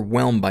too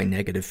overwhelmed by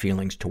negative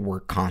feelings to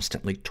work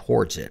constantly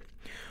towards it.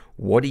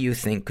 What do you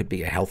think could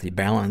be a healthy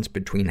balance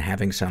between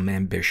having some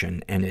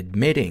ambition and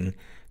admitting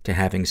to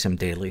having some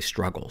daily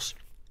struggles?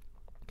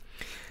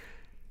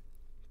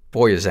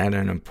 Boy, is that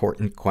an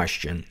important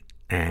question.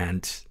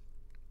 And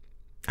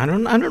I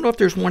don't know if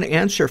there's one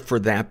answer for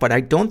that, but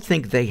I don't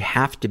think they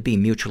have to be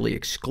mutually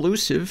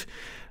exclusive.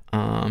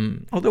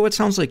 Although it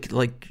sounds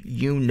like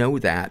you know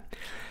that.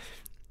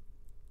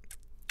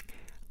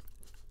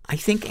 I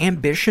think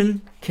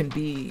ambition can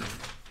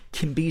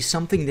be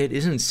something that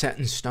isn't set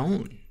in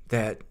stone.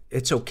 That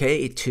it's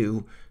okay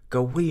to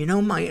go, well, you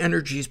know, my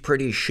energy's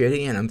pretty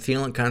shitty and I'm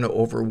feeling kind of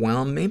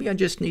overwhelmed. Maybe I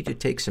just need to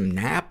take some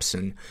naps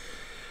and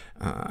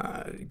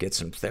get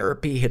some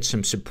therapy, hit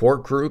some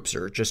support groups,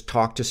 or just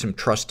talk to some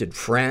trusted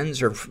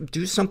friends, or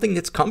do something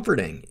that's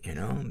comforting, you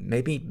know,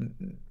 maybe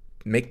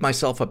make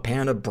myself a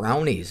pan of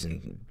brownies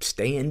and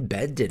stay in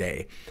bed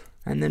today.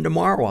 And then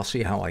tomorrow I'll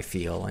see how I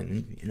feel.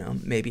 And, you know,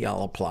 maybe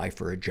I'll apply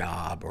for a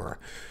job or,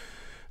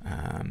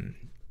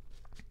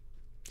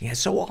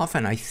 so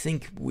often I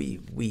think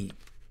we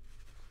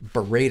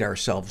berate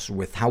ourselves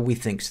with how we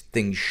think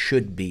things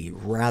should be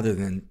rather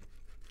than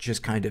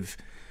just kind of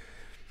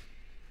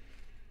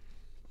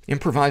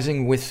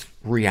improvising with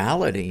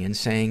reality and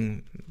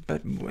saying,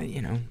 but,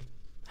 you know,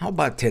 how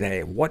about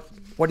today? What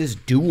is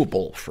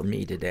doable for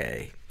me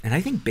today? And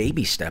I think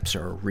baby steps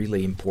are a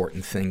really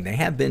important thing. They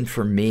have been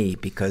for me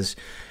because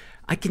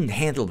I can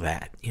handle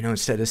that, you know,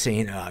 instead of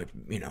saying,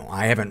 you know,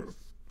 I haven't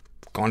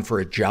gone for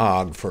a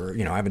jog for,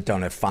 you know, I haven't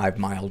done a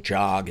 5-mile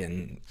jog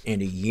in a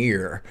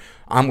year.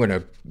 I'm going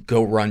to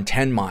go run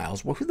 10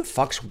 miles. Well, who the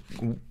fuck's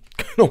going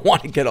to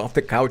want to get off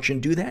the couch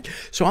and do that?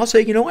 So I'll say,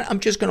 you know what? I'm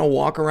just going to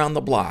walk around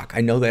the block. I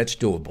know that's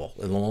doable.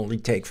 It'll only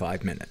take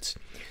 5 minutes.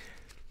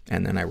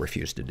 And then I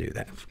refuse to do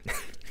that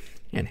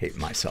and hate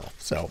myself.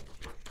 So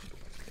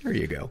there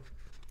you go.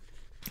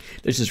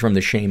 This is from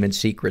the Shame and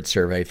Secret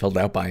survey filled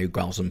out by who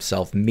calls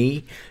himself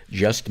Me,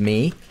 Just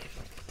Me.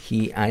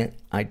 He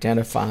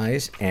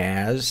identifies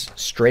as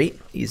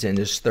straight. He's in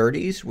his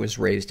 30s, was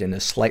raised in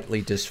a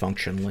slightly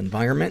dysfunctional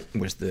environment,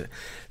 was the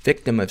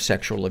victim of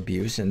sexual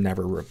abuse and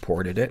never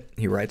reported it.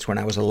 He writes, when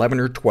I was 11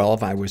 or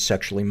 12, I was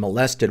sexually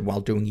molested while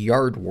doing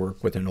yard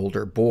work with an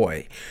older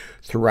boy.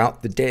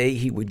 Throughout the day,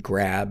 he would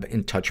grab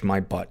and touch my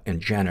butt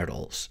and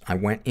genitals. I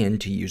went in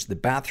to use the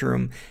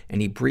bathroom,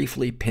 and he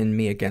briefly pinned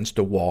me against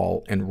a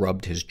wall and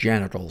rubbed his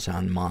genitals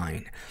on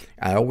mine.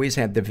 I always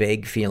had the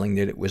vague feeling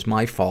that it was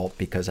my fault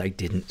because I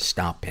didn't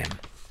stop him.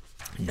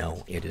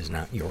 No, it is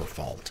not your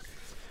fault.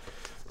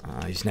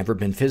 He's never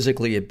been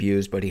physically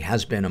abused, but he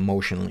has been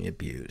emotionally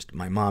abused.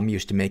 My mom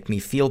used to make me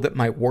feel that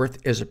my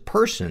worth as a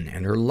person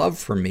and her love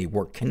for me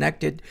were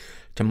connected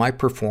to my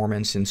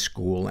performance in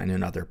school and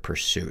in other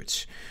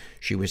pursuits.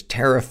 She was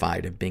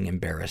terrified of being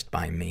embarrassed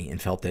by me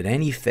and felt that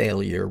any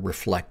failure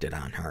reflected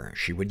on her.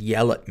 She would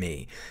yell at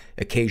me,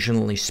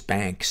 occasionally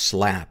spank,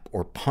 slap,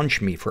 or punch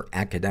me for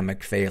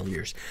academic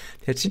failures.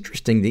 It's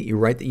interesting that you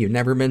write that you've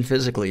never been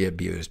physically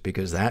abused,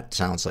 because that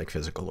sounds like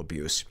physical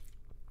abuse.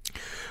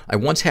 I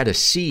once had a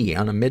C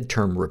on a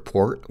midterm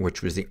report,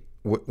 which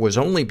was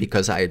only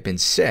because I had been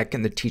sick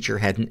and the teacher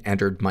hadn't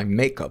entered my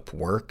makeup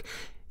work,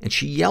 and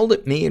she yelled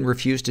at me and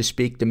refused to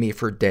speak to me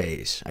for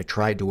days. I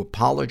tried to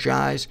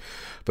apologize,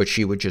 but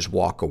she would just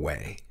walk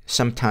away.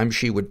 Sometimes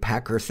she would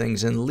pack her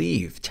things and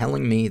leave,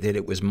 telling me that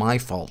it was my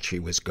fault she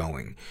was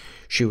going.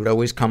 She would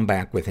always come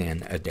back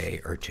within a day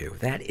or two.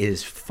 That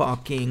is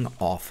fucking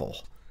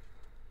awful.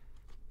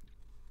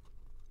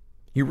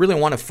 You really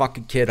want to fuck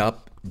a kid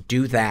up,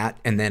 do that,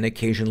 and then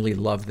occasionally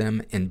love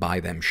them and buy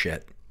them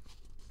shit.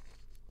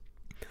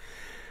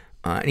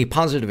 Any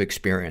positive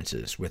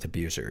experiences with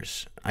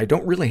abusers? I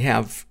don't really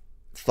have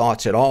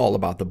thoughts at all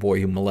about the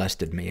boy who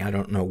molested me. I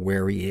don't know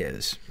where he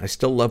is. I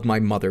still love my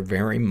mother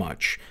very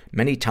much.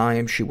 Many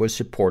times she was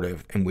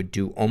supportive and would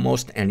do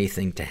almost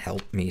anything to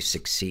help me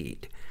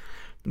succeed.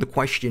 The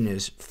question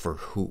is, for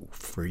who?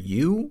 For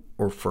you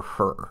or for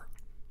her?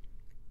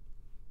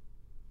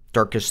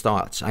 Darkest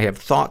thoughts. I have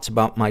thoughts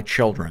about my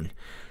children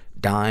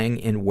dying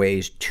in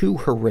ways too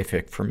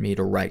horrific for me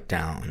to write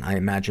down. I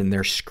imagine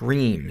their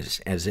screams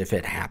as if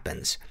it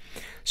happens.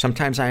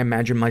 Sometimes I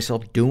imagine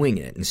myself doing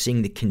it and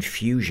seeing the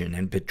confusion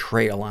and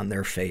betrayal on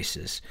their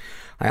faces.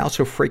 I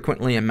also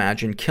frequently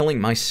imagine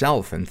killing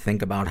myself and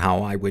think about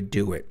how I would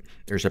do it.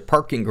 There's a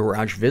parking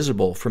garage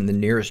visible from the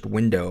nearest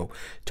window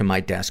to my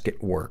desk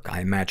at work.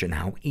 I imagine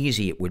how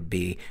easy it would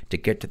be to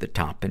get to the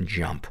top and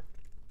jump.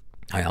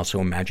 I also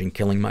imagine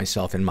killing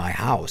myself in my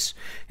house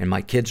and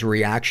my kids'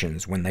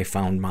 reactions when they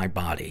found my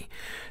body.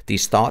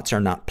 These thoughts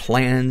are not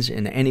plans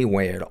in any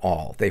way at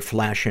all. They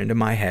flash into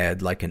my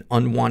head like an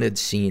unwanted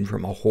scene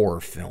from a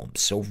horror film,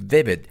 so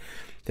vivid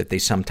that they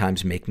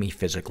sometimes make me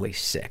physically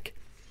sick.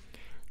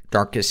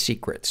 Darkest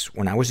secrets.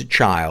 When I was a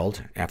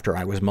child, after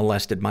I was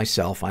molested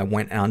myself, I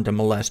went on to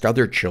molest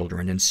other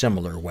children in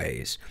similar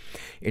ways.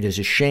 It is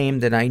a shame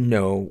that I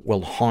know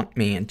will haunt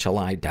me until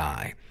I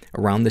die.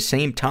 Around the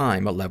same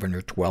time, 11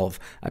 or 12,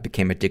 I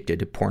became addicted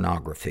to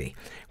pornography.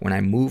 When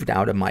I moved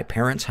out of my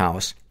parents'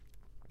 house,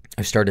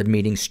 I started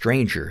meeting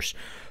strangers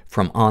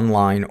from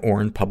online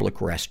or in public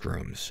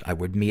restrooms. I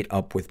would meet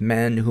up with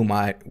men whom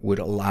I would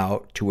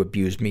allow to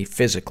abuse me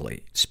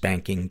physically,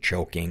 spanking,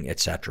 choking,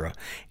 etc.,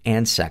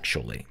 and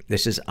sexually.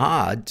 This is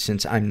odd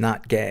since I'm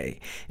not gay.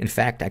 In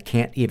fact, I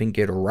can't even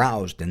get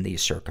aroused in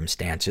these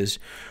circumstances,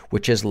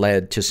 which has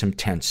led to some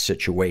tense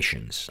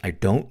situations. I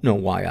don't know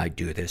why I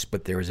do this,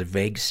 but there is a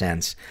vague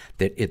sense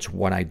that it's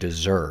what I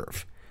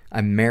deserve.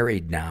 I'm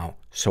married now,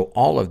 so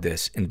all of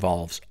this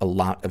involves a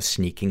lot of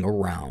sneaking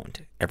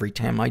around. Every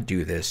time I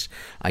do this,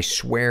 I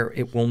swear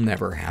it will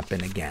never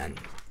happen again.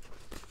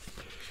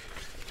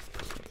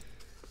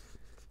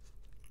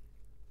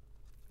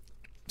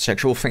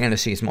 Sexual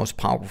fantasies most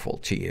powerful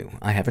to you.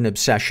 I have an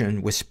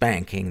obsession with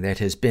spanking that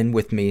has been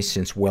with me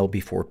since well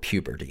before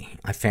puberty.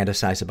 I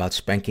fantasize about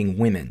spanking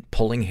women,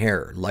 pulling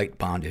hair, light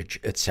bondage,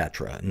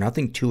 etc.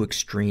 Nothing too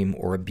extreme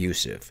or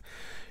abusive.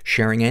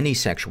 Sharing any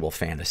sexual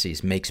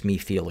fantasies makes me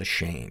feel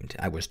ashamed.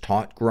 I was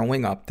taught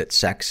growing up that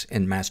sex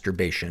and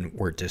masturbation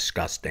were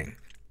disgusting.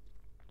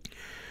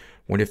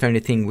 What, if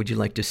anything, would you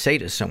like to say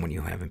to someone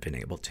you haven't been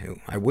able to?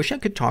 I wish I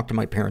could talk to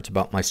my parents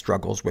about my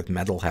struggles with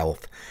mental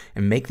health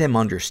and make them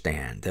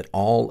understand that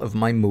all of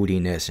my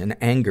moodiness and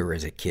anger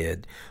as a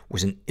kid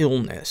was an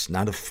illness,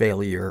 not a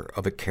failure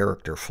of a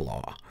character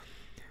flaw.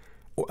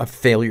 A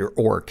failure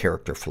or a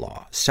character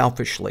flaw.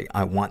 Selfishly,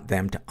 I want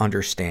them to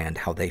understand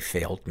how they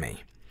failed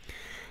me.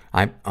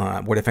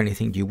 What, if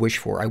anything, do you wish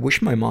for? I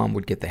wish my mom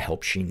would get the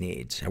help she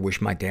needs. I wish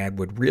my dad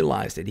would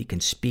realize that he can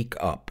speak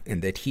up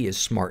and that he is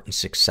smart and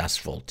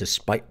successful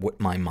despite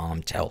what my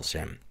mom tells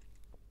him.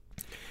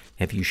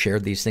 Have you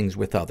shared these things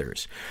with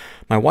others?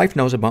 My wife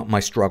knows about my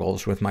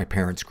struggles with my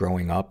parents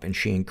growing up, and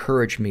she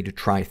encouraged me to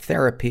try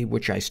therapy,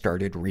 which I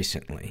started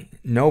recently.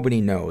 Nobody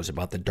knows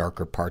about the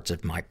darker parts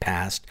of my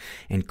past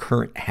and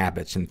current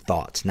habits and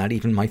thoughts, not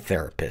even my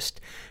therapist.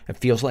 It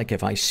feels like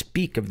if I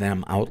speak of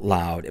them out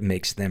loud, it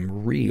makes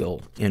them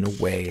real in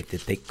a way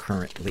that they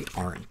currently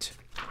aren't.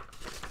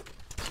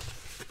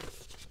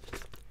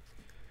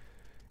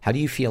 How do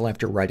you feel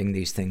after writing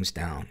these things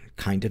down?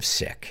 Kind of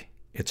sick.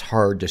 It's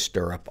hard to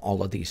stir up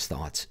all of these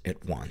thoughts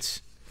at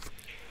once.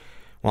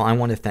 Well, I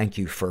want to thank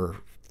you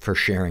for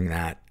sharing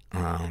that,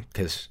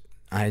 because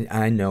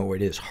I know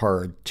it is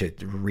hard to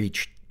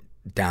reach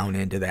down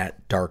into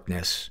that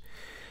darkness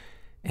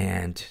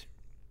and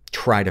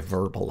try to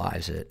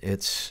verbalize it.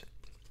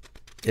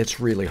 It's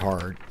really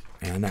hard,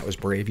 and that was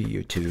brave of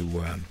you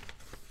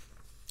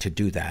to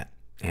do that.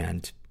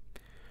 And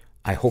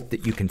I hope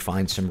that you can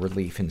find some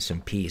relief and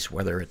some peace,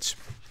 whether it's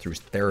through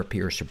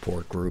therapy or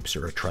support groups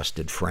or a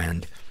trusted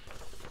friend,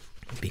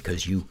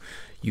 because you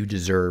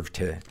deserve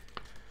to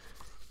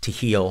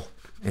heal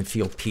and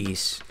feel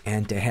peace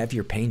and to have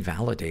your pain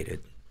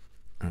validated.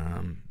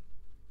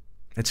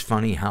 It's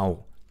funny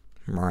how,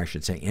 or I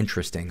should say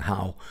interesting,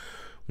 how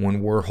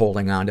when we're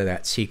holding on to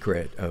that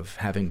secret of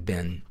having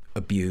been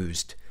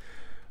abused,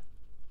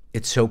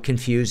 it's so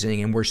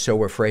confusing and we're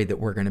so afraid that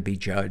we're going to be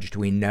judged.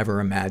 We never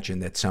imagine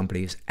that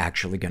somebody's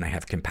actually going to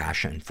have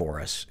compassion for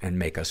us and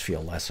make us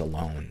feel less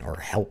alone or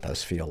help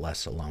us feel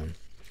less alone.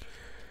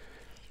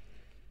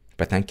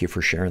 But thank you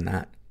for sharing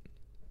that.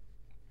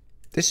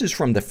 This is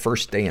from the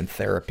First Day in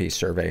Therapy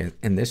survey,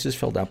 and this is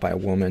filled out by a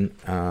woman.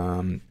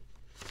 And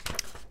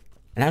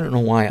I don't know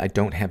why I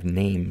don't have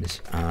names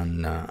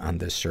on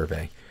this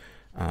survey.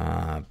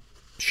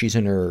 She's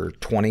in her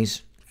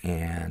 20s,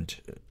 and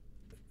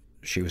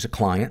she was a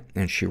client,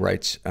 and she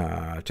writes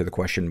to the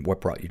question,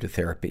 what brought you to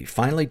therapy?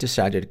 Finally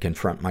decided to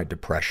confront my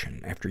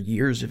depression. After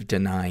years of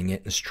denying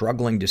it and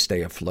struggling to stay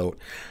afloat,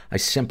 I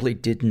simply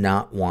did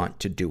not want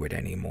to do it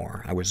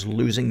anymore. I was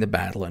losing the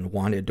battle and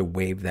wanted to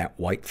wave that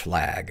white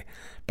flag,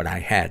 but I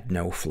had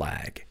no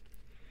flag.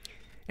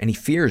 Any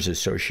fears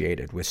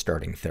associated with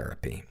starting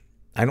therapy?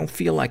 I don't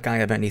feel like I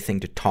have anything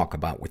to talk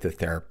about with a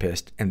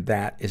therapist, and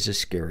that is a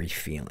scary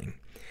feeling.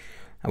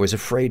 I was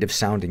afraid of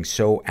sounding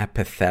so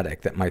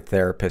apathetic that my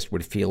therapist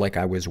would feel like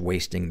I was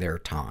wasting their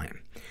time.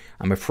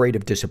 I'm afraid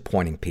of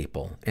disappointing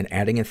people, and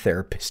adding a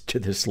therapist to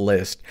this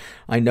list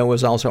I know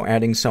is also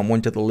adding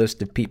someone to the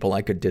list of people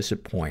I could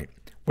disappoint.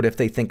 What if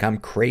they think I'm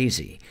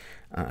crazy?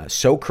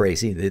 So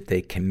crazy that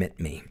they commit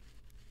me.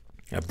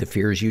 Of the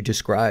fears you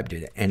described,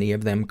 did any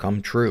of them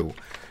come true?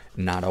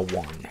 Not a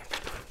one.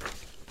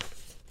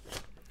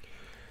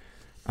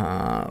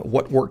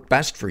 What worked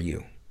best for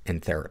you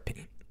in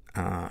therapy?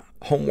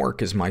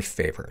 Homework is my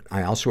favorite.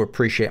 I also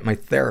appreciate my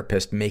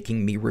therapist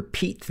making me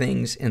repeat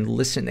things and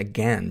listen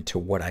again to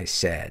what I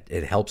said.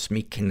 It helps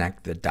me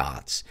connect the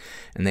dots,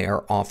 and they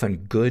are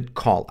often good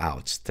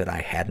call-outs that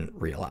I hadn't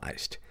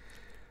realized.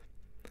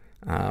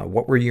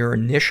 What were your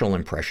initial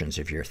impressions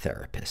of your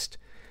therapist?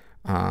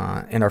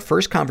 In our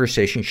first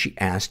conversation, she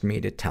asked me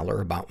to tell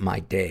her about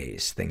my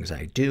days, things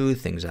I do,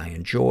 things I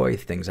enjoy,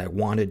 things I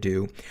want to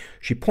do.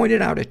 She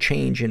pointed out a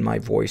change in my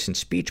voice and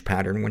speech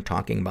pattern when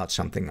talking about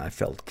something I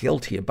felt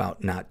guilty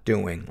about not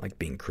doing, like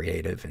being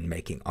creative and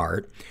making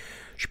art.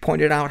 She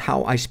pointed out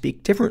how I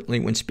speak differently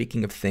when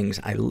speaking of things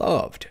I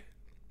loved.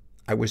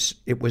 It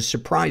was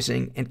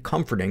surprising and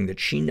comforting that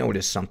she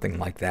noticed something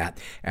like that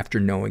after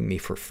knowing me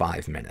for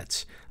 5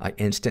 minutes. I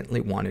instantly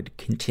wanted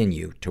to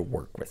continue to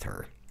work with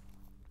her.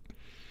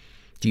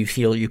 Do you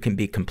feel you can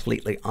be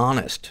completely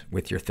honest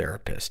with your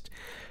therapist?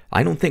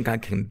 I don't think I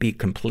can be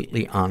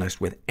completely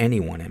honest with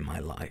anyone in my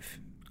life.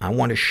 I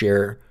want to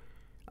share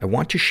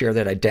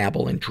that I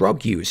dabble in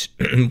drug use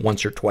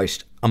once or twice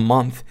a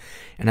month,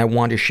 and I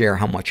want to share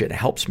how much it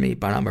helps me,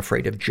 but I'm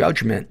afraid of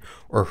judgment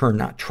or her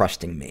not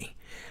trusting me.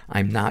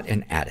 I'm not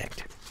an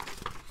addict.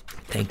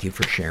 Thank you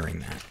for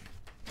sharing that.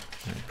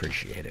 I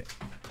appreciate it.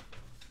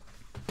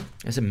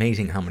 It's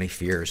amazing how many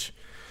fears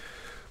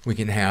we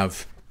can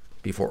have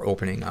before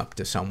opening up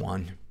to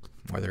someone,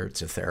 whether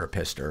it's a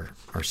therapist or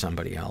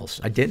somebody else.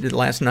 I did it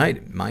last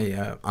night,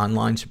 my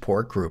online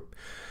support group.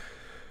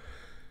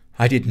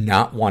 I did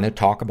not want to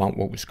talk about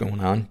what was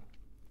going on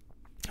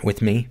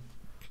with me.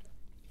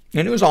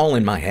 And it was all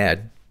in my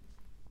head.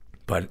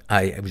 But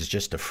I was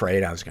just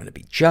afraid I was going to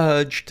be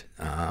judged.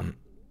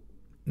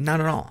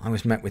 Not at all. I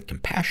was met with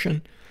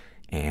compassion,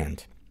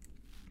 and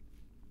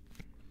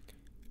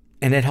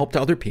it helped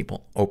other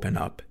people open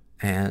up,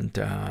 and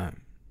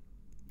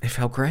it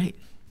felt great.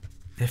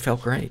 It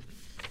felt great.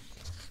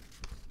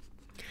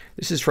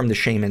 This is from the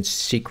Shame and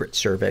Secret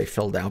survey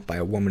filled out by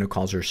a woman who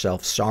calls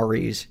herself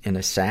Sorries in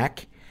a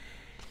Sack.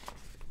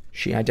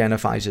 She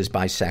identifies as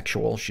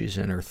bisexual. She's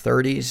in her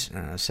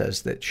 30s,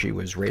 says that she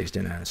was raised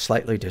in a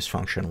slightly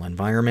dysfunctional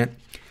environment,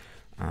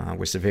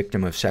 was the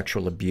victim of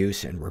sexual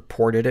abuse and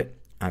reported it.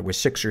 I was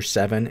 6 or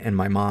 7, and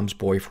my mom's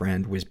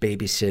boyfriend was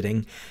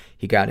babysitting.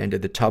 He got into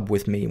the tub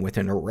with me with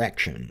an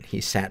erection.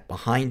 He sat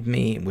behind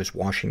me and was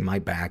washing my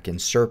back in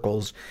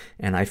circles,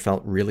 and I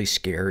felt really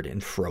scared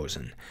and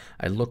frozen.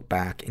 I look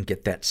back and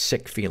get that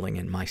sick feeling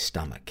in my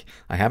stomach.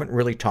 I haven't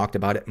really talked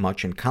about it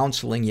much in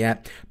counseling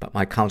yet, but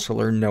my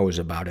counselor knows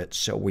about it,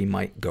 so we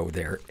might go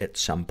there at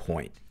some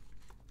point.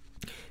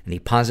 Any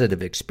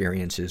positive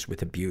experiences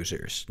with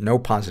abusers? No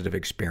positive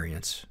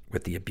experience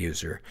with the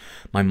abuser.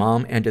 My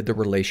mom ended the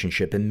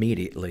relationship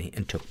immediately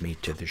and took me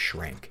to the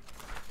shrink.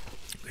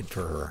 Good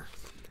for her.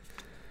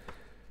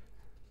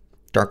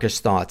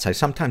 Darkest thoughts. I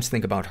sometimes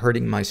think about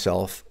hurting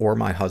myself or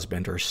my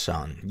husband or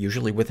son,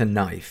 usually with a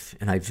knife,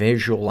 and I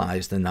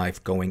visualize the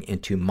knife going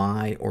into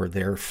my or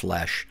their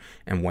flesh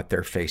and what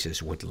their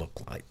faces would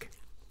look like.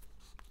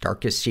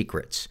 Darkest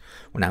secrets.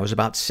 When I was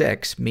about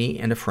 6, me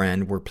and a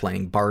friend were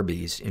playing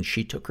Barbies, and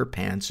she took her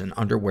pants and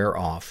underwear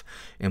off,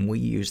 and we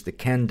used the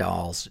Ken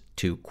dolls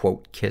to,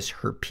 quote, kiss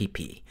her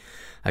pee-pee.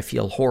 I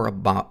feel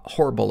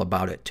horrible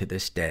about it to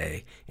this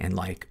day, and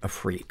like a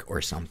freak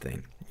or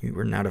something. You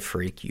were not a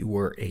freak, you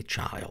were a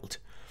child.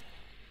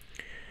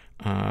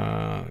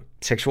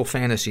 Sexual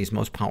fantasies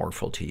most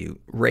powerful to you.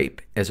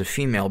 Rape, as a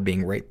female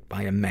being raped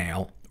by a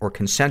male, or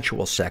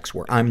consensual sex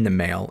where I'm the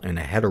male in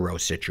a hetero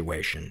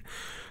situation.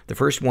 The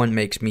first one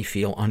makes me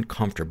feel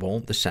uncomfortable.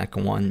 The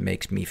second one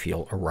makes me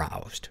feel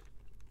aroused.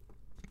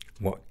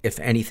 What, if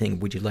anything,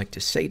 would you like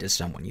to say to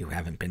someone you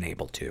haven't been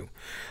able to?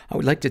 I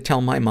would like to tell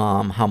my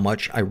mom how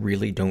much I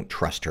really don't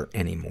trust her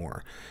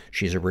anymore.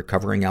 She's a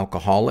recovering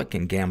alcoholic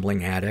and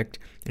gambling addict,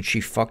 and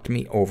she fucked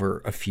me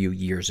over a few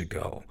years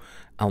ago.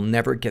 I'll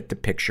never get the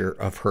picture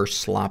of her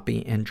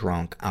sloppy and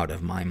drunk out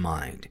of my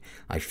mind.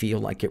 I feel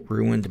like it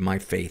ruined my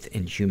faith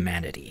in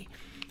humanity.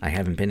 I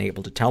haven't been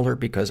able to tell her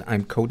because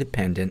I'm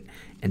codependent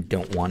and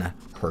don't want to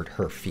hurt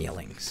her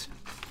feelings.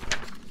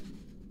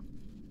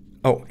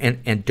 Oh,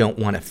 and don't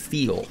want to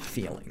feel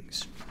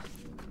feelings.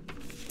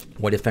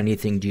 What, if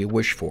anything, do you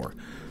wish for?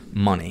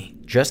 Money.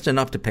 Just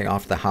enough to pay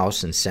off the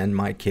house and send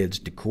my kids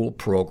to cool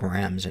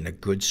programs and a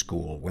good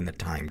school when the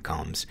time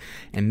comes,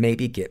 and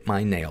maybe get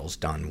my nails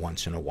done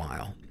once in a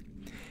while.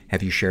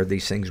 Have you shared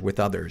these things with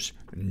others?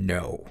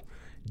 No.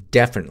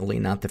 Definitely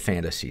not the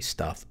fantasy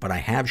stuff, but I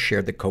have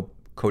shared the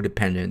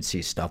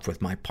codependency stuff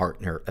with my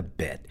partner a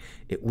bit.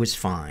 It was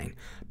fine,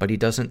 but he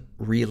doesn't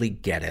really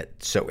get it,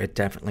 so it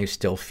definitely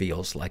still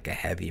feels like a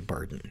heavy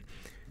burden.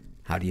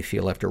 How do you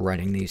feel after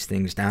writing these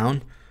things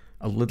down?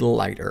 A little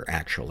lighter,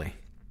 actually.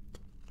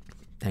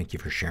 Thank you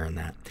for sharing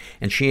that.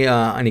 And she,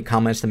 any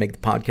comments to make the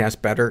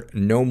podcast better?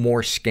 No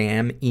more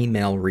scam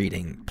email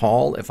reading.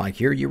 Paul, if I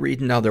hear you read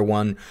another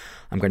one,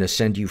 I'm going to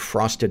send you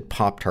frosted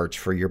Pop-Tarts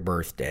for your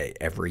birthday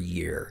every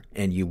year,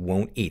 and you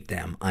won't eat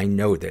them. I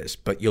know this,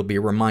 but you'll be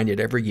reminded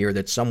every year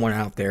that someone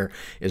out there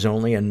is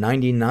only a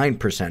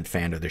 99%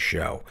 fan of the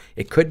show.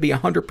 It could be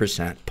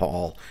 100%,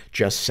 Paul.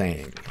 Just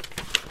saying.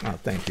 Oh,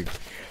 thank you.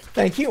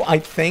 Thank you, I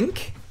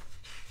think,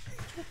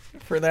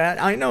 for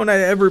that. I know not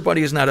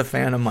everybody is not a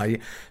fan of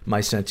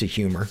my sense of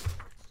humor.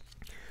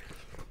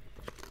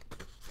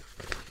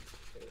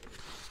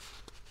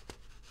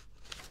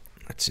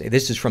 Let's see.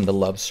 This is from the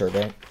Love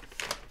Survey.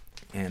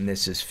 And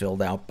this is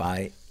filled out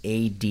by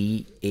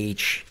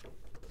ADHDJ.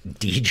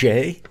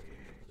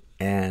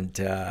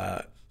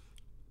 And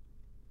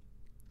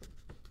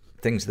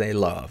things they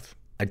love.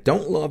 I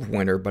don't love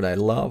winter, but I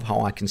love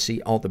how I can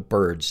see all the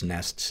birds'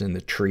 nests in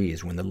the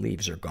trees when the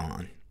leaves are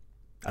gone.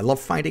 I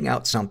love finding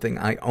out something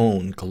I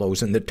own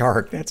glows in the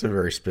dark. That's a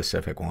very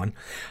specific one.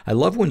 I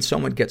love when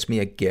someone gets me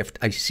a gift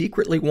I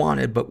secretly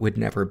wanted but would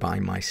never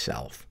buy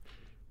myself.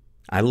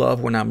 I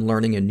love when I'm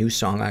learning a new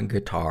song on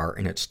guitar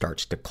and it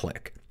starts to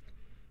click.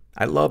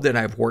 I love that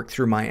I've worked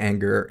through my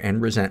anger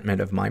and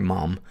resentment of my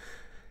mom,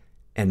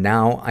 and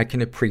now I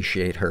can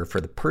appreciate her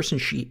for the person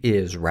she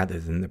is rather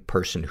than the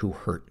person who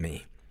hurt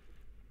me.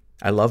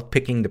 I love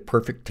picking the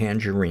perfect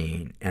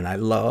tangerine, and I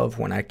love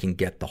when I can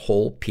get the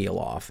whole peel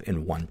off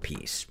in one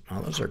piece.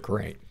 Oh, those are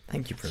great.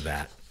 Thank you for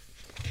that.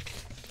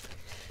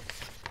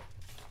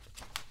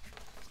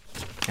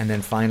 And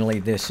then finally,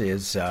 this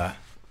is a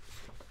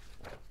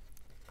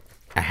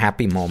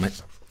happy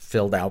moment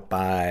filled out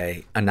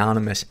by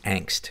Anonymous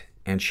Angst.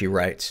 And she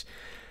writes,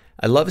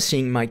 I love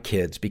seeing my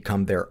kids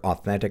become their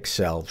authentic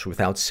selves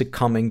without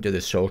succumbing to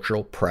the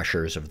social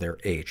pressures of their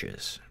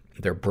ages.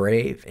 They're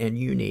brave and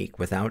unique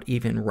without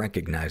even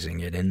recognizing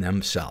it in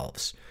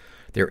themselves.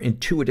 They're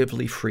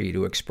intuitively free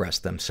to express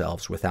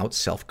themselves without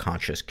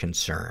self-conscious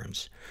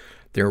concerns.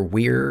 They're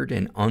weird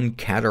and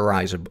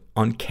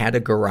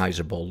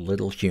uncategorizable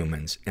little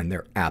humans, and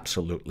they're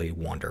absolutely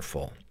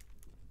wonderful.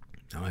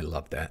 Oh, I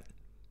love that.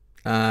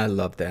 I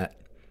love that.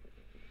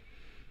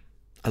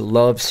 I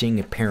love seeing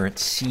a parent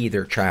see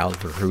their child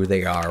for who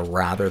they are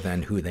rather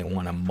than who they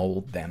want to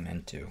mold them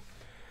into.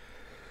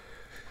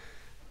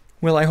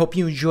 Well, I hope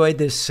you enjoyed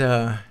this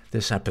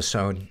this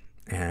episode,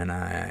 and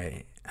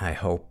I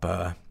hope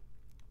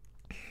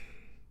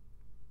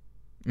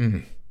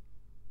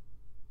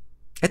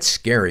it's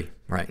scary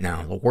right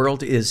now. The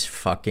world is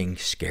fucking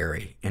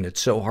scary, and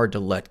it's so hard to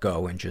let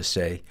go and just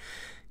say,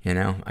 you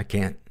know, I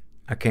can't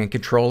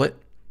control it.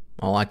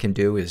 All I can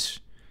do is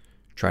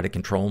try to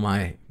control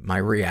my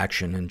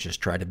reaction and just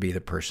try to be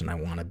the person I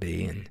want to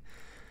be and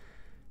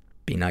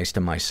be nice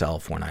to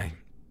myself when I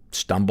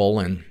stumble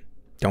and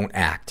don't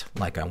act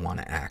like I want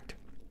to act.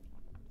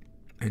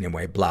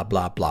 Anyway, blah,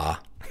 blah, blah.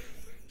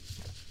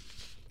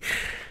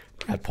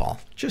 God, Paul.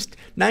 Just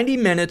 90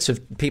 minutes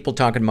of people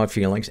talking about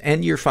feelings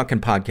and your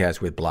fucking podcast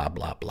with blah,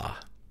 blah, blah.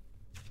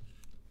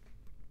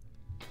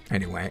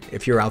 Anyway,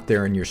 if you're out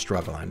there and you're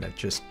struggling,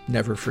 just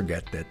never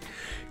forget that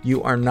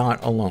you are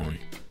not alone.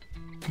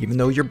 Even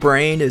though your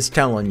brain is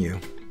telling you,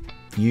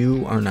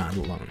 you are not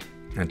alone.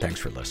 And thanks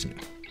for listening.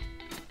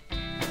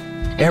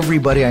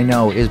 Everybody I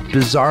know is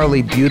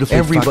bizarrely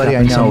beautifully fucked up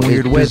in some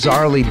weird way.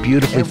 Bizarrely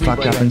beautifully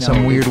fucked up in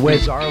some weird way.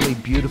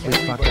 Bizarrely beautifully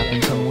fucked up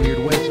in some weird way.